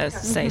was gonna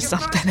say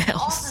something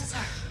else.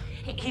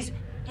 He's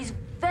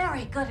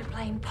very good at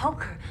playing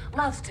poker.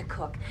 Loves to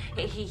cook.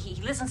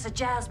 He listens to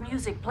jazz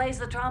music, plays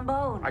the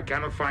trombone. I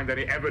cannot find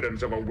any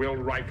evidence of a Will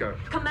Riker.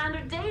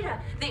 Commander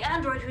Data, the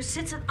android who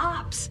sits at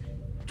ops,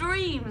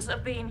 dreams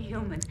of being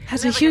human.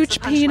 Has Never a huge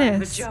gets the punchline of a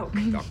penis. joke.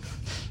 Doctor,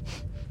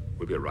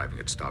 we'll be arriving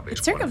at Starbase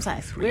It's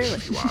circumcised, 133 in a clearly.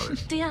 few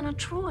hours. Deanna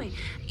Troy,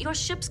 your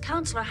ship's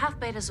counselor, half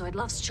Betazoid,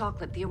 loves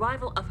chocolate. The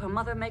arrival of her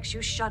mother makes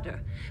you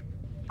shudder.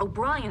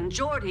 O'Brien,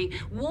 Geordi,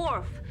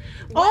 Worf.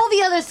 all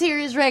the other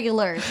series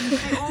regulars.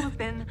 They all have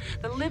been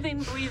the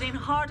living, breathing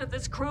heart of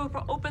this crew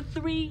for over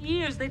 3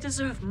 years. They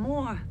deserve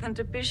more than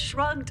to be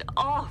shrugged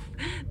off,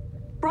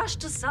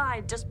 brushed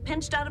aside, just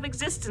pinched out of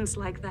existence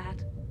like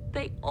that.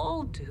 They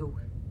all do.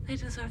 They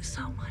deserve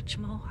so much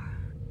more.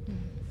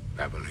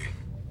 Beverly,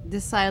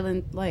 This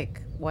silent,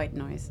 like, white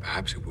noise.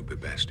 perhaps it would be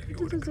best if you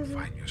were to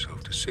confine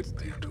yourself to sick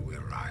bay until we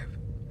arrive.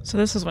 So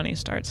this is when he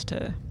starts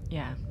to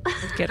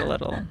get a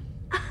little...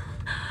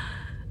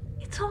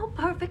 It's all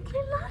perfectly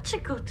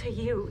logical to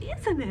you,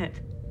 isn't it?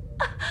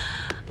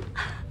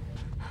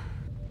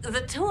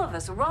 The two of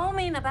us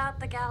roaming about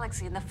the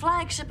galaxy in the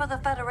flagship of the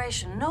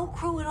Federation, no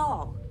crew at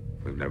all.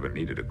 We've never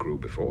needed a crew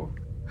before.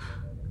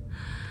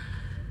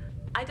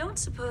 I don't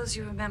suppose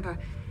you remember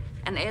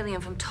an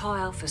alien from Tau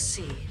Alpha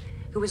C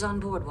who was on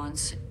board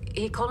once.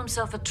 He called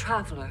himself a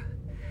traveler.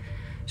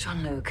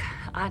 Jean-Luc,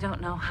 I don't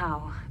know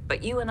how,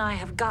 but you and I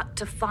have got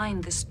to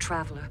find this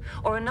traveler,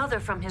 or another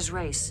from his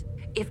race,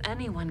 if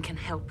anyone can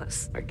help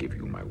us. I give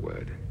you my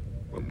word.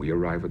 When we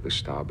arrive at the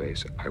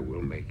Starbase, I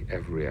will make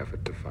every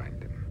effort to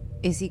find him.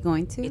 Is he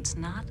going to? It's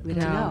not a We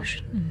don't know.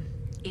 delusion.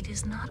 It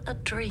is not a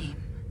dream.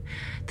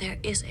 There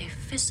is a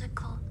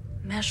physical,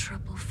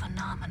 measurable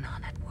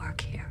phenomenon at work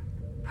here.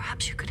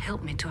 Perhaps you could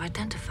help me to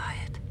identify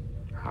it.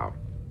 How?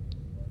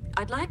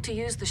 I'd like to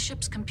use the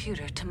ship's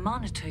computer to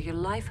monitor your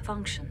life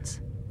functions.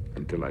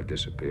 Until I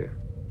disappear.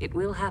 It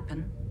will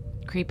happen.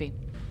 Creepy.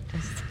 I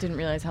just didn't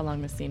realize how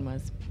long this scene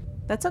was.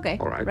 That's okay.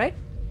 All right.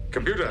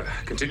 Computer,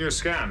 continuous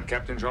scan.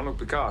 Captain Jean-Luc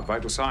Picard,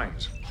 vital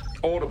signs.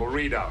 Audible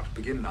readout.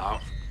 Begin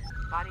now.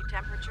 Body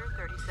temperature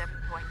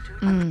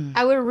 37.2.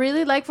 I would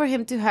really like for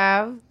him to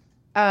have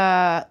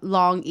a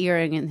long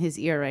earring in his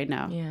ear right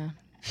now. Yeah,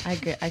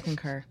 I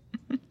concur.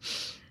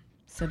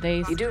 So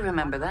You do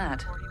remember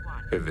that.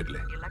 Vividly.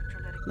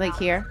 Like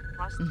here.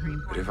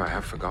 But if I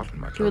have forgotten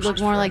my He would look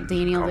closest more like friend,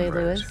 Daniel comrades,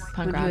 Day-Lewis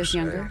when he was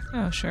younger.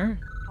 Oh, sure.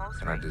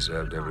 And I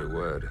deserved every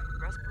word.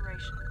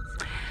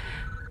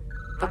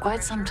 For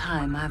quite some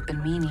time, I've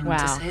been meaning to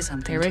Wow. say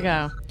something. Here we to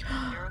go. you.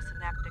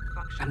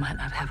 I might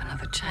not have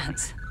another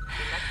chance.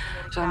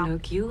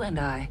 Jean-Luc, you and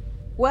I.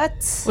 What?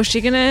 Was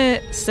she gonna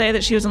say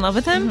that she was in love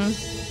with him?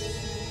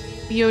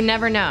 You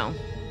never know.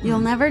 You'll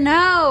never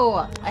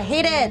know. I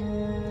hate it.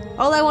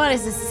 All I want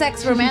is a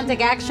sex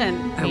romantic action.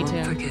 I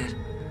won't forget.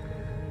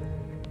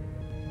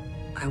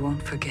 I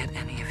won't forget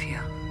any of you.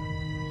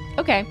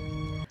 Okay.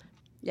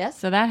 Yes.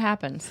 So that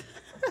happens.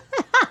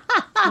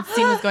 The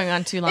scene was going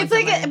on too long. It's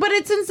like, but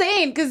it's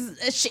insane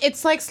because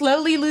it's like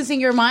slowly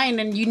losing your mind,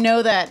 and you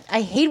know that.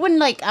 I hate when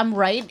like I'm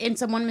right and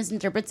someone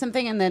misinterprets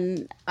something, and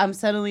then I'm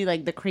suddenly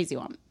like the crazy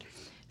one.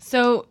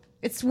 So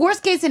it's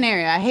worst case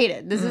scenario. I hate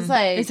it. This is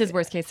like this is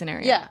worst case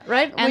scenario. Yeah,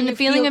 right. When And the you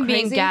feeling feel of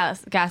being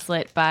crazy.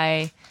 gaslit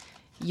by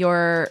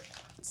your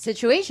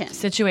situation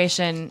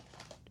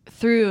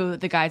through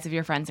the guides of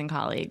your friends and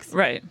colleagues.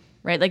 Right.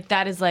 Right? Like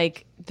that is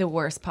like the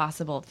worst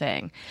possible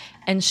thing.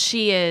 And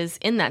she is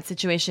in that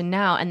situation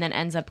now and then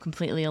ends up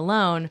completely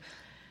alone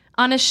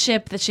on a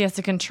ship that she has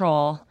to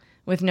control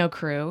with no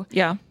crew.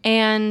 Yeah.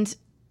 And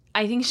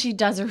I think she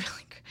does a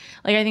really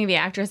I think the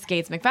actress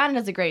Gates McFadden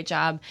does a great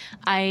job.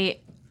 I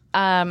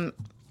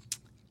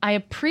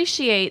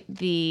appreciate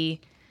the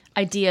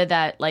idea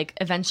that like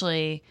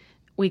eventually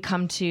we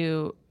come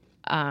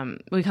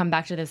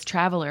back to this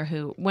traveler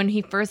who, when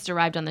he first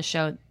arrived on the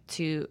show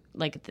to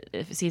like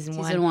season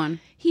one,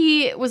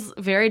 he was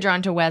very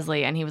drawn to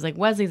Wesley, and he was like,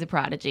 Wesley's a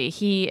prodigy.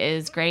 He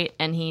is great,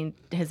 and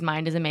his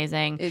mind is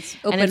amazing,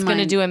 and it's going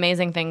to do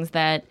amazing things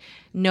that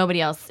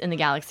nobody else in the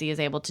galaxy is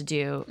able to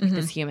do with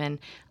this human.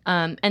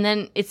 And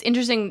then it's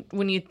interesting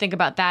when you think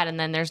about that, and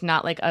then there's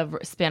not like a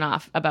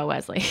spin-off about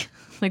Wesley.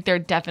 Like there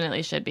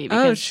definitely should be,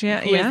 because who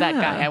is that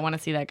guy? I want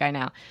to see that guy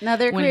now. Now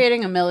they're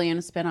creating a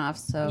million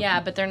spin-offs. So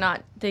yeah, but they're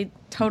not. They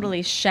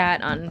totally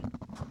shat on.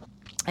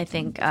 I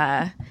think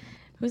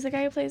who's the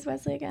guy who plays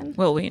Wesley again?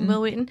 Will Wheaton.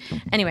 Will Wheaton.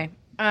 Anyway,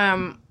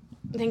 I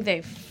think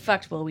they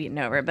fucked Will Wheaton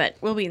over, but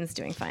Will Wheaton's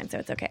doing fine, so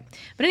it's okay.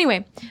 But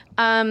anyway,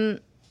 I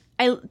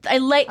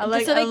like.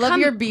 So I love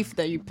your beef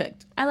that you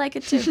picked. I like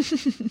it too.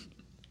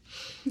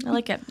 I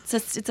like it.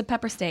 It's a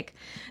pepper steak.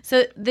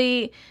 So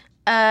they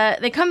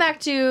come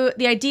back to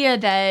the idea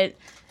that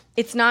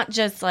it's not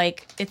just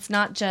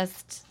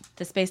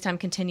the space-time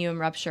continuum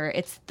rupture.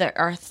 It's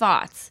our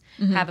thoughts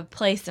have a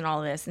place in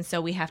all this, and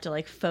so we have to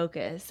like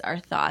focus our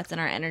thoughts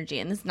and our energy.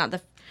 And this is not the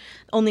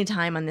only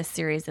time on this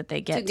series that they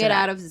get to get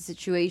out of the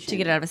situation. To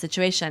get out of a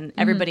situation,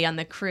 everybody on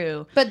the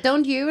crew. But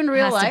don't you in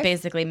real has life to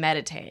basically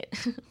meditate?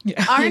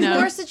 Aren't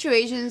most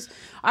situations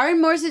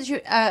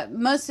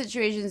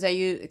that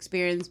you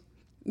experience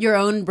your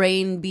own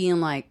brain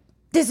being like,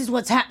 this is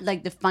what's happening,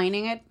 like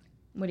defining it?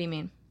 What do you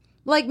mean?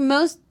 Like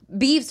most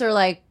beefs are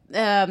like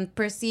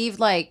perceived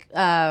like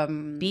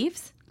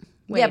beefs.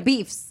 Yeah,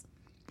 beefs.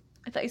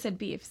 I thought you said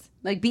beefs.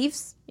 Like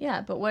beefs?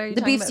 Yeah, but what are you the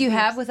talking beefs about you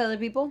have with other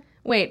people?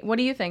 Wait, what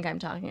do you think I'm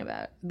talking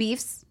about?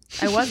 Beefs?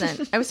 I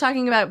wasn't. I was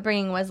talking about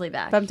bringing Wesley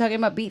back. But I'm talking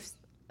about beefs.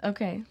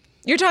 Okay.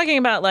 You're talking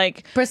about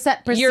like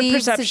your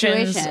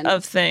perceptions situation.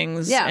 of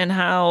things and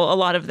how a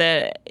lot of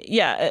a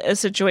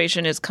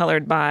situation is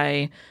colored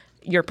by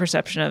your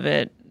perception of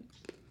it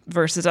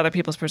versus other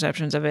people's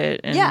perceptions of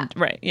it. And,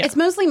 right. Yeah. It's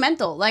mostly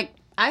mental. Like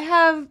I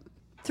have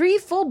 3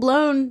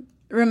 full-blown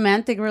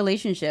romantic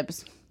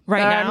relationships.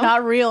 Right that now? are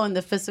not real in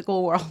the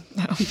physical world.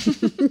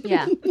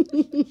 Yeah.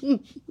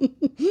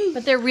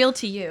 But they're real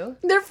to you.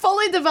 They're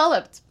fully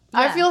developed.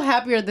 I Yeah. feel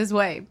happier this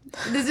way.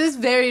 This is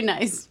very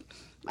nice.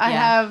 I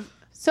have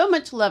so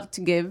much love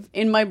to give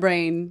in my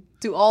brain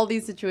to all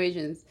these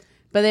situations,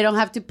 but they don't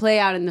have to play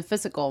out in the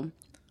physical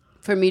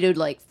for me to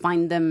like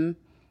find them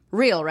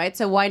real, right?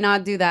 So why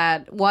not do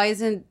that? Why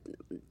isn't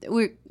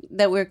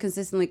we're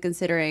consistently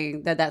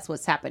considering that that's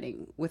what's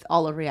happening with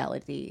all of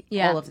reality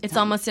all of the it's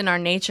time? almost in our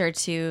nature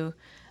to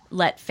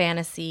let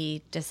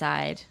fantasy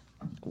decide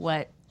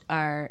what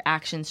our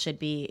actions should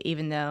be,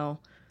 even though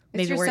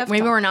It's maybe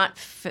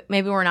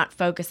your we're not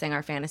focusing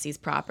our fantasies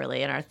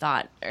properly, and our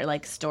thought or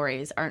like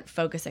stories aren't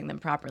focusing them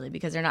properly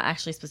because they're not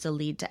actually supposed to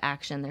lead to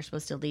action. They're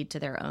supposed to lead to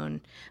their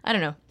own, I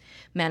don't know,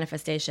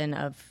 manifestation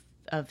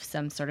of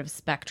some sort of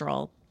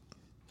spectral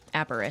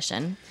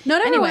apparition.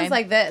 Not everyone's Anyway.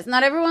 like this.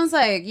 Not everyone's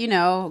like,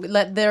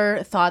 let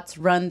their thoughts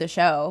run the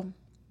show.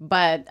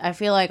 But I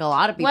feel like a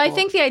lot of people... Well, I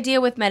think the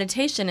idea with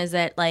meditation is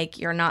that, like,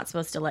 you're not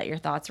supposed to let your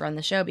thoughts run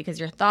the show because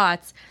your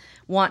thoughts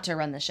want to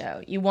run the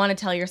show. You want to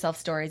tell yourself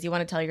stories. You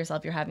want to tell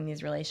yourself you're having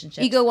these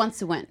relationships. Ego wants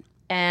to win.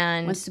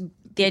 And wants to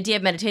The idea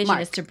of meditation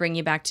Mark. is to bring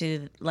you back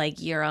to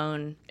like your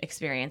own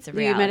experience of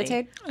Do you reality.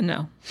 meditate?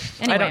 No.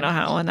 Anyway, I don't know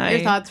how. And Your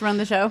thoughts run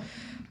the show?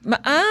 You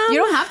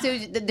don't have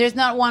to. There's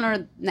not one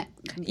or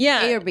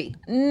A or B.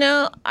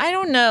 No, I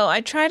don't know.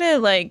 I try to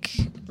like.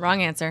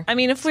 Wrong answer. I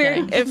mean, if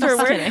we're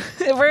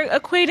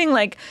equating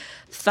like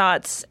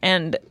thoughts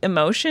and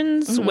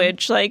emotions,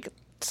 which like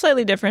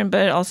slightly different,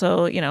 but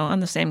also on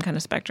the same kind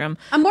of spectrum.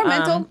 I'm more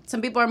mental.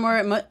 Some people are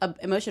more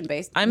emotion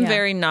based. I'm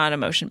very not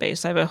emotion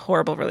based. I have a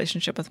horrible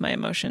relationship with my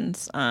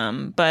emotions.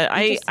 But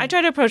I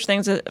try to approach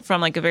things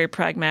from like a very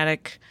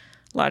pragmatic,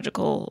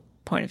 logical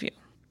point of view.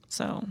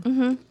 So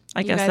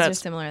I guess you guys that's are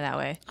similar that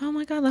way. Oh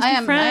my God, let's I be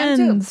am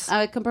friends. too.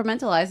 I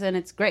compartmentalize and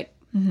it's great.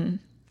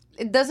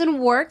 It doesn't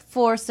work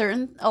for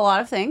a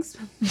lot of things.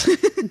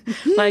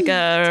 Like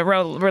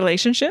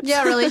relationships?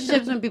 Yeah,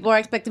 relationships when people are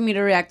expecting me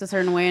to react a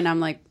certain way and I'm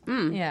like,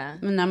 yeah.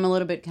 And I'm a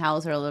little bit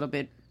callous or a little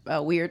bit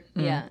weird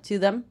to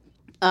them.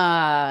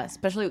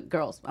 Especially with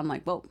girls. I'm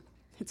like, whoa,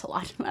 it's a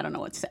lot. I don't know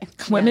what to say.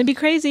 Women be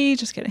crazy.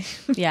 Just kidding.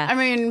 Yeah. I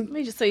mean,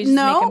 you just make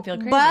them feel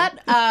crazy. But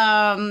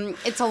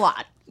it's a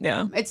lot.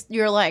 Yeah.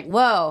 You're like,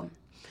 whoa.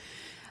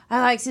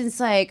 I like since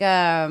like,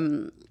 I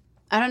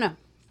don't know,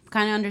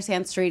 kind of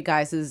understand straight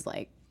guys is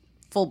like,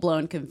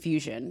 full-blown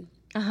confusion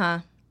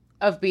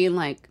of being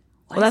like,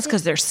 well, that's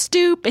because they're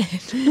stupid.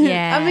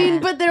 Yeah. I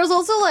mean, but there's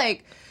also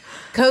like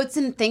codes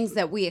and things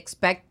that we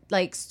expect,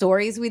 like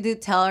stories we do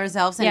tell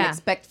ourselves and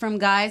expect from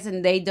guys,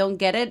 and they don't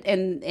get it,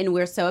 and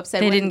we're so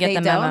upset when they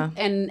don't.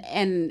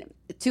 And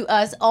to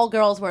us, all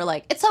girls were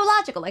like, it's so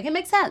logical, like it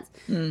makes sense.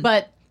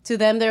 But to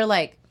them, they're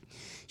like,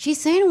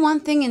 she's saying one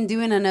thing and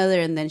doing another,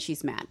 and then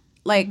she's mad.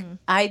 Like,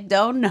 I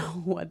don't know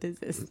what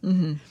this is.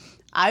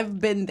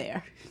 I've been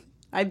there.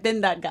 I've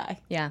been that guy.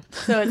 Yeah.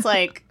 So it's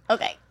like,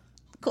 okay,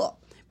 cool.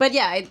 But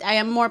yeah, I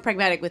am more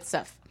pragmatic with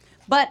stuff.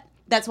 But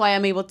that's why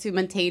I'm able to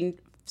maintain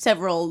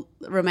several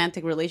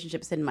romantic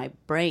relationships in my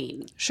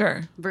brain.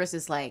 Sure.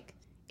 Versus like,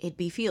 it'd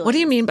be feelings. What do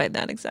you mean by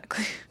that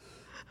exactly?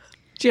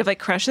 Do you have like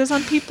crushes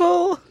on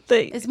people?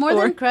 It's more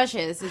than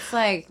crushes. It's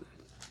like,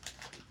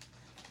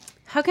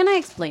 how can I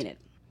explain it?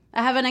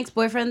 I have an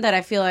ex-boyfriend that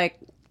I feel like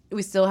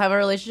we still have a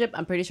relationship.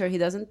 I'm pretty sure he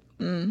doesn't.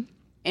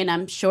 And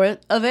I'm sure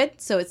of it,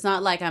 so it's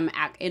not like I'm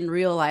in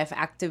real life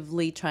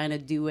actively trying to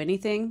do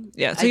anything.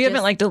 Yeah, so you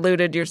haven't like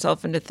deluded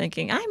yourself into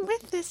thinking I'm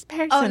with this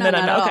person. Oh no, not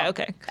at all.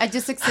 Okay. I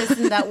just exist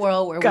in that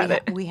world where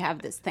we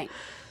have this thing,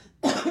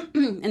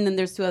 and then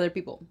there's 2 other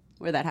people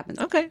where that happens.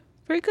 Okay,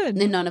 very good.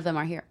 And none of them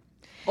are here,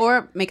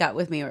 or make out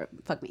with me or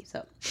fuck me.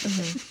 So,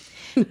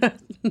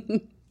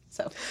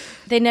 so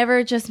they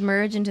never just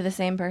merge into the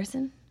same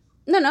person.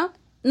 No,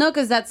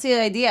 because that's the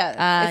idea. It's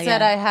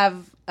that I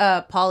have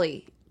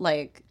poly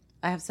like.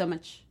 I have so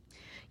much.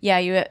 Yeah,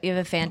 you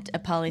have a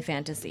poly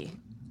fantasy.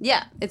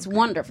 Yeah, it's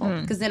wonderful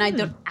because then I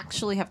don't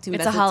actually have to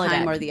invest the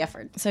time or the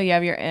effort. So you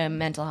have your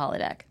mental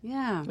holodeck.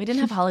 Yeah. We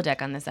didn't have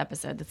holodeck on this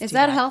episode. Is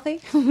that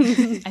healthy?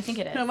 I think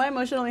it is. Am I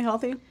emotionally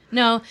healthy?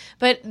 No,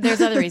 but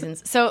there's other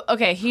reasons. So,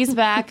 okay, he's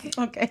back.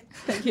 Okay.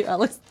 Thank you,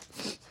 Alice.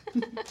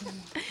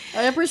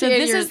 I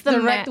appreciate your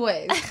direct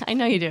ways. I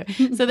know you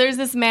do. So there's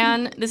this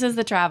man. This is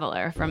the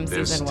Traveler from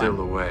season 1. There's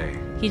still a way.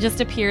 He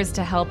just appears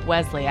to help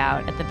Wesley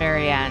out at the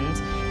very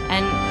end.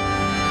 And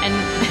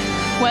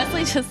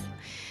Wesley's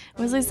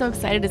so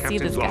excited to see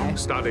this guy.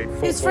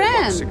 His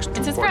friend. It's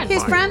his friend.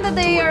 His friend that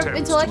they are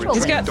intellectual.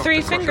 He's got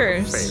 3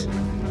 fingers.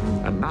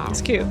 And now, it's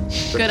cute.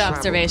 Good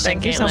observation.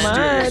 Thank you so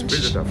much.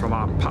 Visitor from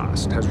our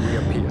past has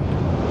reappeared.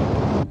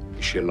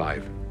 Is she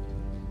alive?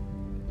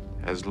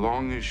 As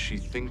long as she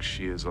thinks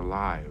she is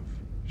alive,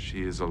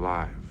 she is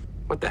alive.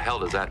 What the hell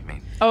does that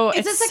mean? Oh,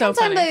 it's the second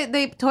time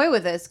they toy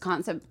with this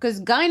concept because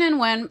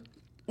Guinan,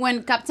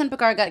 when Captain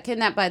Picard got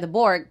kidnapped by the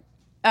Borg,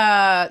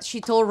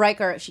 she told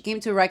Riker, she came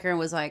to Riker and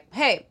was like,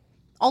 hey,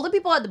 all the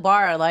people at the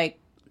bar are like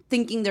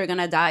thinking they're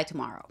gonna die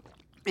tomorrow.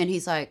 And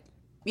he's like,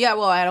 yeah,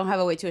 well, I don't have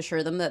a way to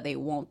assure them that they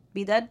won't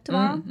be dead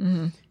tomorrow.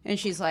 And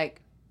she's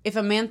like, if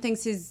a man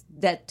thinks he's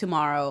dead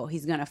tomorrow,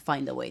 he's gonna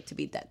find a way to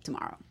be dead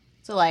tomorrow.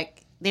 So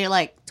like, they're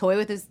like toy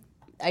with this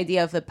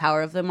idea of the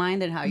power of the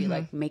mind and how you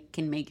like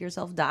can make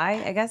yourself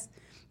die, I guess,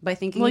 by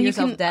thinking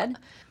yourself dead.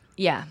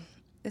 Yeah.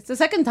 It's the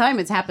second time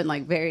it's happened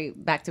like very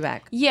back to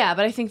back. Yeah,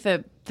 but I think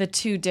the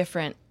 2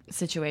 different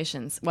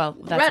situations. Well,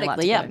 that's a lot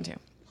to get into.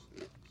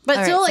 But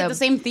All still right, like the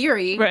same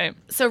theory. Right.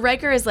 So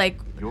Riker is like,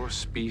 your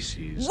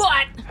species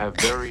what? Have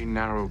very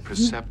narrow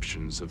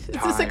perceptions of time.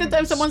 It's the second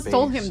time someone's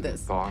told him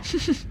this.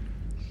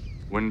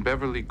 When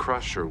Beverly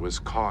Crusher was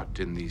caught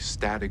in the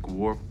static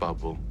warp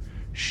bubble,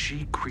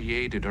 she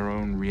created her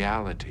own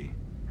reality.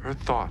 Her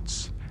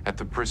thoughts, at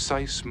the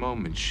precise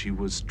moment she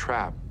was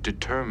trapped,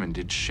 determined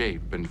its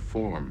shape and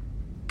form.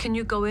 Can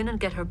you go in and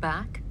get her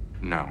back?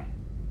 No,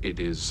 it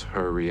is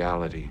her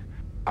reality.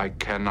 I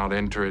cannot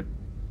enter it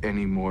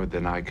any more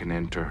than I can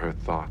enter her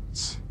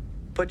thoughts.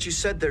 But you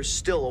said there's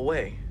still a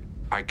way.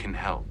 I can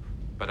help,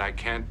 but I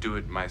can't do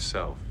it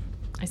myself.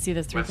 I see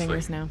those 3 Wesley.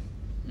 fingers now.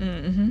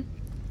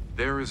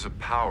 There is a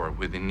power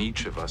within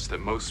each of us that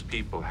most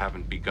people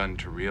haven't begun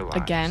to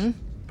realize. Again?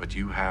 But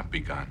you have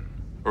begun.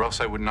 Or else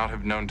I would not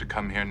have known to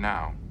come here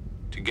now.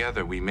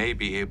 Together, we may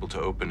be able to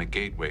open a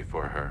gateway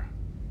for her,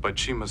 but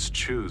she must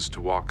choose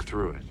to walk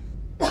through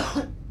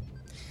it.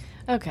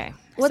 Okay.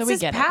 What's so we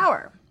his get it.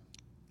 power?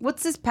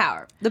 What's his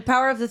power? The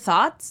power of the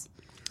thoughts?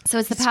 So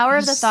it's the power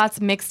of the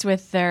thoughts mixed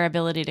with their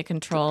ability to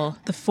control.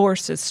 The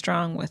force is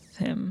strong with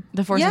him.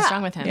 The force is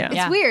strong with him. Yeah.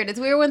 It's weird. It's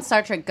weird when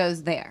Star Trek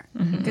goes there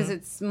because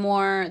it's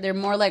more. They're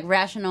more like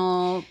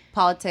rational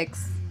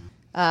politics.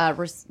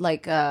 What's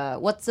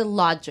the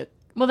logic?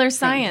 Well, there's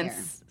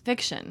science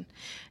fiction,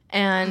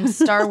 and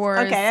Star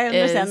Wars. Okay, I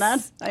understand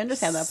is that. I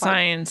understand that part.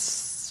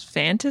 Science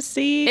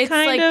fantasy It's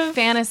kind like of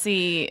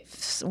fantasy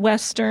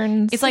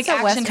westerns. It's like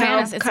action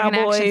fantasy. It's like an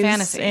action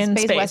fantasy. in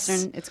Space space.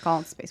 Western. It's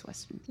called Space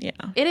Western. Yeah.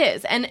 It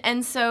is.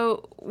 And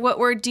so what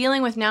we're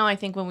dealing with now, I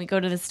think, when we go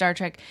to the Star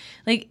Trek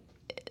like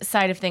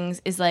side of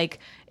things is like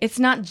it's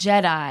not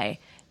Jedi.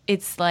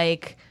 It's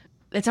like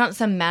it's not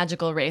some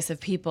magical race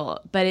of people,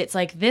 but it's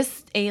like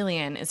this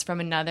alien is from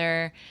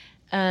another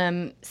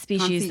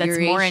species that's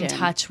more in Configuration.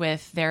 touch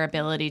with their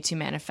ability to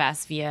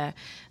manifest via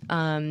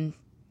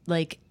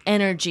like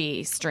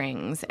energy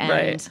strings and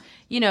Right.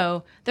 you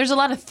know there's a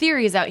lot of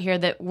theories out here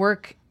that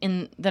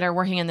are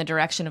working in the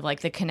direction of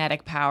like the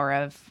kinetic power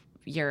of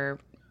your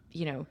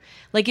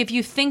like if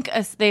you think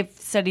they've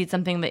studied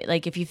something that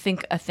like if you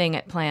think a thing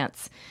at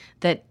plants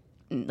that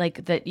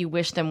like that you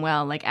wish them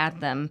well like at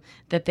them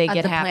that they At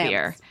get the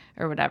happier plants.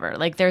 or whatever,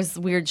 like there's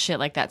weird shit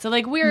like that. So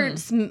like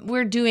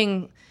we're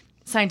doing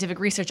scientific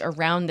research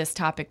around this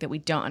topic that we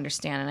don't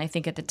understand, and I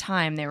think at the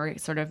time they were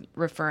sort of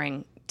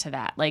referring to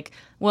that like,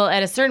 well,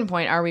 at a certain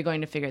point are we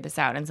going to figure this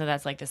out? And so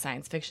that's like the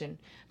science fiction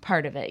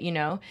part of it,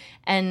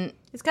 and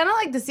It's kind of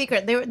like The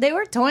Secret. They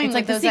were toying It's with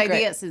like The those Secret.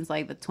 ideas since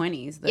like the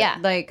 20s. Yeah.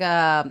 Like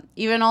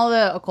even all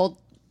the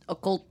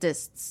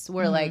occultists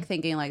were like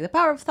thinking like the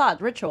power of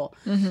thought, ritual.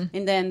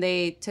 And then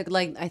they took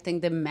like I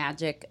think the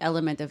magic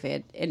element of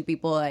it, and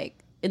people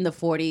like in the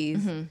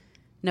 40s,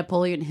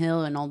 Napoleon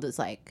Hill and all this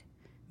like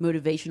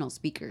motivational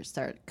speakers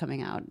started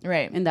coming out.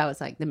 Right. And that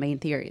was like the main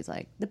theory is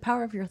like the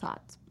power of your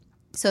thoughts.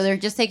 So they're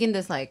just taking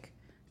this like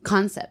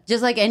concept,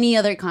 just like any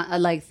other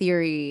like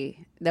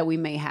theory that we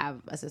may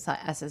have as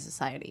a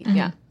society.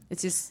 Yeah.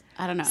 It's just,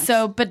 I don't know.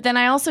 so but then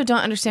I also don't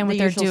understand what The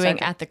they're usual doing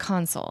circuit. at the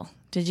console.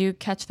 Did you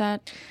catch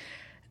that?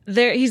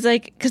 He's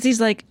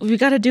like, we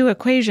got to do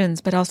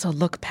equations, but also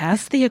look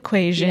past the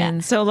equation. Yeah.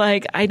 So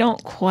like, I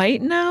don't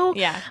quite know.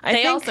 Yeah, I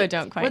they think- also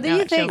don't quite What do know.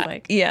 you it feels think?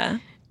 like. Yeah.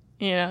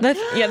 Yeah.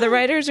 The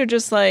writers are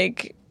just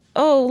like,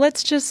 oh,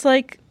 let's just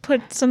like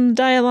put some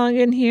dialogue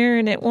in here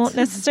and it won't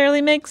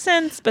necessarily make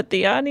sense, but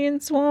the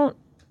audience won't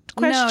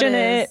question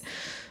it. Notice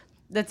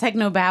the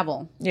techno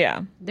babble.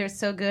 Yeah. They're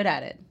so good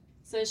at it.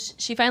 So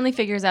she finally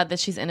figures out that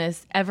she's in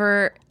this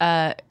ever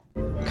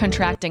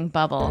contracting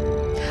bubble.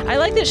 I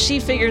like that she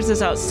figures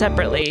this out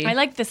separately. I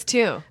like this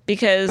too.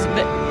 Because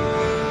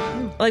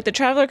the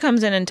traveler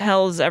comes in and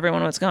tells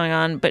everyone what's going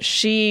on, but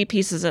she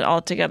pieces it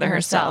all together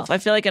herself. I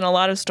feel like in a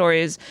lot of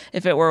stories,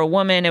 if it were a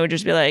woman, it would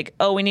just be like,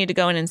 oh, we need to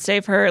go in and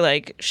save her.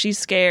 Like, she's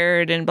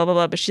scared and blah, blah,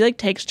 blah. But she like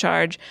takes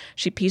charge.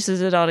 She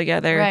pieces it all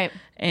together. Right.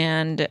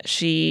 And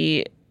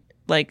she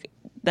like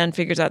then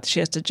figures out that she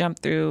has to jump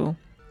through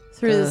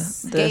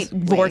this the gateway.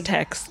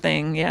 vortex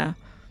thing. Yeah.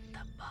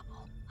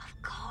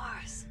 Of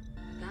course.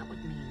 That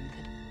would mean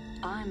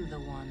that I'm the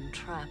one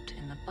trapped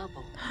in the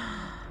bubble.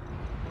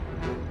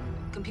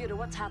 Computer,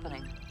 what's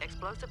happening?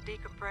 Explosive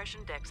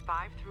decompression decks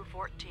 5 through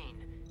 14.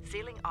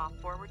 Sealing off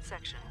forward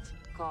sections.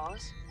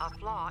 Cause? A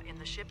flaw in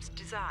the ship's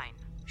design.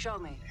 Show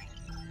me.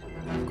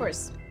 Of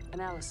course.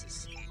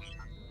 Analysis.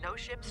 No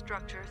ship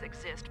structures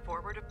exist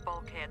forward of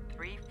bulkhead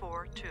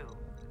 342.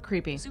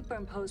 Creepy.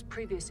 Superimpose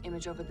previous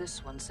image over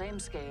this one, same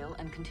scale,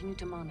 and continue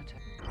to monitor.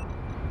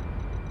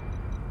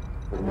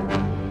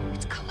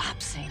 It's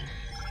collapsing.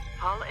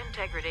 Hull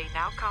integrity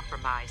now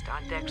compromised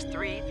on decks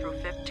 3 through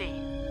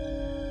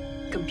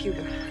 15.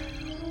 Computer.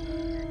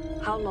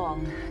 How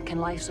long can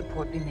life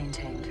support be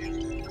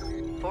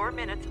maintained? 4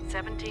 minutes and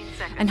 17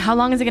 seconds. And how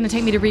long is it going to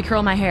take me to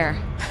recurl my hair?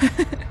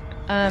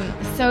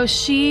 So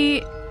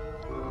she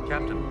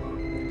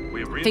Captain,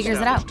 we have Figures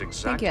it out. reestablished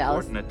exact Thank you,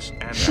 Alice. coordinates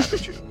and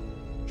attitude.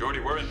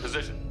 Geordi, we're in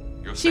position.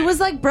 You're She safe. was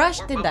like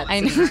brushed in that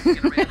I scene.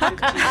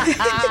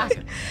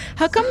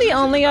 How come the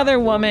only other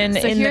woman So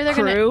in here the they're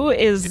gonna- crew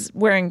is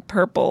wearing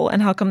purple,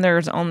 and how come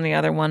there's only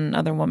other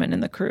woman in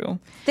the crew?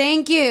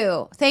 Thank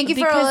you for all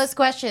Because- those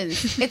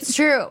questions. It's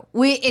true.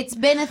 It's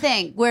been a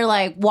thing. We're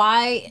like,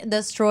 why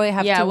does Troy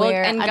have Yeah, to well,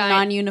 wear and a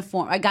gyne-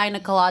 a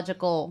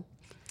gynecological?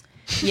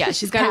 Yeah,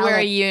 she's got to wear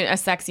Palette. a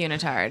sex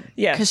unitard.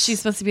 Yes. Because she's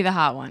supposed to be the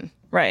hot one.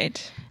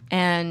 Right.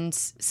 And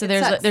so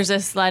sucks. there's a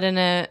sled and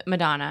a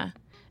Madonna,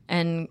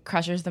 and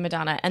Crusher's the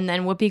Madonna. And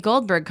then Whoopi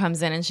Goldberg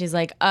comes in and she's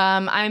like,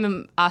 I'm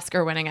an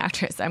Oscar-winning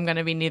actress. I'm going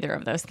to be neither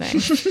of those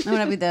things. I'm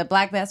gonna be the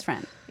black best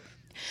friend.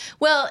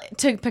 Well,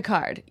 to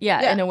Picard.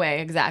 Yeah, in a way,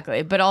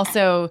 exactly. But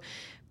also...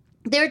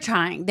 They were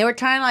trying.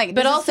 Like,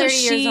 But this is also 30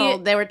 years she-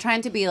 old. They were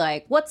trying to be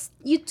like, what's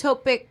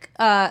utopic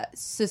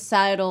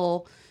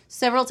societal?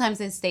 Several times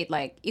they state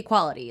like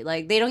equality.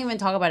 Like they don't even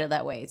talk about it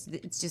that way.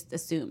 It's just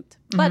assumed.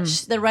 But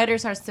the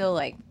writers are still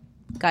like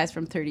guys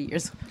from 30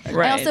 years.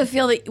 I also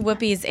feel that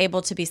Whoopi is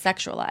able to be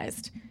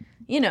sexualized.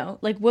 You know,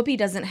 like Whoopi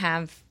doesn't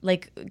have,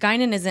 like,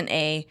 Guinan isn't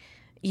a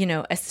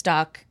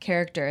stock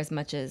character as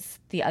much as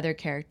the other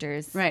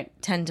characters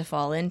tend to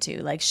fall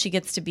into. Like, she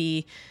gets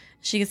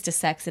to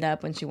sex it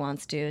up when she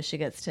wants to. She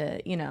gets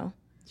to,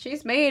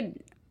 She's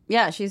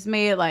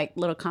made like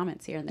little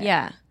comments here and there.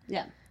 Yeah.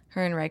 Yeah.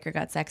 Her and Riker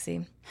got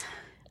sexy.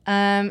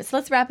 So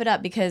let's wrap it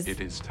up because It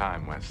is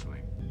time, Wesley.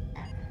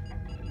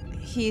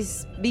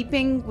 He's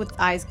beeping with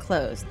eyes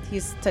closed.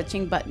 He's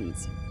touching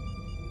buttons.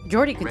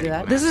 Geordi could do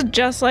that. This is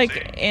just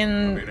like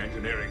in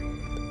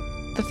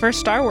the first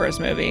Star Wars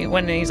movie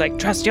when he's like,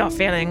 trust your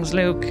feelings,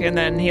 Luke. And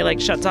then he like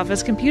shuts off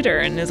his computer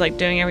and is like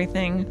doing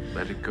everything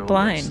Let it go,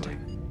 blind. Wesley.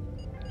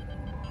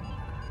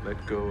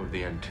 Let go of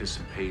the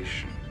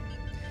anticipation.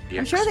 The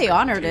I'm sure they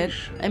honored it.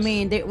 I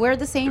mean, we're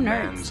the same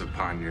demands nerds.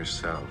 upon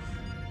yourself.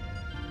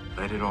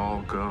 Let it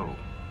all go.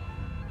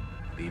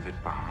 Leave it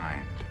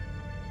behind.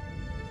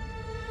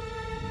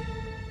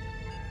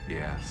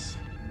 Yes,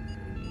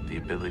 the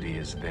ability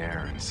is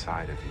there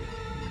inside of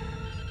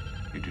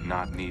you. You do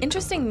not need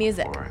interesting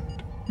music.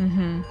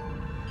 Mm-hmm.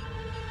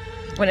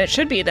 When it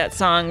should be that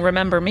song,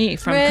 Remember Me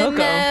from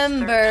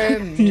Remember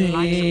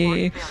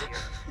Me.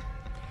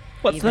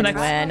 What's Even the next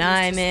when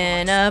I'm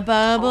in a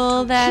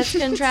bubble that's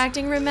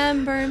contracting,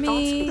 remember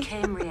me. Thoughts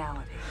became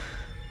reality.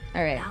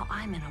 All right. Now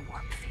I'm in a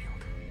warp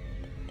field.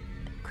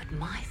 Could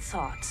my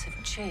thoughts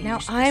have changed? Now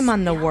I'm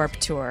on the warp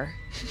tour.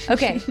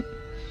 Okay.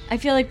 I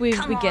feel like we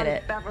get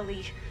it.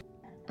 Beverly.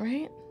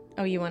 Right?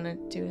 Oh, you want to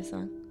do a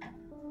song?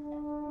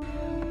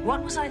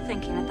 What was I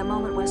thinking at the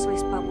moment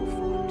Wesley's bubble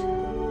formed?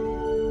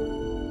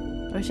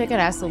 I wish I could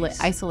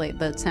isolate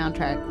the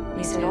soundtrack.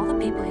 He said all the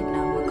people he'd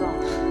known were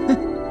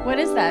gone. What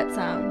is that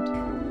sound?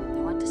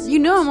 You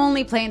know I'm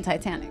only playing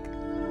Titanic.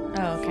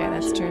 Oh, okay,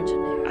 that's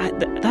true.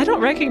 I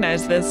don't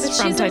recognize this But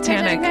from she's a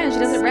Titanic. fan. She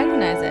doesn't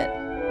recognize it.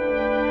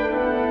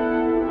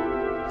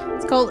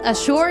 It's called A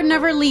Shore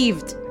Never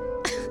Leaved.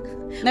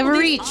 Never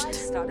reached. I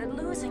started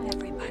losing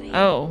everybody.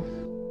 Oh.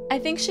 I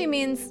think she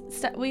means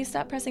will you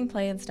stop pressing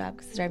play and stop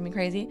because it's driving me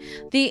crazy.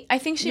 I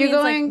think she You're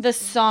means going- like the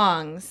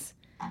songs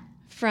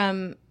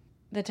from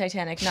the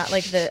Titanic, not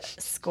like the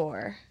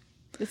score.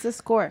 It's a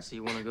score. So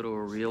you want to go to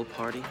a real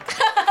party?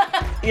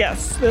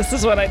 Yes, this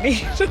is what I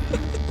need.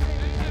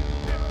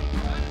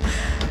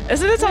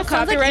 Isn't this all It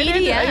sounds like copyrighted?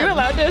 EDM. Are you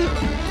allowed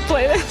to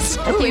play this?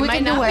 We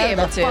might not be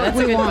able to. That's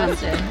a good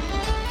question.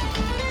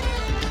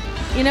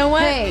 You know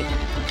what? Hey,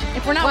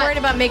 if we're not worried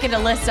about making a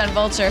list on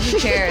Vulture, who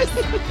cares?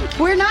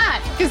 We're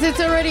not, because it's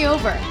already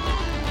over.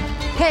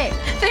 Hey,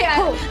 they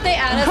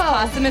add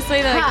us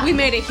posthumously. They're like, we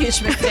made a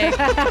huge mistake.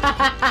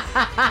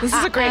 This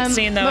is a great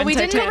scene, though. But in we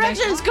didn't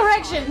Titanic.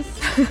 corrections.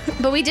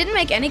 But we didn't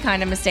make any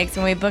kind of mistakes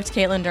when we booked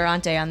Caitlin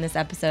Durante on this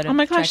episode. Oh of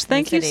my Trek gosh! to the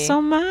Thank you City.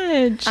 so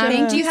much. Do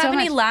you have so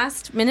any much.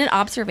 last-minute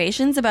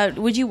observations about?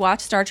 Would you watch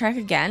Star Trek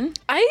again?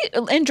 I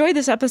enjoyed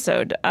this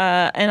episode,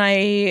 and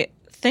I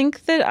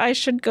think that I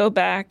should go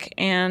back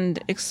and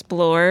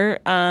explore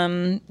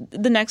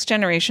the Next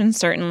Generation.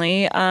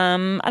 Certainly, I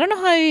don't know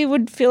how I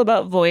would feel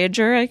about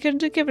Voyager. I could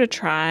give it a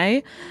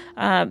try.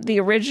 The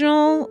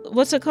original,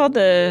 what's it called?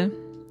 The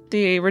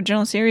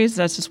original series.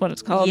 That's just what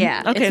it's called.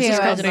 Yeah, okay, it's so the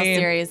called original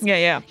series.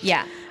 Yeah.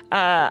 Yeah.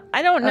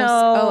 I don't know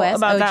OS,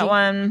 about that OG.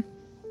 one.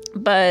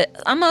 But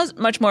I'm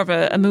much more of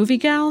a movie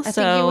gal, think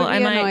you so would be I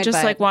might annoyed just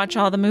by like it. watch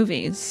all the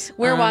movies.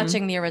 We're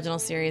watching the original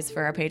series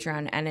for our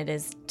Patreon, and it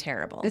is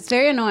terrible. It's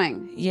very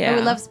annoying. Yeah. But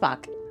we love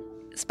Spock.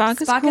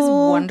 Spock is Spock is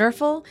cool.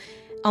 wonderful.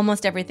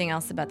 Almost everything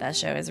else about that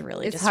show is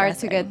really It's hard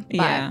to distressing. get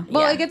by. Yeah.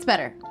 Well, Yeah. it gets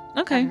better.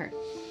 Okay. I've heard.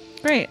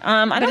 Great.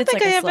 I don't it's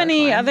think like I a have slow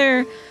any climb.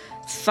 other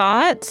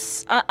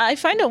thoughts. I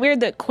find it weird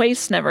that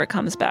Quace never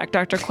comes back,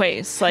 Dr.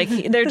 Quace. Like,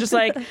 they're just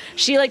like,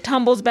 she like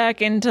tumbles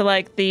back into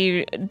like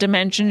the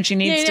dimension she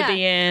needs to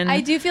be in.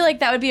 I do feel like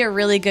that would be a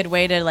really good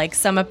way to like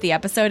sum up the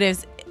episode.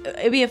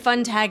 It'd be a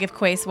fun tag if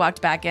Quace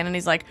walked back in and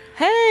he's like,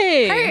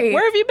 hey,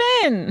 where have you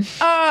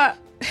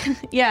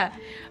been? yeah.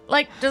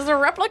 Like, does the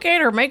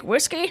replicator make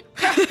whiskey?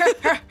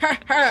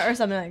 or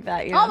something like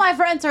that. You know? All my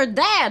friends are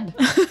dead.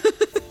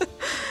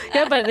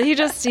 Yeah, but he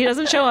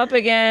doesn't show up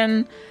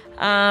again.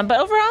 But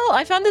overall,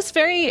 I found this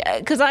very,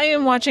 because I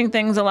am watching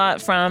things a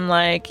lot from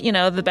like, the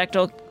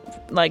Bechdel,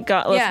 like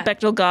Yeah.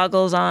 Bechdel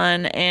goggles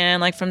on, and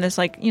like from this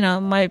like,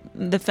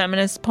 the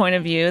feminist point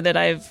of view that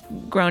I've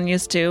grown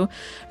used to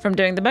from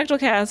doing the Bechdel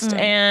cast,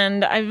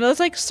 and I was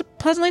like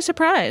pleasantly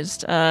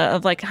surprised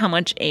of like how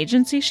much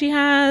agency she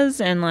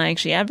has, and like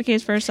she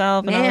advocates for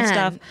herself and all that Man.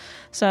 stuff.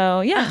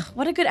 So yeah,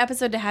 What a good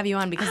episode to have you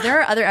on, because there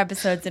are other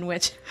episodes in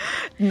which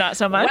not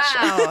so much.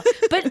 wow,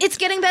 but it's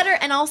getting better,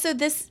 and also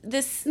this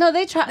No,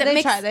 they try. That They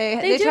makes- try.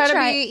 They do try to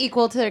try. be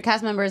equal to their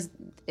cast members.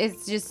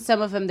 It's just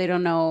some of them they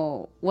don't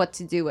know what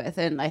to do with,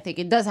 and I think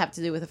it does have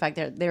to do with the fact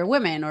that they're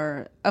women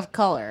or of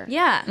color.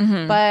 yeah.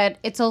 But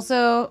it's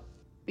also,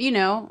 you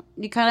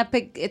kind of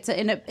pick. It's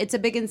a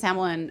big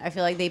ensemble, and I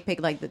feel like they pick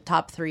like the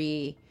top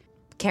 3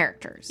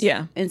 characters.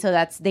 Yeah. and so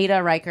that's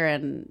Data, Riker,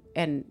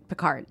 and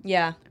Picard.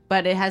 Yeah.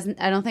 But it has.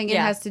 I don't think it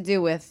Yeah. has to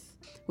do with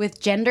with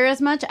gender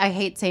as much. I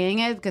hate saying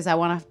it because I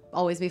want to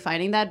always be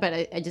fighting that, but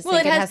I just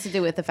think it has to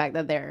do with the fact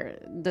that they're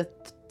the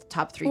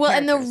top 3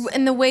 characters.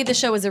 and the way the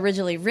show was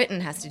originally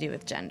written has to do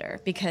with gender,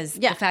 because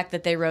the fact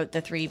that they wrote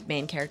the 3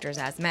 main characters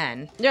as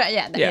men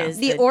is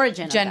the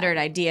origin gendered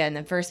idea in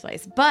the first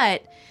place.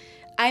 But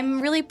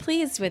I'm really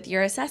pleased with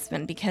your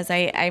assessment, because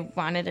I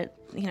wanted it,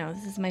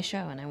 this is my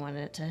show and I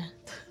wanted it to...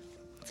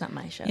 It's not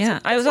my show. Yeah,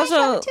 so I was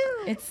also...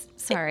 It's...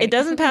 Sorry. It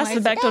doesn't pass the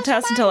Bechdel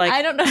test until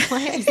I don't know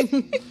why.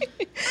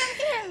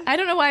 I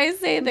don't know why I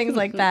say things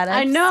like that.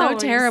 I know. So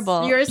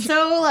terrible. You're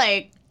so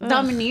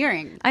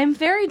domineering. I'm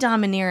very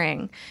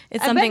domineering.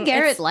 It's I something bet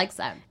Garrett likes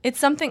that. It's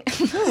something.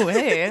 Oh,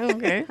 hey,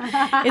 okay.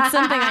 It's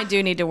something I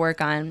do need to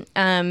work on.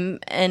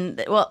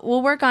 And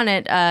we'll work on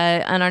it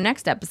on our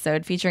next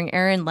episode featuring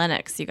Erin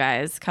Lennox. You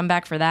guys come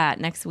back for that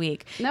next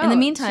week. No, in the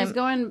meantime, she's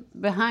going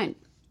behind.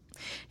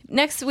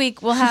 Next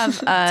week, we'll have...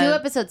 2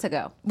 episodes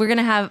ago. We're going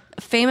to have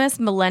famous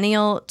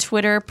millennial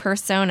Twitter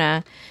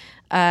persona.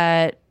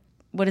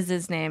 What is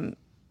his name?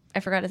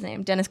 I forgot his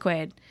name. Dennis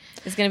Quaid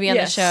is going to be on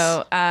the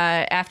show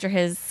after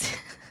his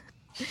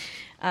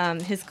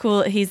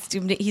cool... He's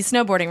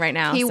snowboarding right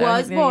now. He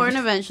was born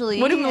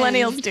eventually. What do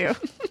millennials do?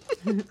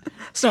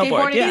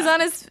 Snowboard, yeah. He's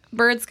on his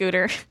bird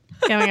scooter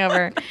coming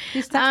over.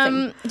 He's do you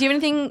have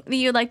anything that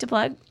you'd like to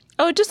plug?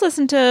 Oh, just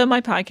listen to my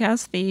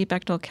podcast, The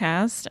Bechdel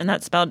Cast, and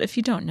that's spelled, if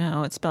you don't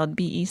know, it's spelled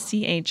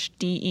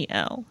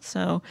Bechdel.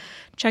 So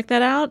check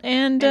that out.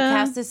 And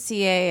cast is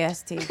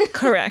C-A-S-T.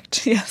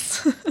 Correct,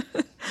 yes.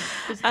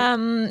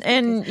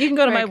 And you can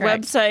go to my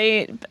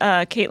website,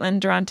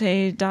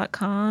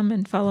 CaitlinDurante.com,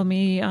 and follow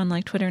me on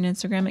Twitter and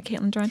Instagram at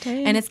Caitlin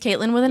Durante. And it's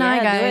Caitlin with an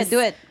I, guys. Do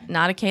it.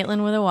 Not a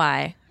Caitlin with a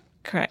Y.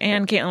 Correct.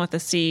 And Caitlin with a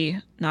C,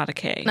 not a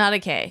K. Not a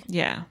K.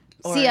 Yeah.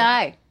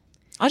 C-I.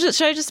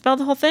 Should I just spell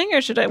the whole thing, or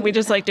should we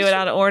just do it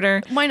out of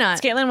order? Why not?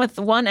 It's Caitlin with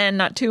 1 N,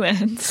 not 2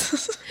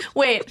 N's.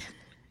 Wait,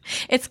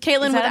 it's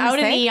Caitlin without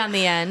an E on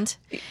the end,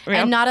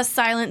 and not a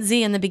silent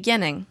Z in the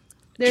beginning.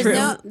 There's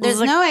no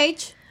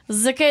H.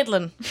 The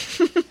Caitlin.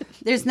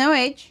 There's no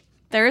H.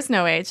 There is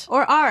no H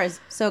or R's.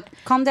 So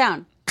calm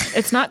down.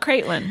 It's not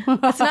Caitlin.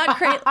 It's not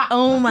Caitlin.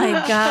 Oh my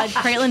God,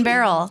 Caitlin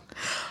Barrel.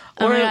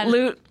 Or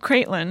Luke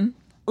Caitlin.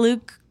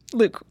 Luke,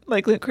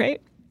 like Luke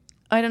Crate.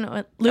 I don't know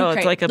what Luke.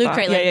 It's like a Luke bot.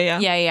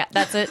 Caitlin. Yeah.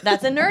 That's a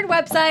nerd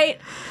website.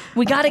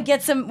 We gotta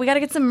get some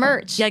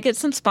merch. Yeah, get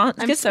some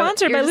sponsored you're by just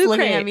Luke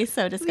looking Crate. at me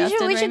so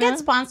disgusted. We should get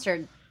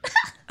sponsored.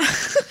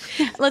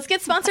 Let's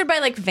get sponsored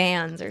by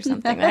Vans or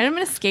something. I'm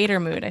in a skater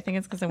mood. I think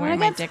it's because I'm wearing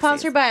my Dixies.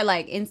 Sponsored by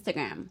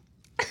Instagram.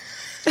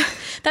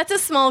 That's a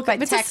small.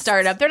 It's a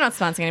startup. They're not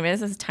sponsoring anybody.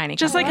 This is a tiny.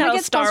 Just company. like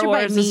how Star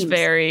Wars is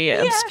very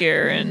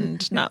obscure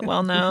and not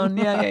well known.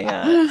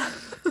 Yeah.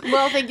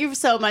 Well, thank you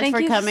so much for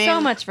coming. Thank you so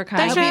much for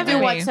coming. Thanks for having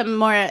me. Watch some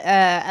more,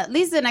 at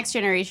least The Next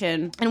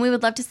Generation, and we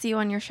would love to see you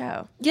on your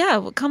show. Yeah,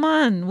 well, come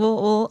on.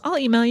 I'll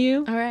email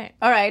you. All right.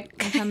 I'll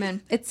come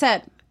in. It's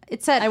said.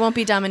 I won't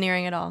be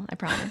domineering at all. I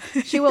promise.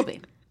 She will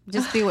be.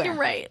 Just beware. You're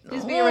right.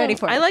 Just be ready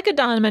for it. I like a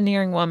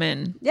domineering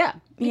woman. Yeah.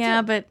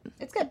 Yeah, but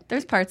it's good.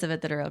 There's parts of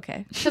it that are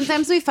okay.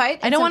 Sometimes we fight.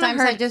 I don't want to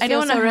hurt. I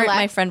don't want to hurt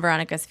my friend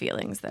Veronica's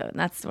feelings, though. And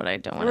that's what I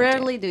don't want to do.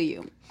 Rarely do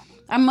you.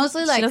 I'm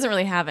mostly she doesn't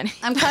really have any.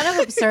 I'm kind of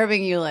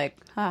observing you well.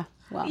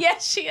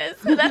 Yes, she is.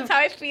 That's how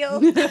I feel.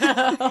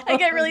 I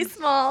get really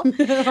small. All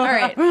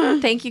right.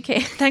 Thank you,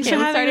 Kate. Thanks for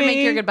having me. Sorry to make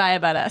your goodbye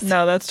about us.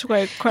 No, that's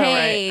quite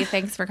hey, right.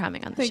 Thanks for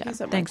coming on the show. You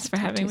so much. Thanks for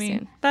having me.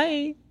 Soon.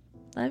 Bye.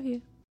 Love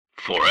you.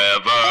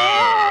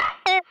 Forever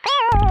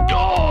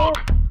Dog.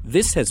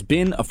 This has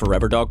been a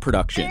Forever Dog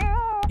production.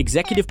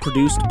 Executive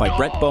produced by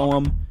Brett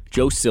Boehm,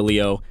 Joe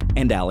Cilio,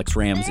 and Alex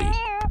Ramsey.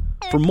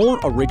 For more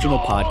original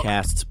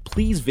podcasts,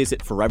 please visit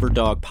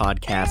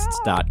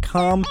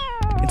foreverdogpodcasts.com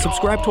and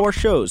subscribe to our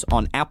shows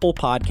on Apple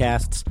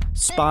Podcasts,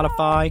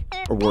 Spotify,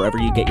 or wherever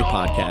you get your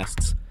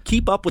podcasts.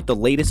 Keep up with the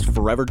latest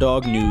Forever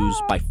Dog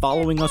news by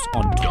following us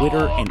on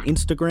Twitter and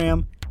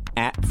Instagram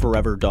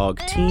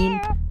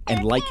 @ForeverDogTeam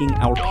and liking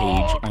our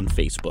page on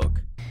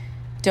Facebook.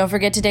 Don't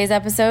forget today's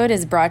episode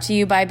is brought to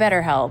you by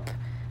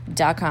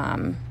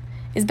BetterHelp.com.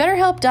 Is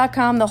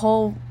BetterHelp.com the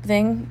whole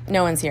thing?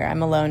 No one's here.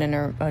 I'm alone in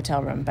a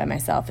hotel room by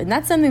myself. And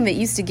that's something that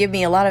used to give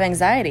me a lot of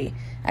anxiety.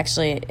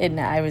 Actually,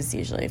 I was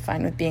usually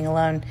fine with being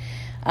alone.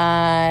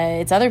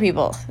 It's other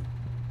people.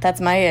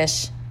 That's my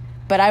ish.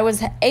 But I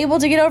was able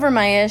to get over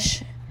my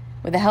ish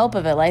with the help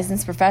of a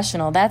licensed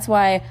professional. That's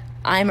why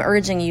I'm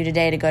urging you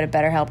today to go to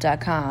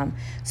BetterHelp.com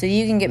so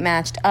you can get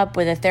matched up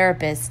with a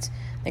therapist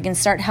that can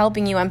start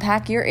helping you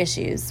unpack your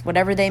issues,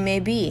 whatever they may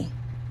be,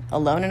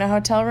 alone in a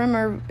hotel room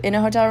or in a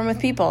hotel room with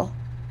people.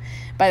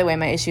 By the way,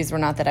 my issues were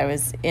not that I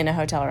was in a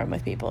hotel room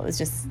with people. It was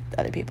just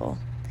other people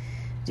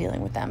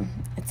dealing with them,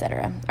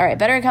 etc. All right,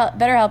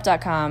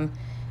 BetterHelp.com.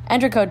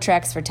 Enter code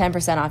TREX for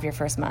 10% off your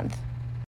first month.